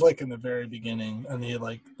 Yeah, he's like in the very beginning, and he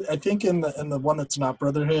like I think in the one that's not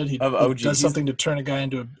Brotherhood, he does something to turn a guy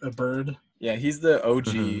into a bird. Yeah, he's the OG.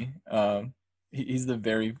 Mm-hmm. He's the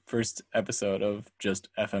very first episode of just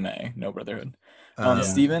FMA, no Brotherhood.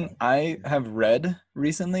 Steven, I have read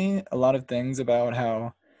recently a lot of things about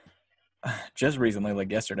how, just recently, like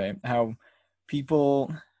yesterday, how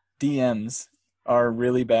people, DMs, are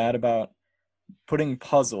really bad about putting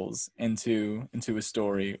puzzles into a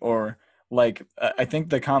story. Or, like, I think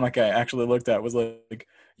the comic I actually looked at was like,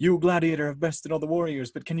 you, Gladiator, have bested all the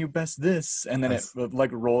warriors, but can you best this? And then it,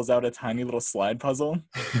 like, rolls out a tiny little slide puzzle.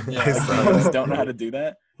 Yeah, I just don't know how to do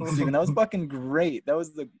that. Steven, that was fucking great. That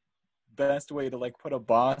was the best way to like put a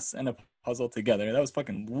boss and a puzzle together. That was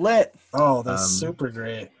fucking lit. Oh, that's Um, super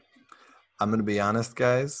great. I'm going to be honest,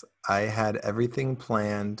 guys. I had everything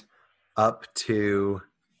planned up to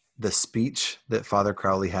the speech that Father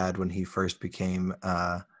Crowley had when he first became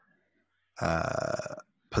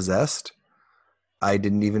possessed. I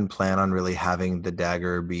didn't even plan on really having the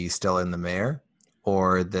dagger be still in the mare,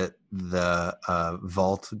 or that the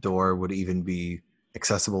vault door would even be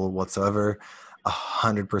accessible whatsoever.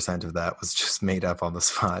 100% of that was just made up on the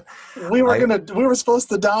spot. We were supposed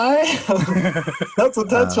to die. That's what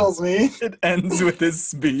that tells me. It ends with his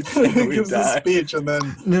speech. He And we gives his die. speech and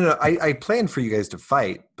then No, I planned for you guys to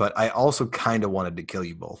fight, but I also kind of wanted to kill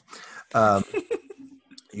you both.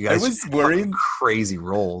 You guys I was just had worried. fucking crazy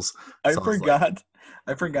rolls. I So I was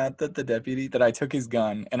like, forgot that the deputy that I took his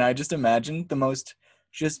gun, and I just imagined the most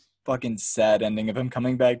just fucking sad ending of him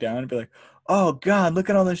coming back down and be like, "Oh God, look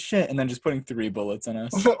at all this shit," and then just putting 3 bullets in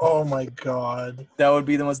us. oh my god. That would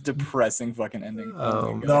be the most depressing fucking ending.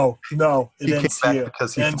 Oh my God. No, it He came ends back here.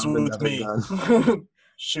 because he Ends found with another me. gun.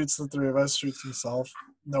 Shoots the 3 of us, shoots himself.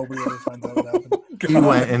 Nobody ever finds out what happened. He God.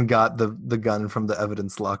 went and got the gun from the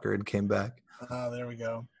evidence locker and came back. There we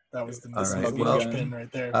go. That was the All right, well, linchpin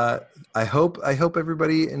right there. I hope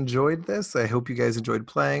everybody enjoyed this. I hope you guys enjoyed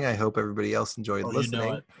playing. I hope everybody else enjoyed Oh, you listening.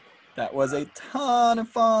 know it. That was a ton of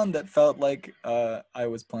fun. That felt like I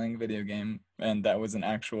was playing a video game, and that was an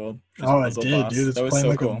actual just Oh, I puzzle did, boss. dude. It's That was playing so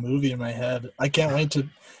like cool. a movie in my head. I can't wait to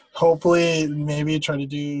hopefully maybe try to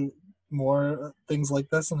do more things like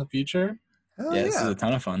this in the future. Hell Yeah, yeah, this is a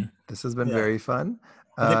ton of fun. this has been Yeah. very fun.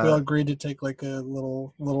 I think we all agreed to take like a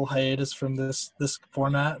little hiatus from this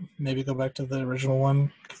format. Maybe go back to the original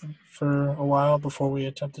one for a while before we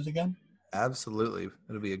attempt it again. Absolutely.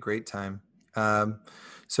 It'll be a great time.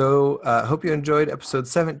 So hope you enjoyed episode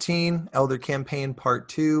 17, Elder Campaign Part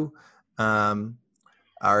 2.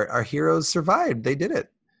 Our heroes survived. They did it.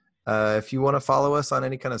 If you want to follow us on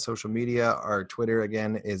any kind of social media, our Twitter,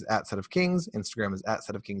 again, is @SetOfKings. Instagram is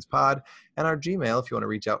 @SetOfKingsPod. And our Gmail, if you want to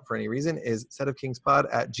reach out for any reason, is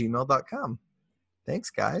setofkingspod@gmail.com. Thanks,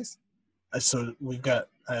 guys. So we've got,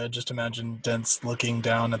 I just imagine Dents looking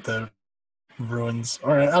down at the ruins.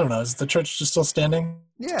 Or I don't know, is the church just still standing?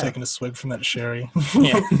 Yeah. Taking a swig from that sherry.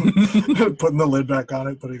 Yeah. Putting the lid back on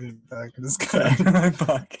it, putting it back in his gun.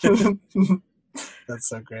 Fuck. That's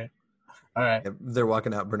so great. All right. They're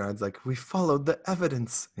walking out. Bernard's like, we followed the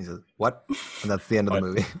evidence. He says, what? And that's the end of What?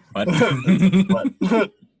 the movie. What?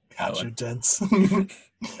 What? Got you, Dents.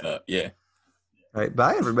 Yeah. All right.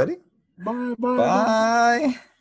 Bye, everybody. Bye. Bye.